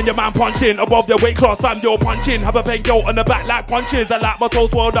later than your man punching. Above the weight class fam, you're punching. Have a pen go on the back like punches. I like my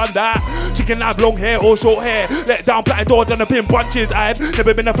toes well done that. She can have long hair or short hair. Let down platinum door than the pin punches. I've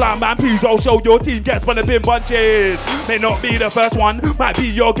never been a fly man. Please I'll show your team gets when the pin punches. May not be the first one. Might be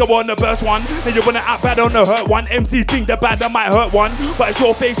your girl on the first one. And you wanna act bad on the hurt one. MC think the bad that might hurt one. But it's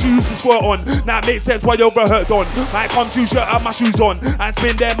your face you used to squirt on. Now it makes sense why you're hurt on. Might come to shirt and my shoes on. And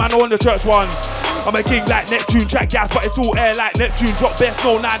spin there man on the church one. I'm a king like Neptune, track gas, but it's all air like Neptune. Drop best,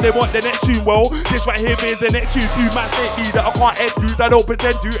 no, now they want the next tune. Well, this right here is the next tune. Two man say me that I can't excuse, I don't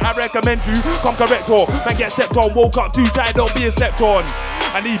pretend to, I recommend you. Come correct or man get stepped on, woke up too tired, don't be slept on.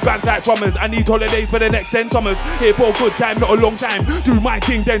 I need bands like drummers, I need holidays for the next 10 summers. Here for a good time, not a long time. Do my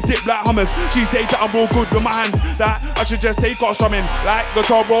thing, then dip like hummus. She say that I'm real good with my hands, that I should just take off strumming. Like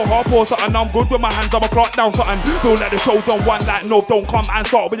guitar, roll, harp or something, I'm good with my hands, I'm a clock down something. Feel like the show's on one, like no, don't come and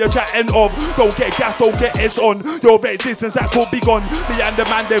start with your chatting of. Don't get gas, don't get edged on. Your resistance that could be gone. Me and the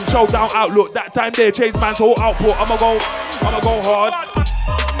man, them showdown outlook. That time they chase man's whole output. I'ma go hard.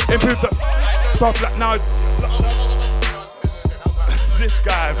 Improve the stuff like now. This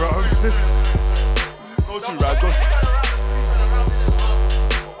guy, bro. Go to Raz, go.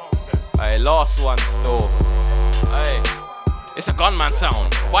 Hey, last one still. Hey, it's a gunman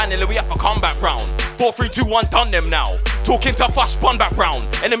sound. Finally we have a combat round. 4, 3, 2, 1, done them now. Talking tough, I spun back round.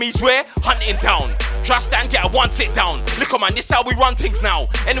 Enemies where? Hunting down. Try stand, get a one sit down. Look on man, this how we run things now.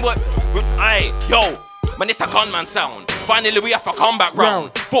 Anyway. Aye, yo, man, it's a gunman sound. Finally, we have a comeback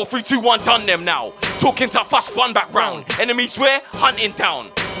round. 4, 3, 2, 1, done them now. Talking tough, us spun back round. Enemies where? Hunting down.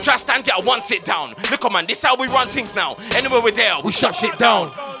 Try stand, get a one sit down. Look on, man, this how we run things now. Anywhere we're there, we shut shit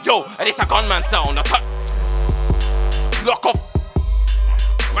down. Yo, and it's a gunman sound. I cut. Lock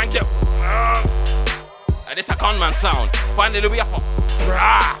off. Man, get. And it's a gunman sound. Finally, we have a.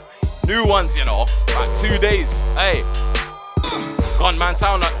 New ones, you know. Like 2 days. Hey. Gunman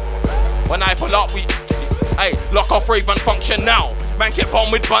sound. When I pull up, we. Hey, lock off, rave and function now. Man, get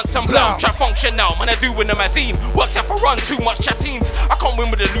bombed with bunts and blow. Try function now. Man, I do win the magazine. Works out for run, too much chattines. I can't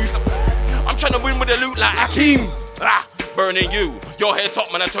win with the loser. I'm trying to win with the loot like Hakeem. Burning you. Your head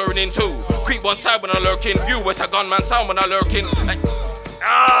top, man, I turn into. Creep one side when I lurk in view. Where's a gunman sound when I lurk in? Like,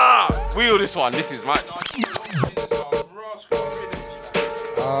 wheel this one. This is mine.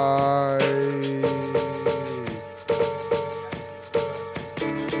 I'll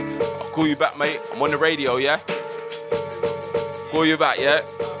call you back, mate. I'm on the radio, yeah? Call you back, yeah?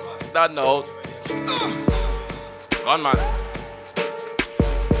 Dad knows. Gunman.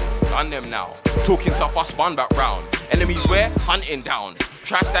 Gun them now. Talking tough, I spun back round. Enemies where? Hunting down.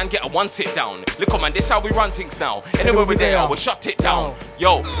 Try stand, get a one sit down. Look on, man, this how we run things now. Anywhere we're there, we'll shut it down.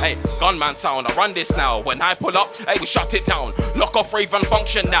 Yo, hey, gunman sound, I run this now. When I pull up, hey, we shut it down. Lock off, rave and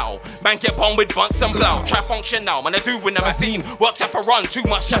function now. Man, get bombed with bunts and blow. Try function now, man, I do win the magazine. Works out for run, too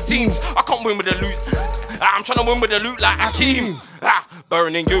much chattines. I can't win with the loot. I'm trying to win with the loot like Hakeem.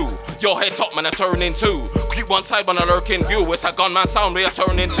 Burning you. Your head top, man, I turn into. Creep one side when I lurk in view. It's a gunman sound, we are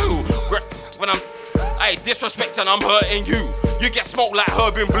turning to. When I'm, hey, disrespect and I'm hurting you. You get smoked like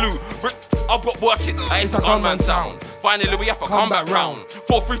herb in blue. I've got working, hey, it's a gunman sound. Finally, we have a comeback round.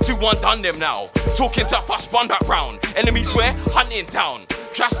 4, 3, 2, 1, done them now. Talking tough, I spun back round. Enemies where? Hunting down.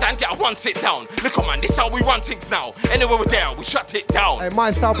 Try stand, get a one sit down. Look on, man, this how we run things now. Anywhere we're there, we shut it down. Hey, my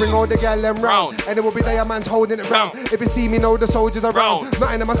style bring all the gal them round. And it will be there, man's holding it round. If you see me, know the soldiers around.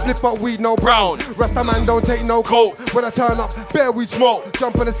 Nothing in my split, but weed no brown. Rasta man don't take no coat. When I turn up, bear weed smoke.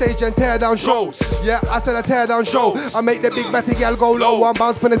 Jump on the stage and tear down shows. Yeah, I said I tear down show. I make the big batty gal go low. One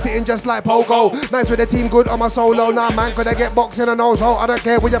bounce pin and sitting just like pogo. Nice with the team, good on my solo. Nah, man, could I get boxing a nose hole? I don't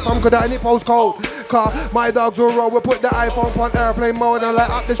care where you're from, could I any postcode? Car, my dogs will roll. We put the iPhone on airplane mode and light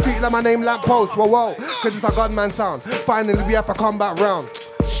up the street like my name lamppost. Whoa, whoa, cause it's a gunman sound. Finally, we have a comeback round.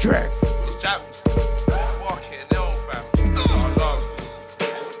 Straight. It's jams. Fucking hell, fam. I love.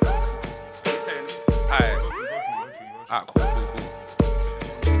 Alright, cool.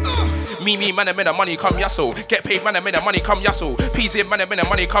 Me, man, the money come yasso. Get paid, man, the money come yasso. PZ, man, the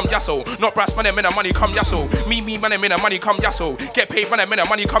money come yasso. Not brass, man, the money come yasso. Me, man, the money come yasso. Get paid, man, the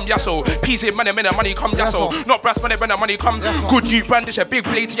money come yasso. PZ, man, the money come yasso. Not brass, man, the money come. Good you brandish a big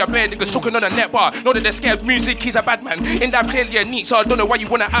blade to your bed. Niggas talking on the net bar. Know that they're scared. Music, he's a bad man. In that clearly a neat, so I don't know why you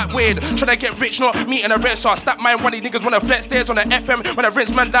wanna act weird. Tryna get rich, not me and a red, so I snap mine. One of these niggas wanna flex stairs on the FM. When I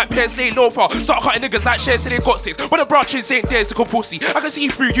rinse man like pairs lay low for. Start cutting niggas like shares, so they got sticks. When the branches ain't there, it's a pussy. I can see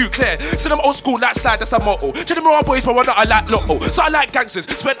through you clear. So them old school like slide, that's a motto. Tell them all boys for one that I like lotto. So I like gangsters,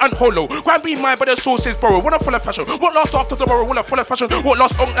 spent and hollow. Grind be mine, but the sources borrow. Wanna follow fashion? What last after tomorrow? Wanna follow fashion? What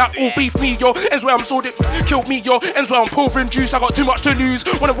last on that all beef me, yo? Ends where I'm sold it. Killed me, yo. Ends where I'm pouring juice. I got too much to lose.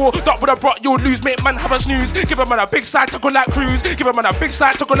 Wanna war, that would have brought you'll lose. Make man have a snooze. Give a man a big side tackle like cruise. Give a man a big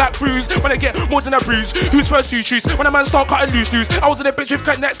side tackle like cruise. When I get more than a bruise. Who's first you choose? When a man start cutting loose. I was in a bitch with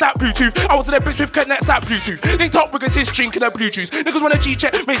connects like Bluetooth. I was in a bitch with connects like Bluetooth. Linked up with his drinking a blue juice. Niggas wanna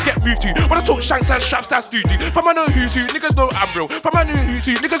G-check, mates get moved to. When I talk shanks and straps, that's doo-doo. From I know who's who, niggas know I'm real. From I know who's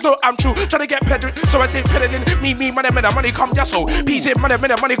who, niggas know I'm true. Tryna get peddling, so I say peddling. Me, money, money come yasso. PZ,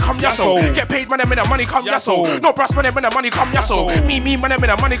 money come yasso. Get paid, money, money come yasso. No brass, money come yasso. Me,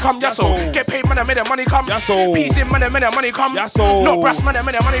 money come yasso. Get paid, money come yasso. PZ, money come yasso. No brass, money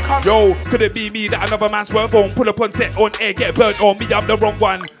come. Yo, could it be me that another man swerve on? Pull up on set on air, get burnt on me, I'm the wrong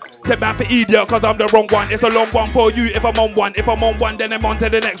one. 10 man for idiot, cause I'm the wrong one. It's a long one for you if I'm on one. If I'm on one, then I'm on to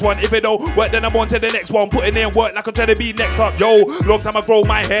the next one. If it don't work, then I'm on to the next one. Putting in work like I'm trying to be next up. Yo, long time I grow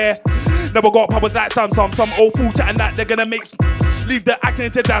my hair. Never got powers like some old fool chatting that they're gonna make. Leave the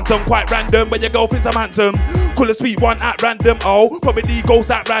acting to dance. I'm quite random, but your girl thinks I'm handsome. Call a sweet one at random. Oh, probably goes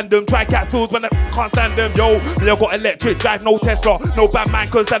at random. Try cat tools when I can't stand them. Yo, me I got electric drive, no Tesla. No bad man,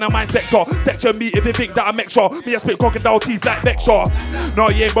 cause I'm a mine sector. Section me if you think that I'm extra. Me I spit crocodile teeth like Vextra. No,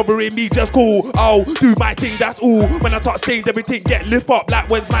 you ain't bothering me, just cool. Oh, do my thing, that's all. When I touch stage, everything get lift up like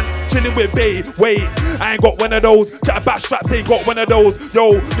when's man chilling with babe. Wait, I ain't got one of those. Chat back straps, ain't got one of those.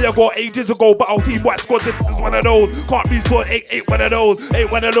 Yo, me I got ages ago, but our team white squads is one of those. Can't be sort 8, one of those.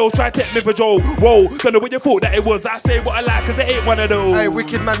 Ain't one of those. Try to take me for Joe. Whoa, don't know what you thought that it was. I say what I like, cause it ain't one of those. Hey,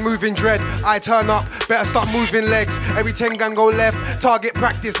 wicked man moving dread. I turn up, better start moving legs. Every 10 gun go left. Target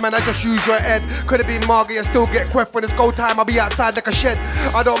practice, man, I just use your head. Could've been Margaret and still get queft. When it's go time, I'll be outside like a shed.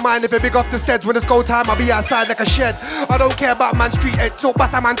 I don't mind if it big off the steads. When it's go time, I'll be outside like a shed. I don't care about man street head. So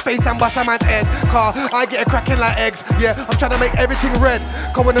bust a man face and bust a man head. Car, I get it cracking like eggs. Yeah, I'm trying to make everything red.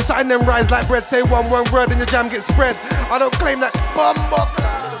 Cause when the sign them rise like bread, say one word and your jam gets spread. I don't claim that bumbo.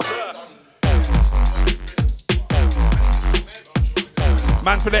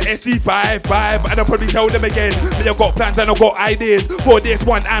 Man for the SE5, and I'll probably tell them again. Me, I've got plans and I've got ideas for this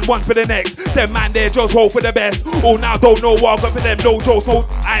one and one for the next. Them man there just hope for the best. Oh, now don't know what I've got for them. No jokes, no,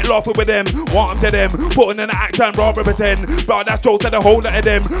 I ain't laughing with them. Want them to them, putting in an act and rather pretend. But that's jokes and a whole lot of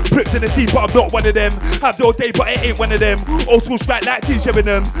them. Pricks in the seat, but I'm not one of them. Have your day, but it ain't one of them. Old school strike like T-shirt in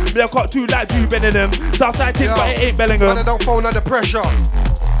them. Me, I've got two like Drew Bellingham. Southside Ting, but it ain't Bellingham. Man, I don't fall under pressure.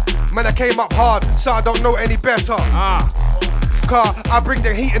 Man, I came up hard, so I don't know any better. Car, I bring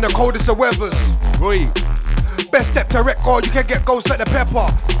the heat in the coldest of weathers. Best step to record, you can get ghosts like the pepper.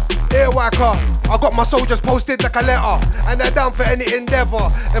 Earwacker, I got my soldiers posted like a letter, and they're down for any endeavor.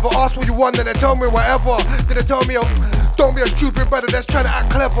 If I ask what you want, then they tell me whatever. Then they tell me, don't be a stupid brother that's trying to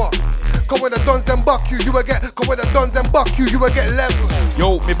act clever. Cause when the dons them buck you, you will get. Cause when the dons them buck you, you will get level.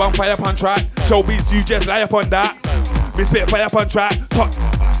 Yo, me bum fire up on track. Show beats, you just lie up on that. Me spit fire up on track. Talk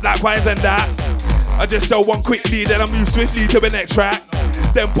likewise and that. I just sell one quickly, then I move swiftly to the next track.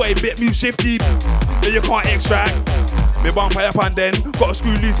 Then boy bit move shifty, then you can't extract. Me bump fire up on them, got a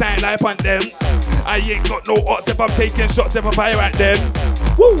screw loose, I ain't like on them. I ain't got no odds if I'm taking shots if I fire at them.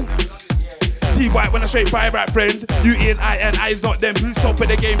 Woo! T-White when I straight fire at friends. You and I's not them. Who's top of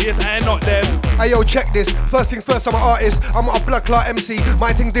the game? Yes, I ain't not them. Hey yo, check this. First things first, I'm an artist. I'm not a blood clot MC.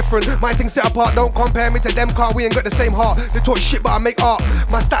 My thing different, my thing set apart. Don't compare me to them, car. We ain't got the same heart. They talk shit, but I make art.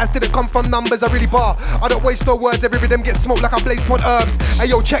 My stats didn't come from numbers, I really bar. I don't waste no words, every rhythm gets smoked like I blaze pond herbs. Hey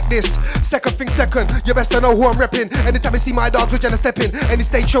yo, check this. Second thing second, you best to know who I'm repping. Anytime you see my dogs, we're trying to step in. Any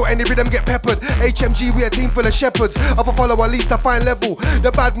stage show, any rhythm get peppered. HMG, we a team full of shepherds. If I follow at least a fine level.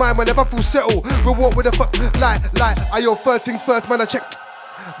 The bad mind will never feel settled. We walk with a like, ayo, third things first, man, I check.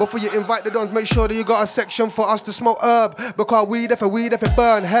 Before you invite the dons, make sure that you got a section for us to smoke herb. Because weed if it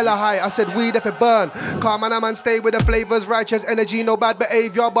burn, hella high. I said weed if it burn. Car man, stay with the flavors, righteous energy, no bad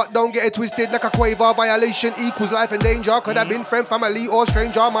behavior. But don't get it twisted like a quaver. Violation equals life and danger. Could have been friend, family, or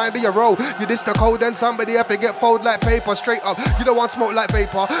stranger. Mind be your role. You diss the code, then somebody have to get fold like paper. Straight up, you don't want smoke like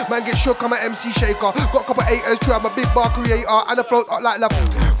vapor. Man get shook, I'm an MC shaker. Got a couple haters, true, I'm a big bar creator. And I float up like love.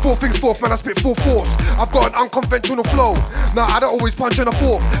 Four things fourth, man, I spit full force. I've got an unconventional flow. Nah, I don't always punch on a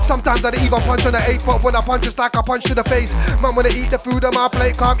fork. Sometimes I don't even punch on the 8, but when I punch, it's like I punch to the face. Man, when I eat the food on my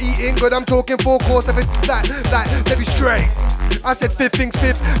plate, can't I'm eating good, I'm talking full course. If it's like, let me straight. I said fifth things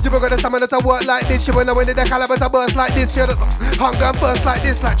fifth. You ever got the stamina to work like this? You wanna win the caliber to burst like this? You hunger and burst like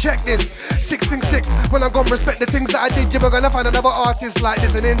this, like check this. Six things sick. When I'm gone, respect the things that I did. You ever gonna find another artist like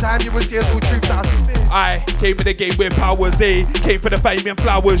this? And in time, you will see us all truth that I spit. I came in the game with powers, they came for the fame and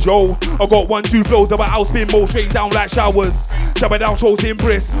flowers, yo. I got 1-2 flows that I'll spin more straight down like showers. Shower down shows in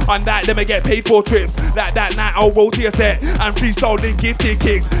brisk. On that, them I get paid for trips. Like that night, I'll roll to your set and freestyling gifted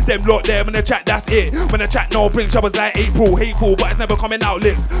kicks. Them lot there in the chat, that's it. When the chat no bring showers like April, hateful, but it's never coming out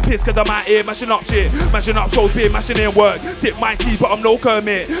lips. Pissed cause I'm out here mashing up shit. Mashing up shows, being mashing in work. Sip my tea, but I'm no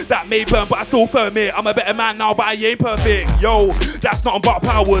Kermit. That may burn, but I still firm it. I'm a better man now, but I ain't perfect. Yo, that's not about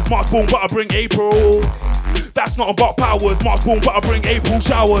powers. March boom, but I bring April. That's not about powers. March boom, but I bring April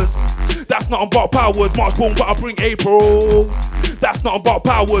showers. That's not about powers. March boom, but I bring April. That's not about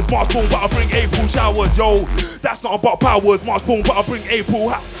powers. March boom, but I bring April showers. Yo, that's not about powers. March boom, but I bring April.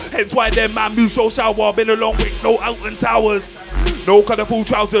 Hence why them man move show shower. Been a long week, no Alton Towers. No colourful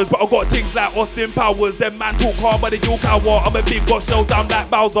trousers, but I got things like Austin Powers. Them man talk hard, but they do cower. I'm a big boss, shell down like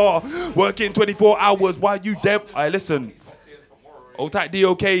Bowser. Working 24 hours. Why you dead? I listen. Old tight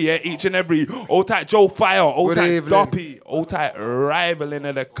DOK, yeah, each and every. Old tight Joe Fire, old tight Doppy, old tight Rivaling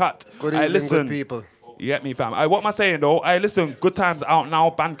in the cut. Good evening, listen, good people. You get me, fam? What am I saying though? Listen, good times out now,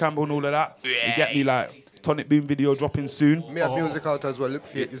 Bandcamp and all of that. You get me, like Tonic Boom video dropping soon. Me have music out as well. Look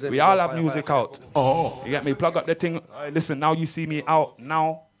for it. We all have music out. You get me? Plug up the thing. Listen, now you see me out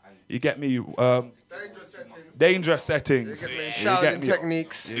now. You get me? Dangerous settings. You get me? Shouting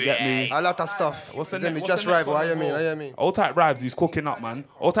techniques. You get me? A lot of stuff. What's the name? next? Just Rival. How you mean? All type Rives, he's cooking up, man.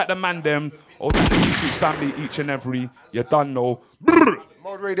 All type the man them. All type the Streets family, each and every. You done know.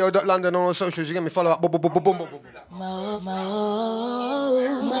 ModeRadio.London on all socials. You get me? Follow up. Boom, boom, boom, boom, boom, boom. And then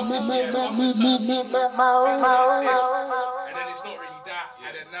it's not really that.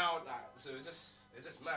 And then now, so it's just mad.